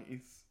 ooh.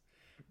 Brownies.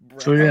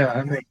 So yeah, Brownies.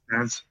 that makes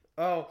sense.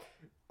 Oh,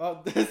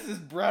 oh, this is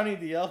Brownie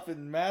the elf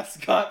in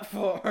mascot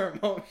form.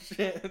 Oh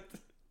shit.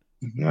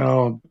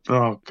 Oh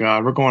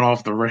God, we're going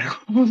off the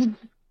rails.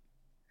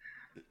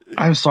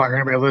 I'm sorry,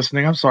 everybody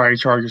listening. I'm sorry,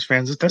 Chargers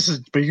fans.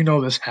 But you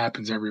know this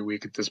happens every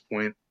week at this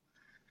point.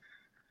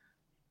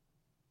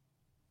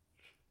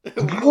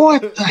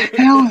 What the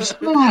hell is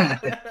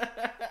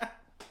that?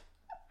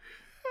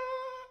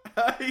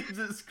 How do you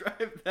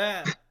describe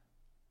that?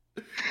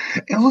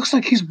 It looks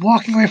like he's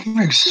walking away from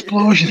an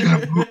explosion in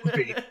a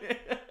movie.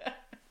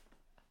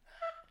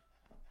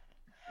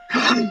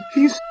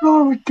 He's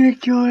so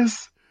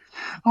ridiculous.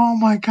 Oh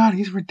my God,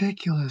 he's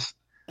ridiculous.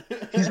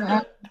 He's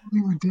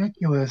absolutely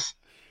ridiculous.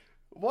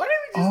 Why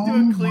don't we just do a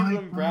Oh my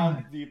Cleveland God.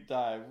 Browns deep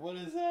dive? What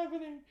is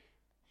happening?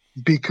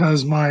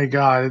 Because my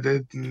God,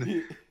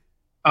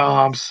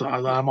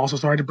 I'm also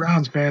sorry to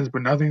Browns fans,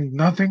 but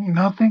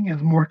nothing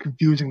is more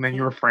confusing than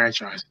your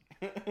franchise.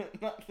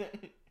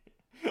 Nothing.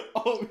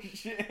 Oh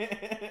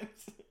shit.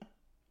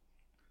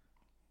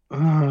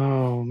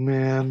 Oh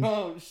man,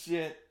 Oh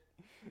shit.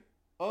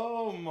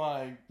 Oh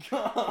my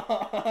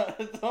god.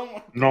 Oh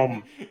my no,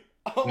 god.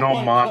 Oh no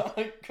my must,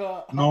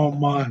 god. no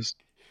must.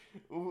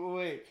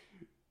 Wait.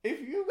 If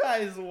you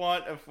guys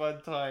want a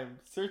fun time,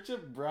 search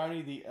up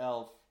Brownie the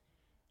Elf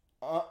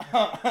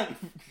on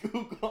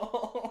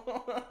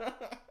Google.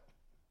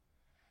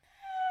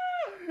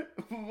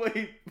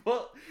 Wait,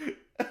 what?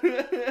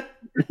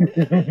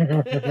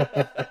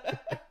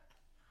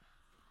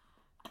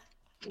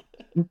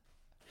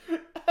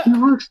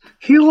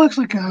 He looks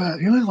like, I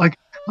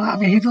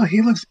mean,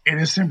 he looks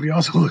innocent, but he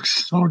also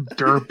looks so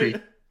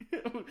derpy.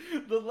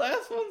 The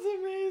last one's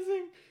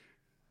amazing.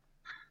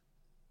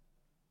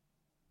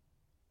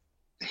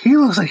 He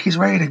looks like he's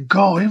ready to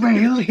go. He's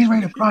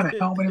ready to put on a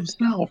helmet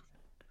himself.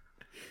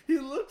 He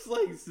looks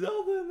like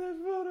Zelda in that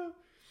photo.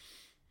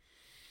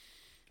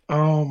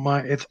 Oh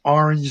my, it's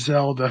Orange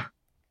Zelda.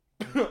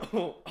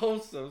 Oh,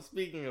 also,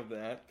 speaking of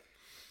that,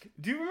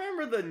 do you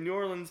remember the New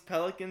Orleans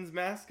Pelicans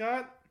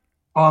mascot?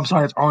 Oh, I'm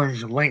sorry, it's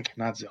Orange Link,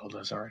 not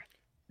Zelda. Sorry.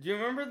 Do you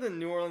remember the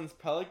New Orleans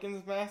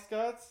Pelicans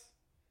mascots?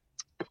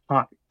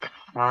 Uh,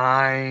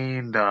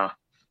 kinda,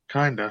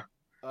 kinda.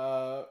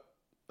 Uh,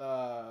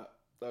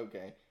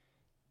 okay.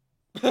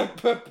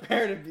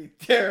 Prepare to be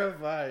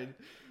terrified.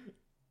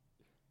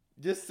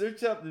 Just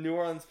search up New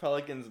Orleans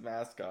Pelicans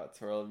mascots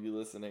for all of you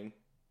listening.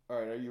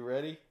 Alright, are you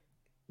ready?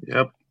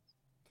 Yep.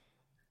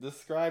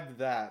 Describe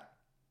that.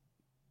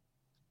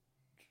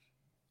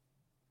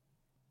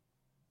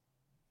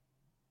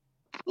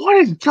 What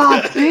in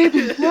God's name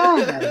is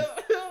that?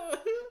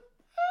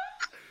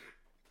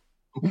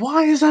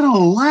 Why is that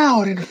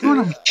allowed in front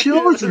of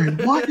children?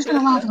 Why is that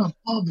allowed in the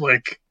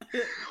public?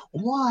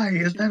 Why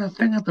is that a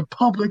thing that the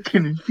public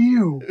can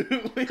view?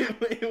 Wait.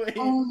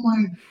 Oh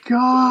my Look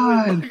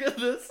God. at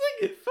the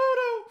second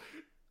photo.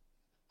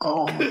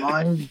 Oh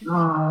my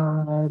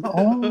God.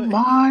 Oh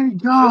my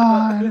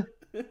God.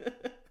 God.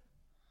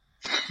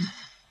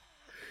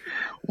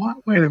 What?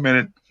 Wait a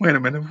minute. Wait a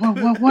minute.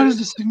 What is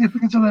the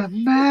significance of that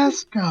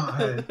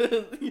mascot?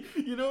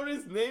 You know what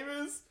his name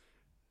is?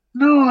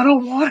 No, I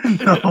don't want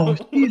to know.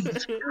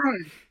 Jesus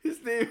Christ.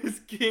 His name is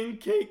King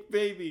Cake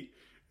Baby.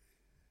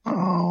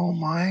 Oh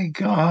my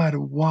God.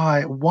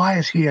 Why? Why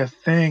is he a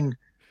thing?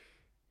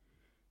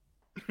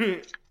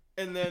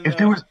 And then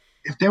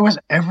If there was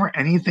ever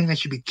anything that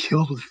should be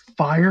killed with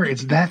fire,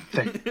 it's that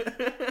thing.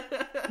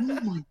 Oh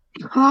my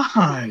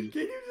god!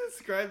 Can you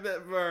describe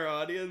that for our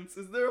audience?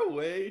 Is there a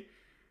way?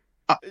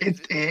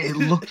 It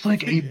looks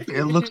like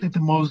the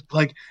most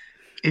like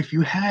if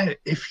you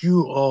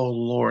oh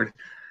lord,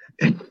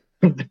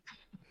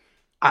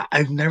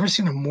 I've never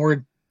seen a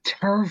more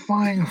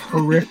terrifying,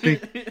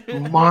 horrific,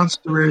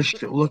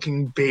 monsterish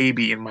looking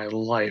baby in my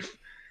life.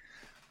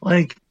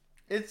 Like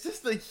It's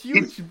just a it's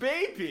huge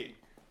baby.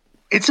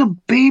 it's a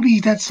baby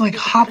that's like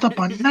hopped up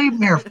on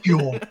nightmare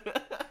fuel.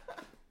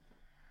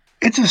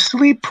 It's a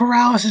sleep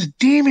paralysis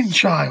demon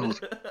child.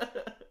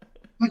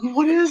 Like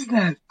what is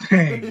that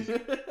thing?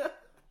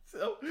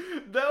 So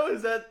that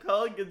was at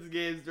Pelicans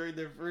games during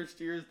their first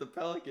year as the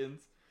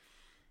Pelicans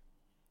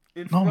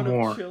in No front of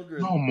more. No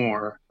children.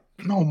 more.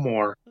 No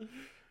more.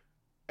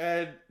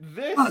 And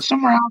this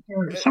Somewhere out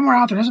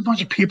there, there's a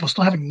bunch of people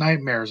still having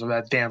nightmares of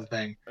that damn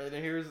thing. and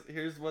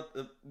here's what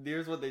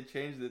they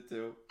changed it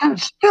to.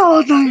 It's still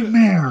a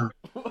nightmare.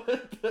 What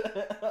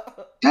the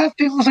hell? That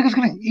thing looks like it's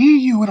gonna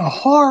eat you in a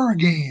horror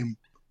game.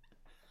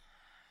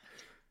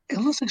 It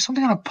looks like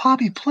something on a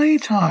Poppy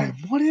Playtime.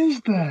 What is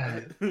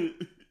that?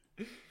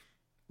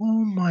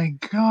 Oh my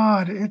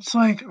god! It's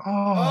like, oh,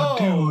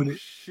 Oh dude.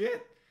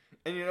 shit!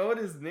 And you know what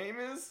his name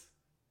is?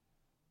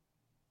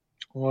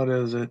 What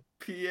is it?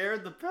 Pierre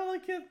the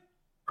Pelican.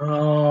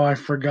 Oh, I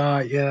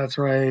forgot. Yeah, that's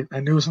right. I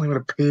knew it was something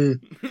with a P.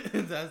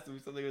 It has to be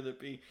something with a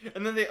P.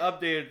 And then they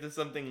updated it to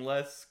something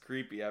less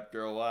creepy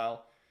after a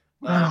while.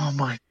 Oh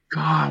my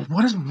god!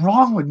 What is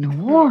wrong with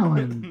New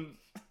Orleans?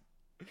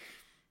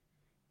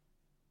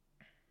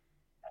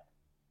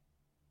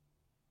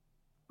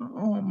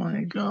 Oh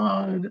my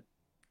god!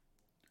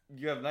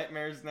 You have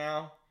nightmares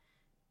now.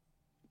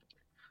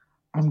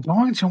 I'm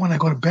going to when I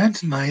go to bed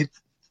tonight.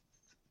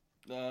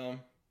 Um,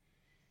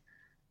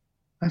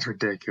 That's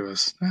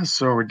ridiculous. That's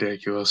so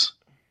ridiculous.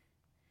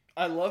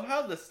 I love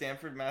how the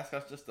Stanford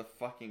mascot's just a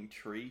fucking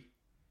tree.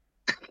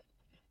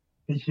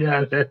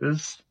 Yeah, it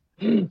is.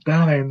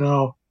 That I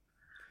know.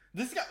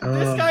 This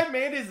guy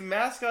made his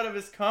mascot of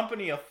his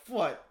company a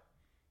foot.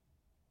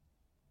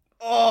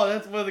 Oh,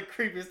 that's one of the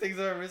creepiest things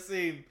I've ever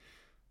seen.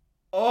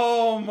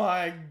 Oh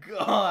my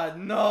god,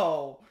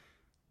 no.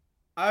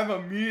 I'm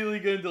immediately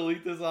gonna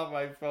delete this off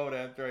my phone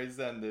after I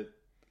send it.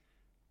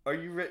 Are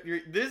you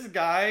ready? This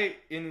guy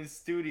in his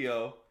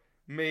studio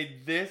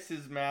made this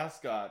his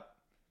mascot.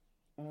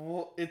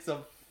 It's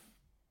a.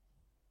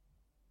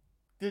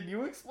 Did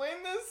you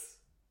explain this?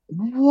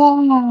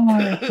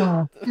 What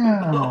the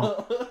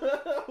hell?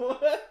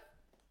 What?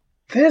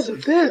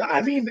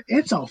 I mean,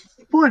 it's a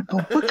foot,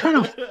 but what kind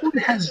of foot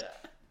has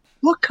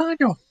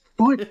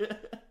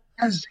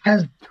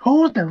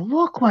toes that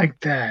look like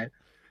that?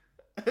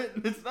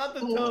 It's not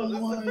the toes. Oh It's the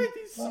my fact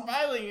he's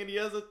smiling and he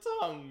has a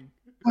tongue.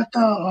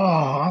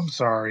 I'm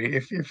sorry.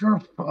 If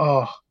you're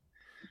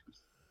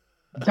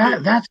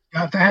that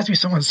has to be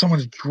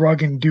someone's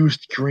drug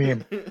induced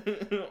dream.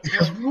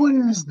 Because what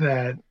is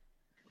that?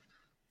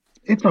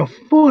 It's a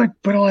foot,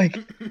 but like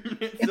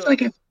it's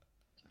like if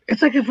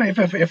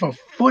a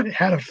foot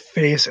had a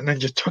face and then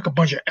just took a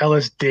bunch of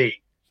LSD.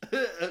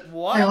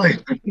 What?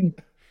 Like,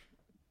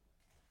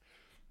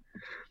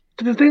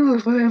 the thing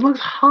looks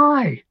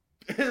high.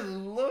 It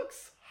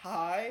looks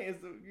high,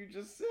 is what you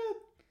just said.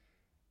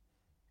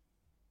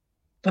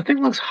 The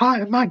thing looks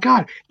high. My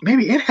God,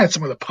 maybe it had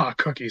some of the pot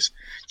cookies.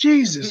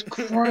 Jesus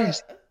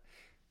Christ.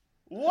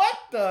 What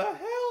the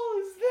hell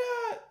is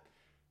that?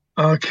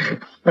 Okay,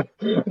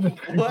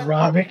 What?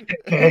 Rob, it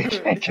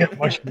can't get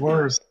much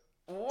worse.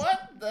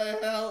 What the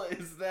hell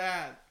is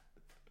that?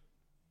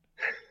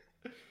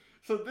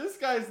 So this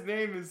guy's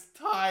name is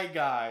Thai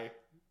Guy.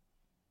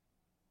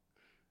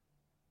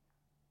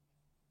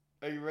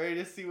 Are you ready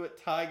to see what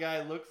Thai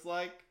Guy looks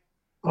like?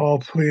 Oh,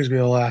 please be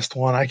the last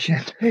one. I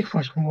can't take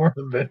much more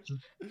of this.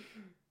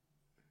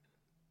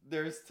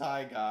 There's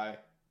Thai Guy.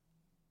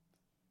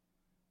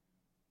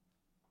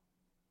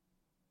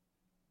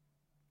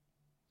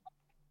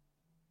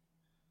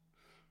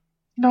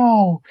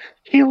 No,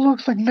 he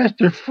looks like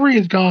Mr.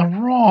 Freeze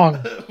gone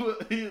wrong.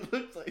 He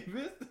looks like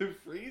Mr.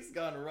 Freeze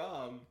gone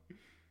wrong.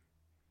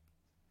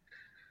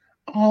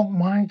 Oh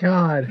my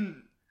God.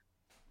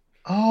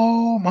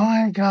 Oh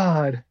my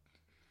God.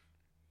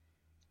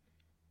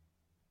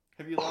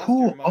 Have you lost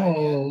your mind yet?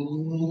 Oh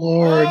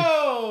Lord.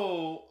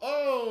 Oh,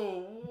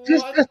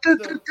 what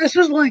the? This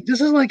is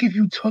like if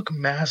you took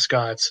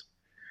mascots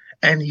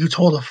and you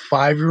told a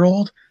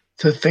 5-year-old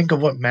to think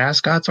of what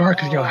mascots are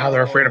because you know how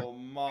they're afraid of Oh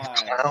my.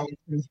 clowns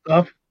and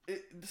stuff.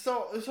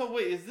 So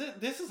wait,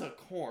 this is a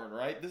corn,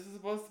 right? This is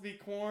supposed to be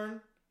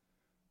corn?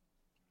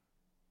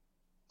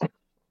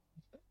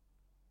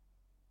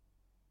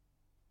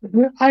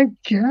 I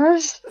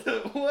guess.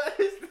 What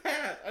is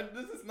that?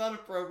 This is not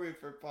appropriate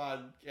for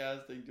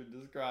podcasting to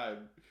describe.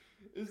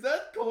 Is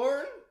that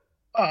corn?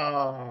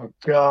 Oh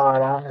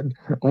God!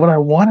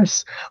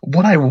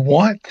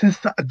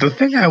 The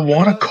thing I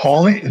want to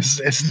call it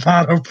is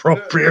not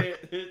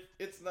appropriate.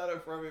 It's not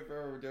appropriate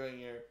for what we're doing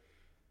here.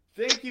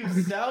 Thank you,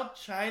 South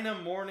China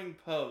Morning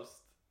Post.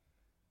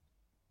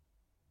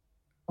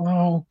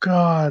 Oh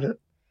God.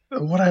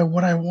 What I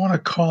want to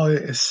call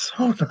it is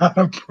so not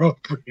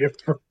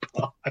appropriate for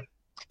pod.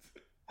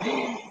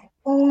 Oh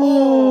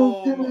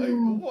Oh my!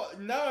 God.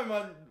 What? Now I'm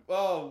on.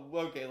 Oh,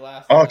 okay.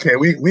 Last one. Okay,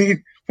 we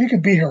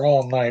could be here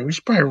all night. We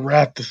should probably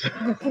wrap this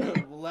up.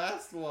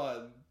 Last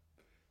one.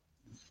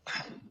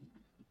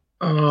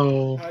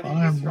 Oh, How do you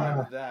I'm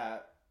describe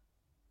that?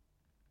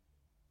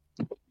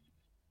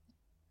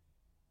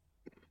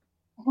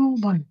 oh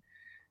my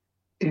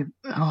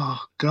oh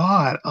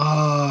God.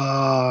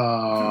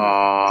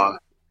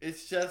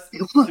 It's just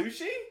It look,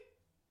 sushi.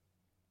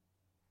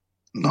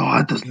 no,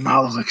 it does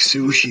not look like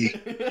sushi.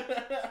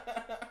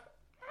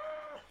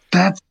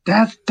 That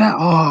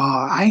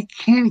I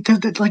can't because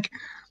that like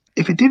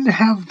if it didn't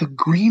have the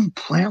green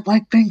plant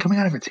like thing coming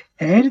out of its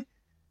head,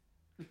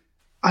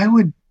 I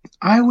would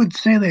I would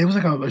say that it was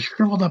like a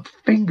shriveled up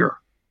finger.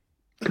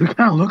 It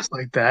kind of looks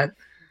like that.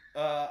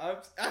 I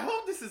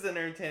hope this is an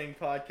entertaining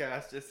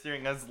podcast. Just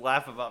hearing us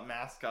laugh about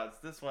mascots.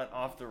 This went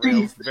off the See,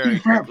 rails very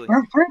quickly.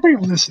 for for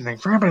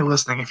everybody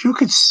listening, if you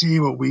could see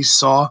what we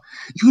saw,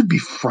 you would be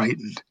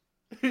frightened.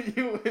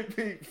 You would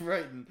be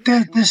frightened.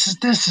 This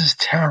is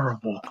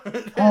terrible.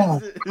 this Oh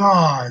is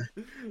God.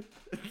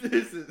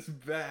 this is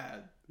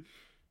bad.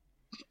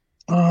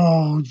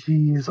 Oh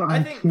jeez, I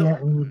I think the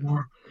can't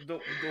anymore.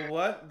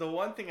 the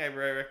one thing I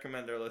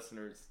recommend our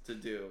listeners to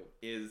do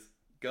is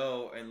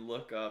go and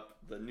look up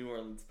the New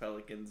Orleans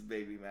Pelicans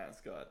baby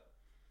mascot.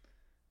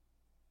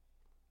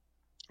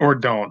 Or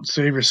don't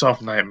save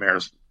yourself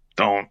nightmares.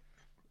 Don't.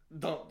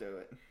 Don't do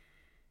it.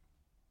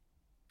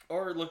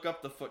 Or look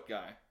up the foot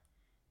guy.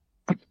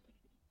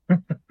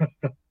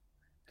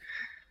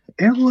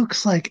 It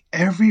looks like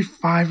every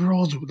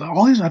 5-year-old's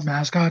all these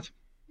mascots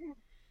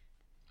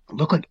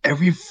look like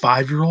every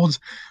 5-year-old's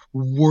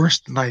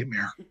worst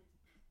nightmare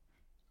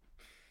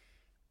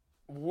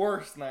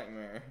Worst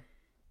nightmare.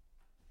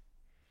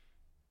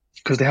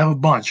 because they have a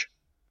bunch.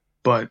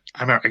 But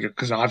I remember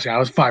because obviously I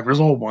was 5 years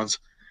old once,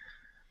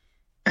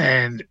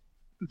 and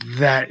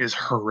that is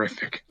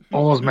horrific.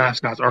 All those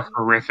mascots are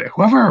horrific.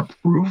 Whoever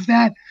approved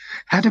that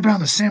had to be on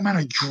the same amount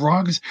of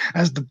drugs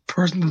as the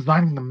person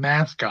designing the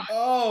mascot.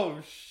 Oh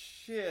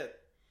shit.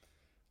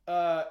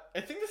 I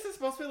think this is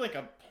supposed to be like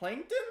a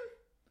plankton?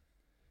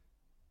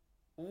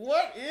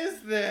 What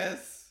is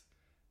this?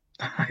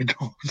 I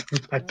don't,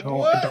 I What don't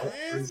want to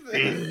is see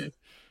this? it.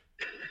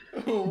 I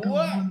don't What?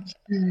 want to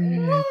see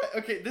it. What?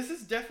 Okay, this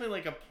is definitely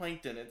like a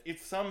plankton.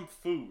 It's some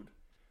food.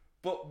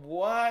 But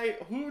why?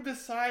 Who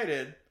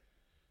decided?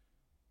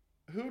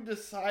 Who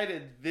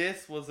decided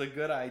this was a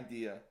good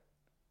idea?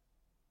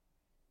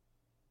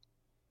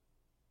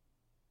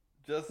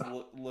 Just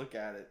look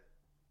at it.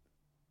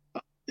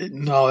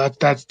 No,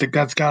 that's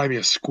got to be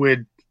a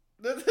squid.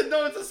 No,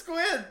 it's a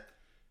squid.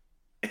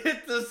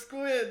 It's a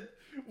squid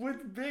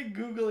with big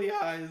googly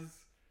eyes.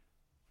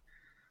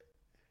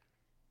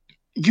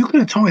 You could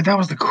have told me that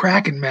was the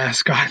Kraken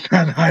mascot,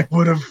 and I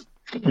would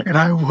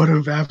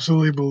have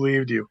absolutely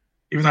believed you.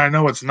 Even though I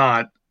know it's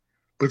not,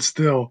 but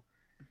still.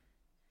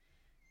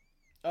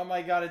 Oh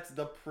my god, it's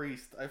the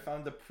priest. I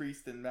found the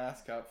priest in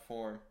mascot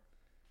form.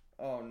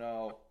 Oh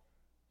no.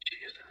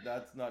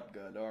 That's not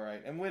good.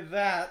 Alright. And with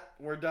that,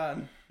 we're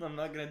done. I'm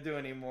not gonna do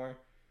anymore.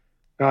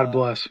 God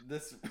bless.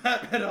 This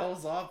rabbit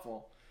hole's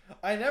awful.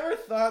 I never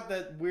thought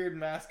that weird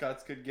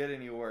mascots could get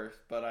any worse,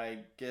 but I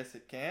guess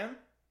it can.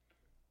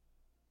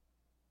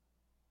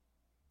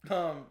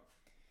 Um,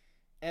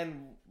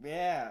 and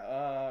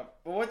yeah,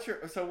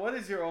 but what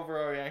is your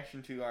overall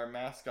reaction to our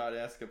mascot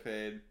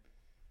escapade?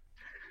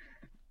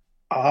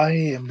 I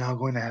am now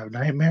going to have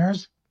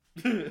nightmares.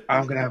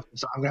 I'm gonna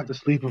have to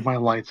sleep with my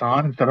lights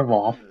on instead of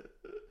off,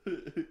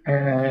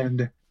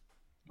 and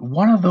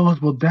one of those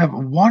will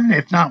one,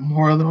 if not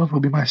more of those, will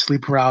be my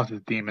sleep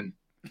paralysis demon.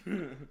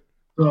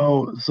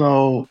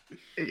 So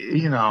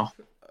you know,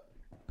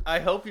 I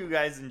hope you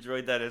guys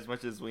enjoyed that as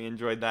much as we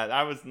enjoyed that.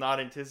 I was not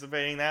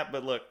anticipating that,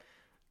 but look,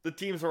 the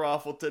teams were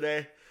awful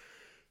today.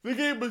 The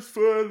game was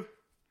fun,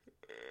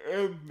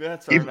 and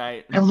that's our if,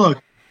 night. and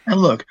look,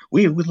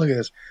 we look at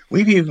this.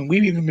 We've even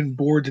been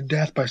bored to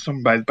death by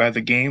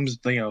the games,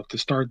 to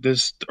start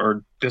this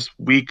or this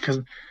week because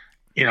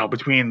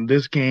between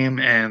this game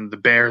and the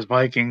Bears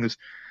Vikings,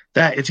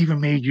 that it's even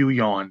made you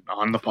yawn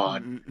on the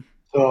pod.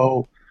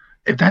 So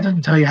if that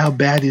doesn't tell you how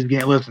bad these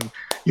games, listen,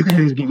 you can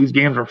say these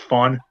games are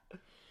fun,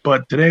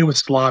 but today was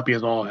sloppy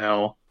as all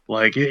hell.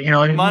 Like it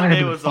might have Monday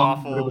been was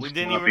fun, but it awful. was We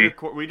didn't even sloppy.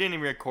 record. We didn't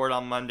even record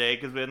on Monday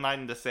because we had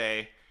nothing to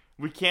say.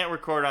 We can't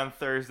record on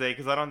Thursday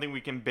because I don't think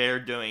we can bear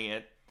doing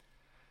it.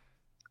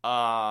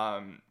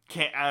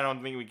 Can't. I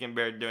don't think we can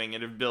bear doing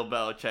it if Bill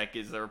Belichick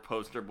is our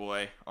poster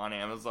boy on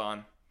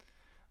Amazon.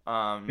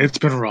 It's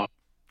been rough.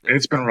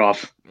 It's been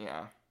rough.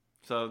 Yeah.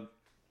 So,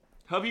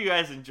 hope you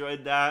guys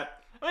enjoyed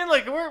that. I mean,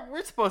 like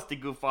we're supposed to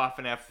goof off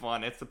and have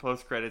fun. It's the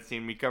post-credit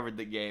scene. We covered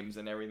the games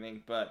and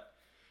everything, but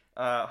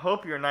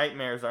hope your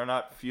nightmares are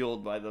not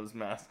fueled by those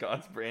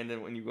mascots,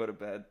 Brandon, when you go to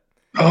bed.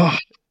 Oh,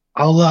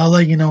 I'll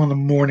let you know in the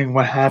morning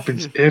what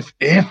happens if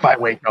I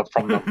wake up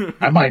from them.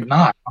 I might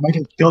not. I might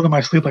get killed in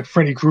my sleep like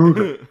Freddy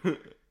Krueger.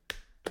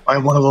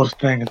 One of those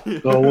things.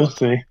 So we'll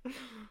see.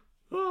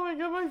 Oh my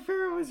god, my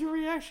favorite was your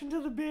reaction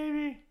to the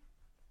baby.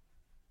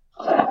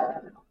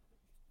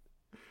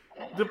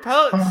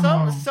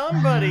 Oh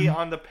Somebody man.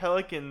 on the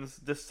Pelicans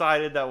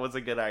decided that was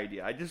a good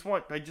idea. I just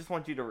want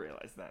you to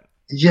realize that.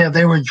 Yeah,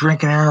 they were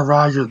drinking Aaron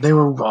Rodgers. They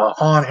were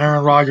on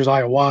Aaron Rodgers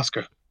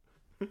ayahuasca.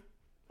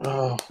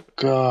 Oh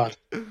God.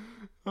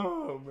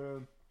 Oh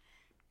man.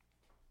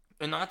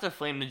 And not to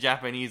flame the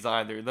Japanese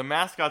either. The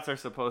mascots are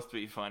supposed to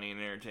be funny and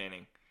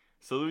entertaining.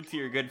 Salute to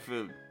your good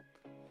food.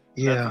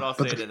 That's what Yeah, I'll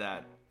say to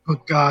that.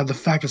 but God, the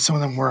fact that some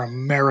of them were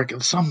American,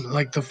 the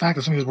fact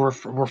that some of these were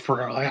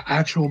for like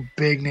actual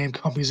big name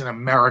companies in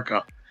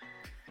America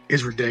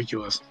is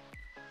ridiculous.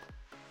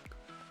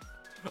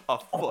 A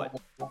foot.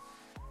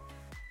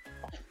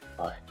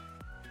 Oh,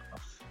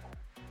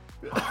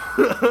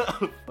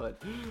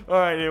 But, all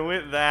right, and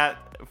with that,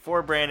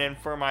 for Brandon,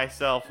 for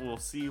myself, we'll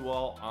see you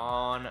all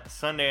on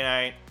Sunday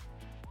night.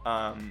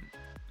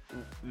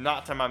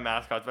 Not talking about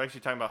mascots, but actually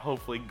talking about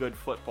hopefully good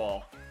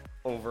football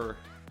over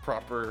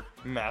proper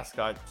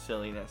mascot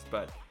silliness.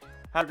 But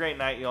have a great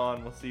night, y'all,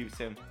 and we'll see you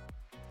soon.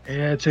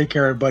 Yeah, take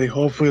care, everybody.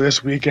 Hopefully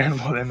this weekend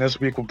and this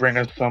week will bring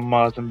us some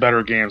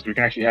better games. We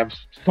can actually have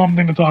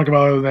something to talk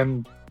about other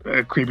than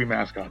creepy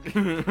mascots.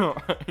 All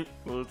right,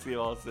 we'll see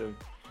you all soon.